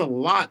 that's a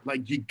lot.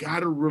 Like, you got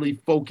to really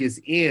focus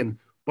in.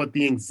 But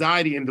the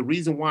anxiety, and the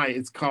reason why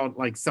it's called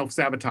like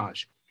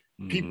self-sabotage,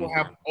 People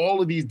have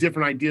all of these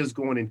different ideas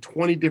going in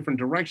 20 different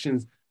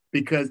directions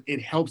because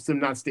it helps them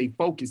not stay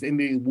focused. And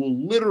they will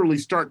literally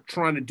start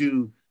trying to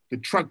do the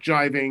truck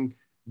driving,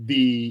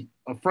 the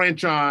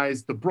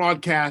franchise, the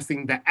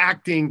broadcasting, the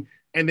acting.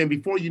 And then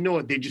before you know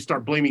it, they just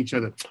start blaming each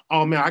other.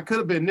 Oh man, I could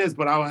have been this,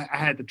 but I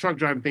had the truck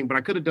driving thing, but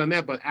I could have done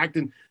that, but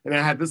acting, and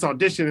I had this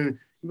audition. And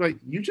like,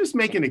 you're just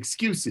making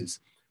excuses.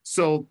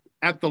 So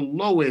at the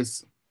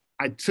lowest,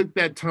 I took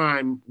that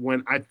time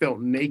when I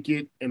felt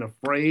naked and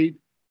afraid.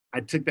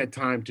 I took that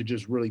time to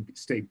just really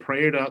stay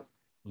prayed up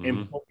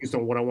and focus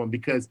on what I want.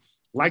 Because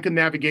like a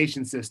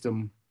navigation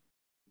system,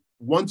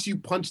 once you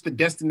punch the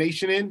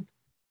destination in,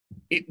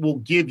 it will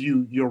give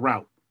you your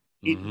route.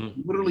 It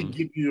literally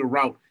gives you your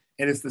route.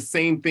 And it's the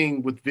same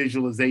thing with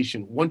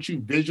visualization. Once you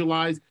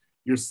visualize,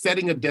 you're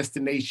setting a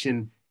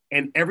destination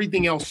and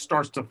everything else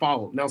starts to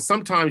follow. Now,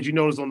 sometimes you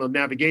notice on the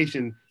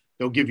navigation,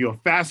 they'll give you a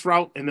fast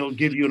route and they'll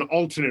give you an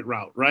alternate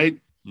route, right?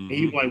 And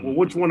you're like, well,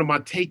 which one am I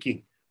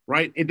taking,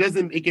 right? It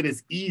doesn't make it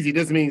as easy. It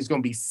doesn't mean it's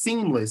going to be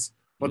seamless,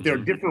 but there are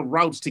different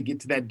routes to get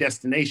to that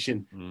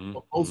destination.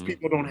 But most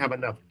people don't have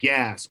enough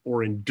gas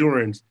or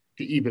endurance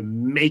to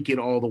even make it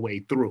all the way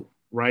through,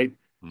 right?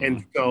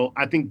 And so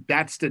I think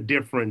that's the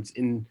difference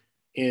in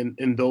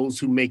those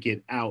who make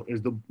it out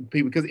is the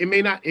people, because it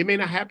may not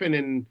happen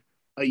in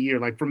a year.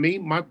 Like for me,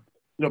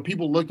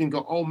 people look and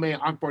go, oh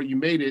man, Akbar, you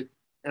made it.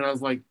 And I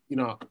was like,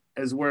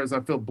 whereas I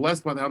feel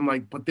blessed by that, I'm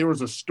like, but there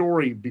was a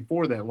story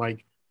before that.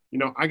 Like,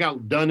 I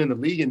got done in the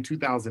league in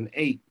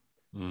 2008.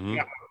 I got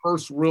my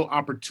first real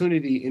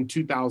opportunity in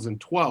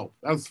 2012.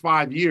 That was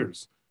 5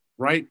 years,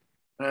 right?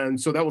 And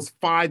so that was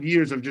 5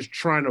 years of just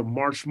trying to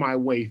march my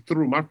way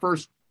through. My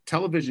first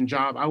television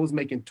job, I was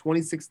making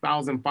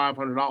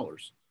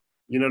 $26,500.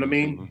 You know what I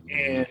mean?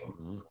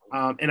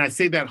 And I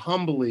say that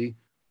humbly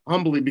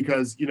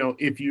because,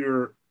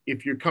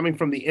 if you're coming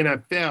from the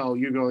NFL,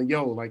 you're going,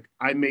 yo, like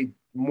I made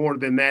more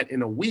than that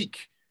in a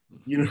week.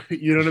 You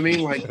know what I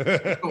mean? Like,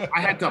 so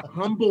I had to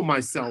humble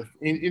myself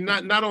and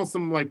not on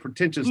some like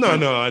pretentious. No,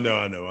 I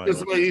know.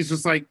 It's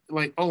just like,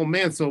 oh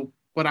man. So,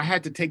 but I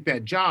had to take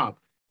that job.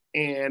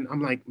 And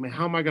I'm like, man,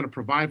 how am I going to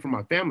provide for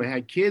my family? I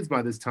had kids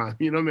by this time.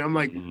 You know what I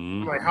mean?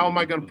 I'm like, how am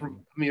I going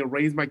to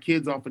raise my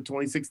kids off of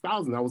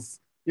 26,000? That was,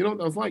 that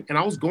was like, and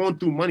I was going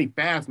through money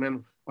fast,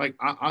 man. Like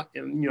I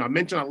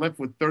mentioned I left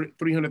with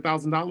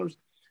 $300,000.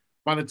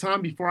 By the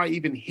time before I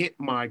even hit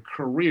my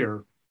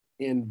career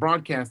in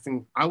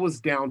broadcasting, I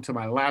was down to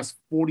my last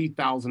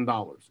 $40,000.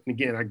 And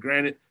again,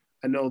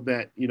 I know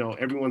that,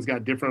 everyone's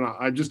got different,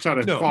 I just try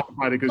to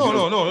qualify it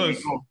because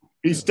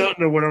he's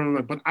stunting or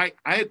whatever. But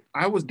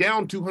I was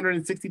down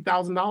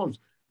 $260,000.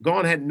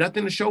 Gone, had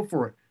nothing to show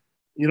for it.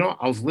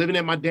 I was living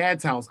at my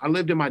dad's house. I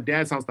lived in my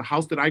dad's house, the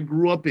house that I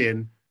grew up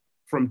in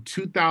from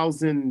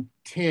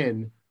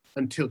 2010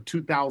 until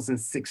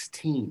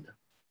 2016.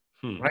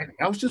 Right?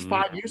 That was just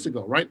 5 years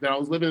ago, right? That I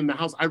was living in the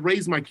house. I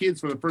raised my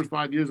kids for the first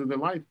 5 years of their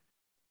life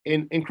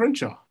in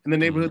Crenshaw, in the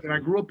neighborhood that I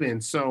grew up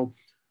in. So,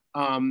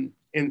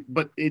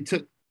 but it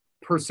took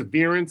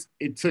perseverance.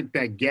 It took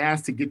that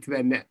gas to get to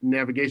that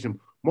navigation.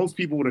 Most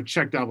people would have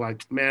checked out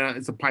like, man,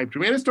 it's a pipe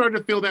dream. And it started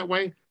to feel that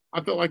way.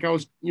 I felt like I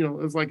was, it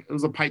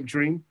was a pipe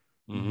dream.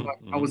 But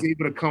I was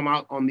able to come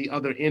out on the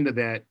other end of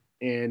that,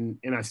 and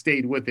I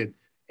stayed with it.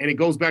 And it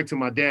goes back to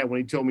my dad when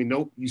he told me,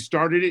 nope, you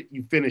started it,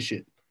 you finish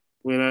it.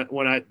 When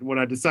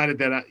I decided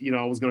that I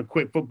was going to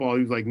quit football,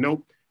 he was like,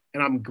 nope.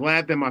 And I'm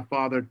glad that my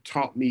father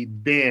taught me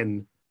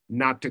then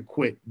not to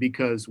quit,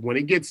 because when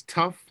it gets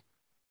tough,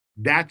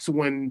 that's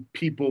when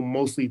people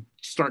mostly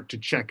start to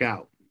check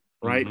out,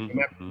 right?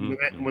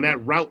 When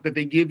that route that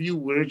they give you,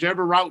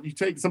 whichever route you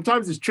take,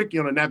 sometimes it's tricky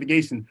on a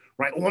navigation,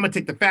 right? Oh, I'm gonna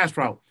take the fast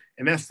route,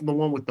 and that's the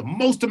one with the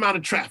most amount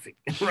of traffic,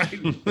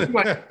 right?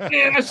 Like,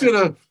 man, I should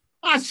have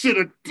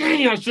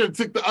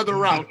took the other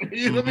route.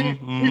 You know what I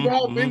mean? We've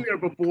all been there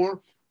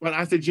before. But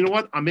I said, you know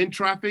what? I'm in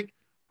traffic.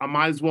 I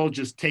might as well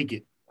just take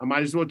it.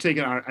 I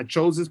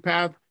chose this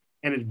path.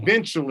 And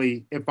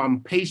eventually, if I'm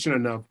patient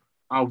enough,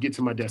 I'll get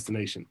to my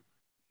destination.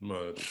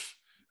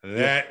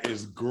 That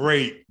is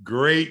great.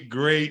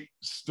 Great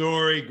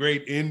story.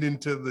 Great ending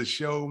to the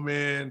show,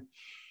 man.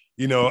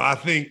 I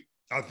think,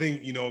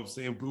 I'm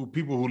saying,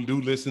 people who do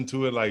listen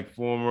to it, like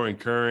former and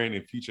current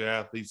and future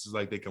athletes, is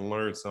like they can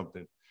learn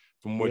something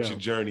from what your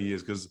journey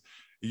is. Because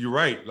you're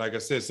right. Like I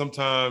said,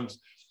 sometimes,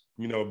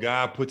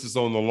 God puts us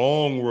on the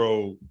long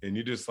road, and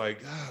you're just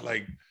like,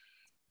 why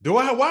do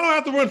I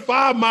have to run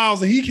 5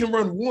 miles and he can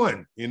run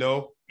 1?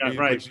 Right.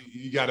 But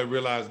you got to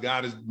realize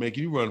God is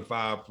making you run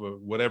 5 for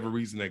whatever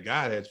reason that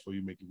God has for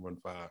you, make you run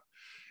 5.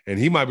 And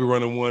he might be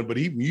running 1, but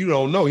you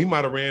don't know. He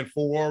might have ran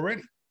 4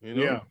 already.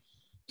 Yeah.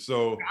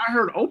 So I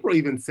heard Oprah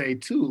even say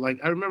too. Like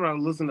I remember I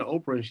was listening to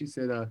Oprah, and she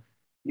said,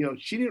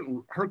 she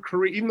didn't, her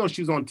career, even though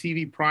she was on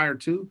TV prior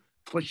to,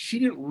 but she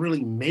didn't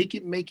really make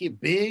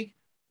it big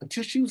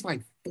until she was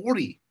like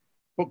 40.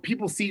 But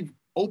people see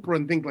Oprah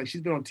and think like she's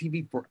been on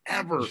TV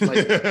forever.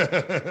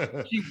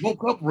 Like she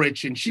woke up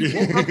rich and she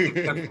woke up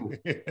successful.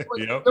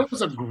 There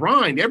was a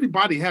grind.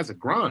 Everybody has a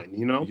grind,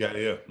 No,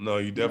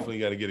 you definitely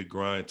got to get a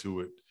grind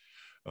to it.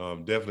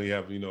 Definitely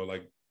have,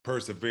 like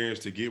perseverance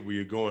to get where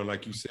you're going.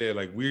 Like you said,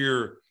 like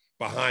we're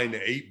behind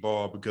the 8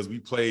 ball because we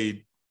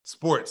played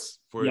sports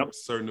for a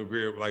certain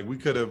period. Like we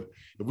could have,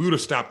 if we would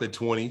have stopped at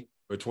 20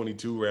 or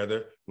 22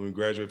 rather, when we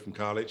graduated from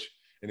college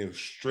and then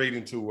straight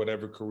into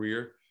whatever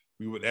career,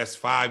 that's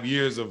 5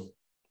 years of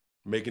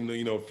making,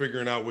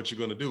 figuring out what you're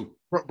going to do.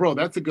 Bro,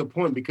 that's a good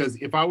point, because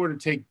if I were to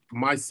take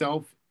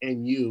myself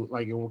and you,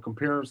 like, and we'll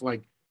compare us,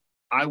 like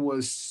I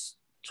was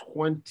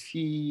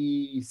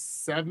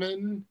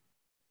 27,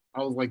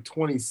 I was like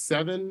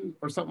 27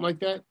 or something like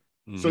that.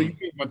 Mm-hmm. So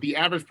but the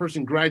average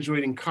person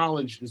graduating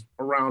college is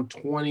around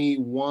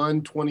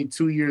 21,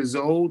 22 years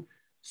old.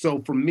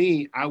 So for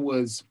me, I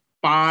was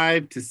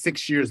 5 to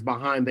 6 years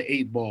behind the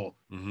 8 ball.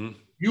 Mm-hmm.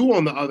 You,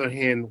 on the other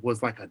hand,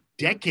 was like a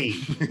decade.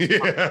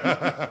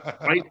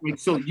 Right? Like,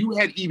 so you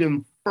had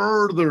even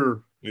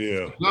further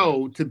to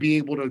go to be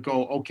able to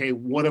go, okay,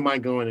 what am I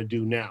going to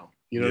do now?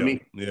 You know what I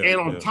mean? Yeah, and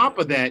on top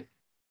of that,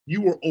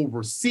 you were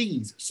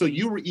overseas. So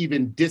you were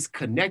even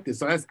disconnected.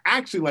 So that's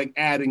actually like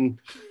adding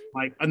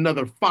like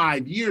another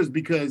 5 years,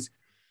 because,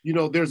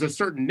 there's a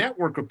certain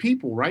network of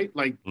people, right?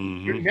 Like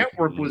your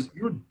network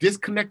you're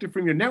disconnected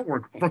from your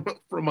network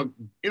from an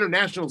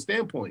international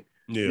standpoint.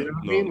 Yeah, you know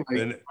what I mean?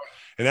 Like,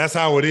 and that's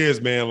how it is,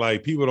 man.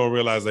 Like people don't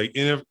realize, like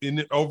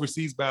in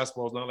overseas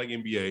basketball, it's not like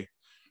NBA.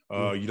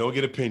 You don't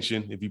get a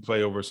pension if you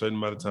play over a certain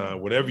amount of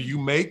time. Whatever you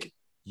make,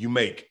 you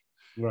make.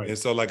 Right. And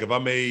so, like if I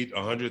made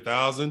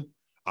 100,000,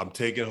 I'm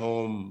taking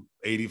home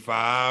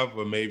 85,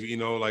 or maybe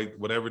like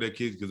whatever their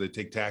kids, because they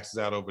take taxes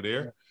out over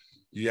there.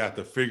 You have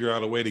to figure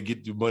out a way to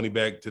get your money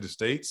back to the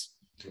States,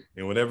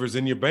 and whatever's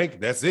in your bank,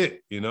 that's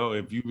it.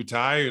 If you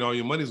retire and all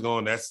your money's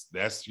gone,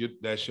 that's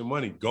your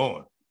money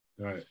gone.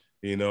 Right.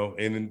 And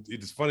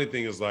the funny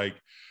thing is, like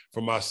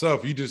for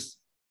myself,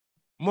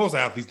 most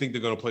athletes think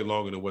they're going to play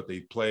longer than what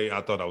they play.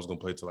 I thought I was going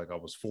to play till like I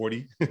was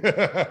 40.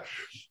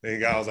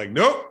 And I was like,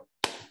 nope,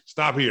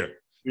 stop here.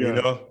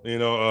 Yeah.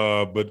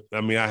 But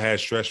I mean, I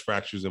had stress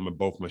fractures in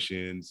both my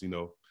shins,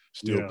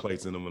 still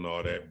plates in them and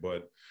all that.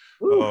 But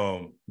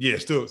still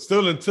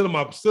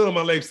in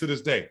my legs to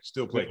this day,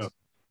 still plates.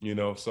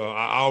 So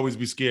I always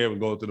be scared when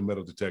going through the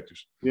metal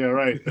detectors. Yeah,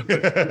 right.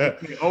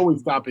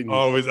 Always stopping you.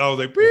 Always, I was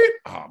like, beep.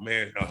 Oh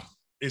man,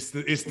 it's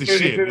the shit. It's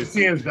the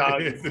shins,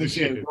 dog. It's the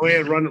shins. Go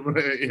ahead, run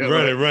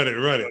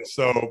it.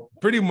 So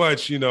pretty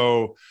much, you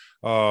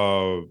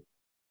were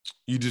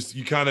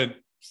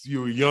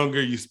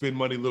younger, you spend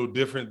money a little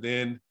different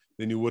than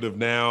you would have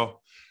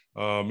now.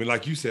 And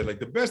like you said, like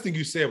the best thing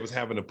you said was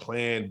having a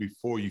plan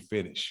before you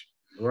finish.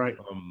 Right.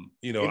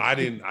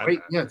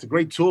 It's a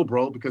great tool,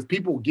 bro, because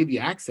people give you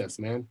access,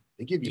 man.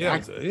 They give you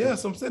access. Yeah,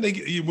 so I'm saying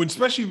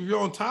especially if you're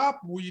on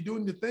top, when you're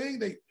doing the thing,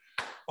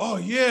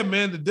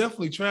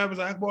 definitely Travis,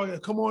 Akbar,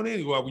 come on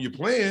in when you're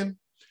playing,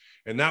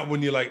 and not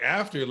when you're like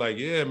after, like,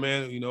 yeah,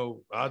 man,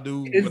 I'll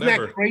do whatever. Isn't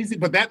that crazy?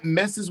 But that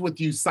messes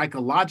with you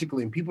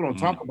psychologically, and people don't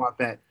talk about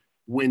that.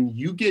 When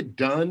you get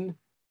done,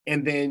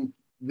 and then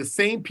the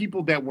same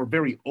people that were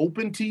very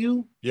open to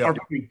you are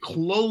very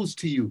closed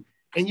to you.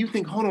 And you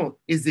think, hold on,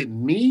 is it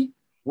me?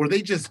 Were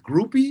they just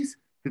groupies?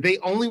 Did they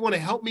only want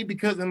to help me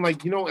because, and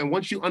like, and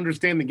once you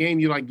understand the game,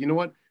 you're like, you know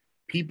what?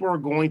 People are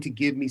going to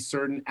give me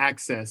certain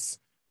access.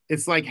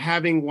 It's like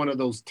having one of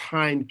those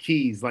timed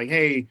keys. Like,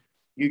 hey,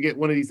 you get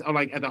one of these,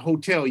 like at the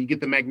hotel, you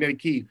get the magnetic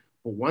key.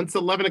 But once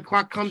 11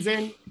 o'clock comes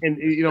in and,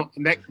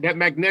 that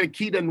magnetic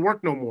key doesn't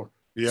work no more.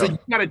 Yeah. So you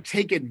got to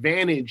take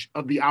advantage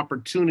of the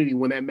opportunity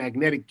when that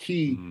magnetic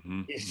key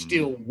is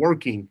still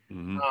working.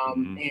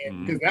 And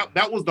because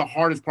that was the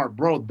hardest part,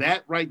 bro.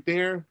 That right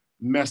there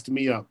messed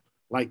me up.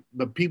 Like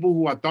the people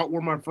who I thought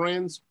were my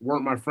friends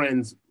weren't my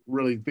friends,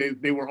 really.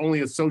 They were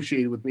only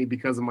associated with me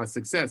because of my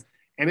success.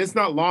 And it's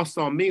not lost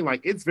on me.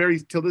 Like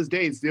till this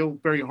day, it's still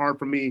very hard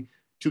for me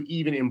to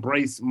even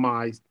embrace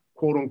my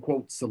quote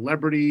unquote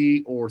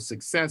celebrity or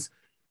success,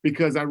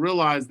 because I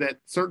realize that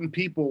certain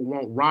people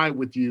won't ride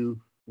with you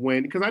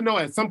because I know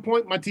at some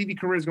point my TV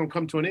career is going to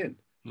come to an end,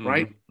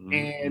 right?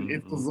 And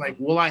it was like,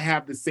 will I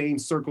have the same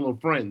circle of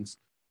friends,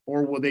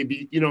 or will they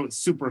be,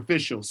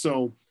 superficial?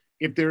 So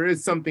if there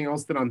is something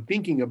else that I'm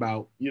thinking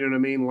about, you know what I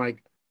mean?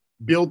 Like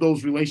build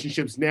those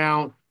relationships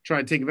now,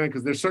 try to take advantage,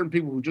 because there's certain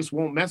people who just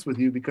won't mess with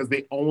you because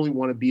they only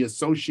want to be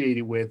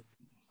associated with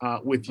you.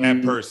 That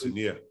person,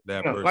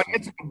 that person. Like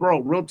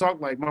bro, real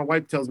talk. Like my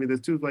wife tells me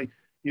this too. Like,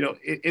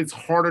 it's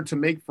harder to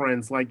make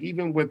friends. Like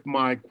even with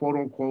my quote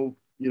unquote,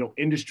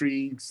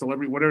 industry,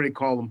 celebrity, whatever they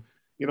call them,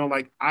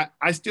 like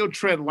I still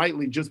tread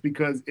lightly just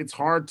because it's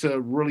hard to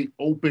really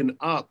open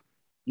up.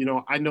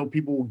 I know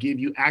people will give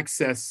you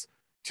access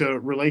to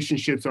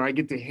relationships, or I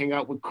get to hang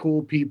out with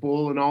cool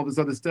people and all this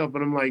other stuff.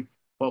 But I'm like,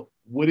 well,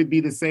 would it be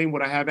the same?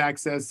 Would I have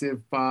access if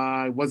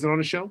I wasn't on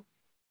a show?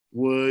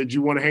 Would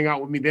you want to hang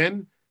out with me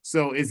then?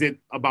 So is it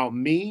about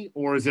me,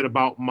 or is it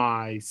about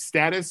my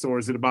status, or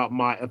is it about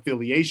my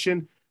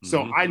affiliation?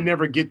 So I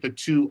never get the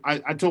two.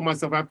 I told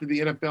myself after the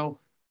NFL,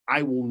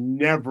 I will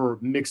never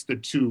mix the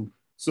two.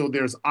 So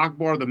there's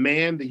Akbar, the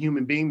man, the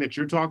human being that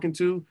you're talking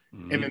to.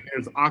 And then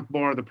there's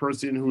Akbar, the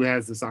person who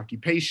has this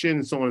occupation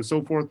and so on and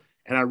so forth.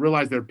 And I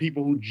realize there are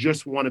people who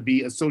just want to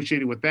be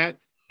associated with that.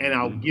 and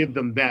I'll give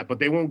them that, but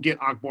they won't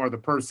get Akbar the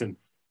person,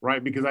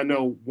 right? Because I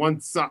know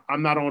once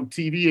I'm not on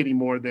TV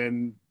anymore,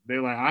 then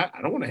they're like,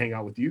 I don't want to hang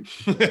out with you.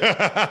 Talk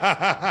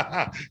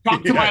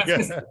to my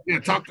assistant. Yeah,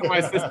 talk to my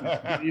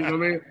assistant. You know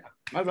what I mean?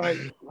 I was like,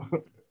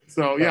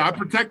 so yeah, I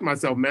protect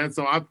myself, man.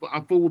 So I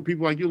fool with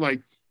people like you.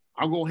 Like,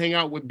 I'll go hang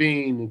out with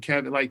Bane and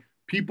Kevin, like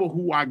people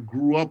who I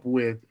grew up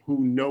with,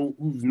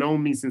 who's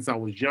known me since I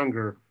was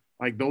younger.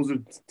 Like those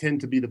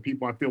tend to be the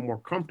people I feel more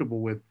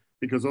comfortable with,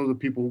 because those are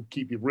people who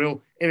keep it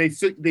real, and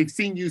they've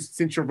seen you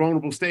since your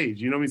vulnerable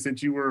stage. You know what I mean?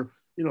 Since you were,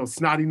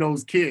 snotty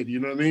nosed kid. You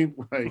know what I mean?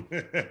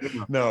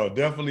 Like, no,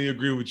 definitely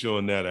agree with you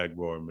on that,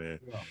 Akbar, man.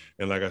 Yeah.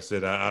 And like I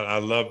said, I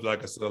love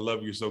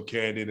you're so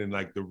candid, and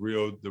like the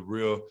real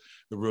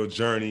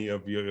journey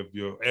of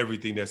your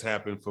everything that's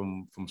happened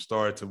from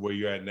start to where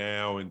you're at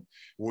now and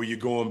where you're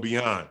going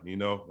beyond.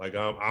 Like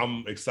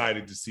I'm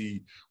excited to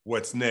see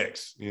what's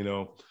next.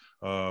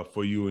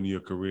 For you and your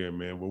career,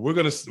 man. Well, we're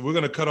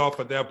gonna cut off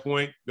at that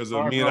point, because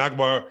me and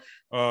Akbar,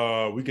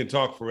 we can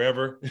talk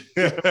forever.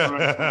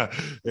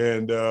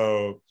 And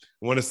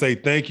want to say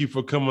thank you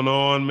for coming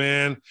on,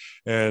 man.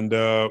 And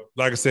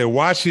like I said,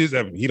 watch his.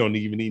 He don't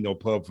even need no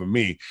pub from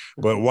me,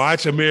 but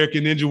watch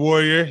American Ninja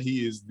Warrior.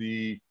 He is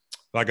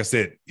like I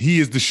said, he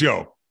is the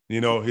show.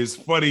 His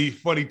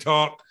funny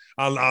talk.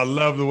 I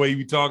love the way you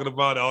be talking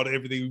about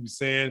everything you be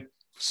saying.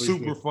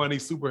 Super funny,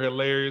 super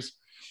hilarious.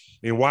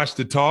 And watch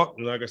the talk.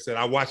 And like I said,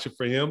 I watch it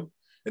for him.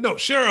 And no,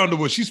 Cheryl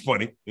Underwood, she's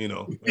funny, I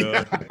love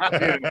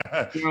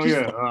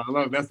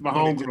that's my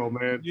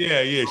homegirl, man.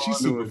 Yeah, she's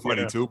super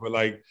funny too. But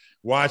like,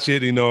 watch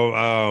it.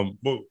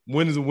 But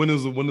when is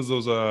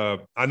those?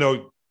 I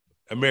know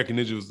American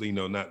Ninja was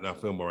not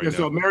filming right now.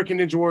 So American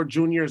Ninja Warrior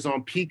Junior is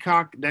on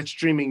Peacock. That's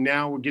streaming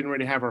now. We're getting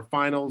ready to have our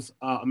finals.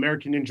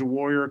 American Ninja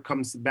Warrior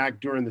comes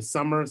back during the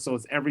summer, so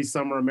it's every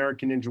summer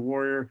American Ninja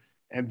Warrior.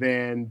 And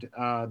then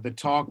the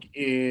talk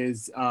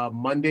is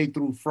Monday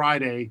through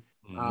Friday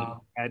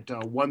at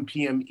 1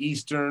 p.m.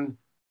 Eastern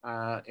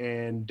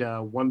and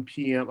 1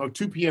 p.m. or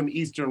 2 p.m.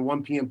 Eastern,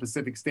 1 p.m.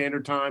 Pacific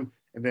Standard Time.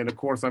 And then, of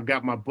course, I've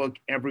got my book,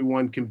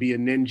 Everyone Can Be a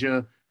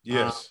Ninja.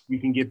 Yes. You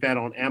can get that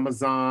on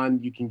Amazon.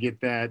 You can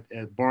get that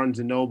at Barnes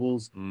 &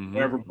 Nobles,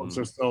 wherever books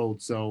are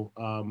sold. So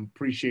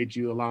appreciate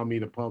you allowing me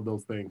to pub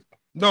those things.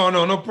 No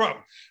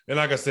problem. And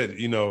like I said,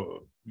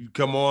 you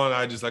come on.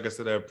 I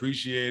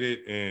appreciate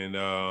it. And,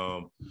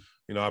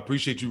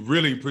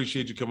 really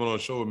appreciate you coming on the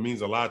show. It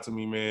means a lot to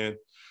me, man.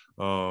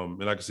 And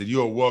like I said,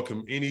 you are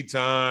welcome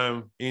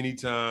anytime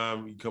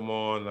you come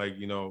on. Like,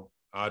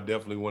 I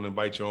definitely want to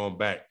invite you on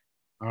back.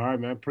 All right,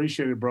 man.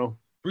 Appreciate it, bro.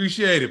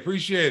 Appreciate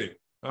it.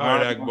 All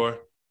right, Akbar.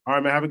 All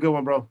right, man. Have a good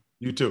one, bro.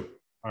 You too.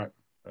 All right.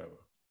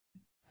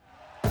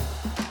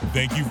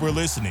 Thank you for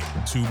listening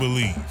to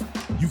Believe.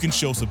 You can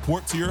show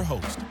support to your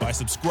host by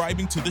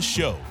subscribing to the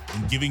show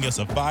and giving us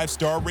a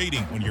 5-star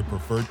rating on your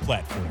preferred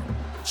platform.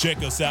 Check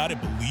us out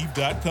at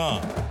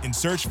Believe.com and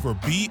search for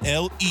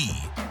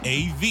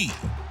BLEAV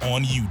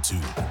on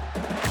YouTube.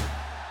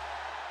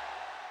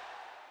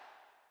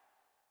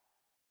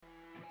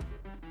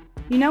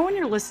 You know when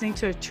you're listening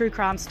to a true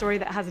crime story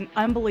that has an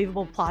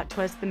unbelievable plot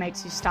twist that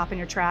makes you stop in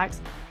your tracks?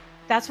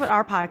 That's what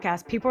our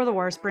podcast, People Are the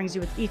Worst, brings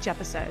you with each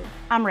episode.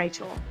 I'm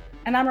Rachel.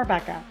 And I'm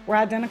Rebecca. We're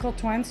identical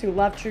twins who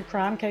love true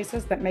crime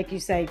cases that make you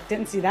say,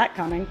 didn't see that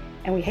coming,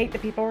 and we hate the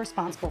people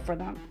responsible for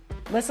them.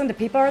 Listen to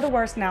People Are the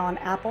Worst now on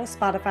Apple,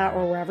 Spotify,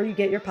 or wherever you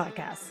get your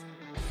podcasts.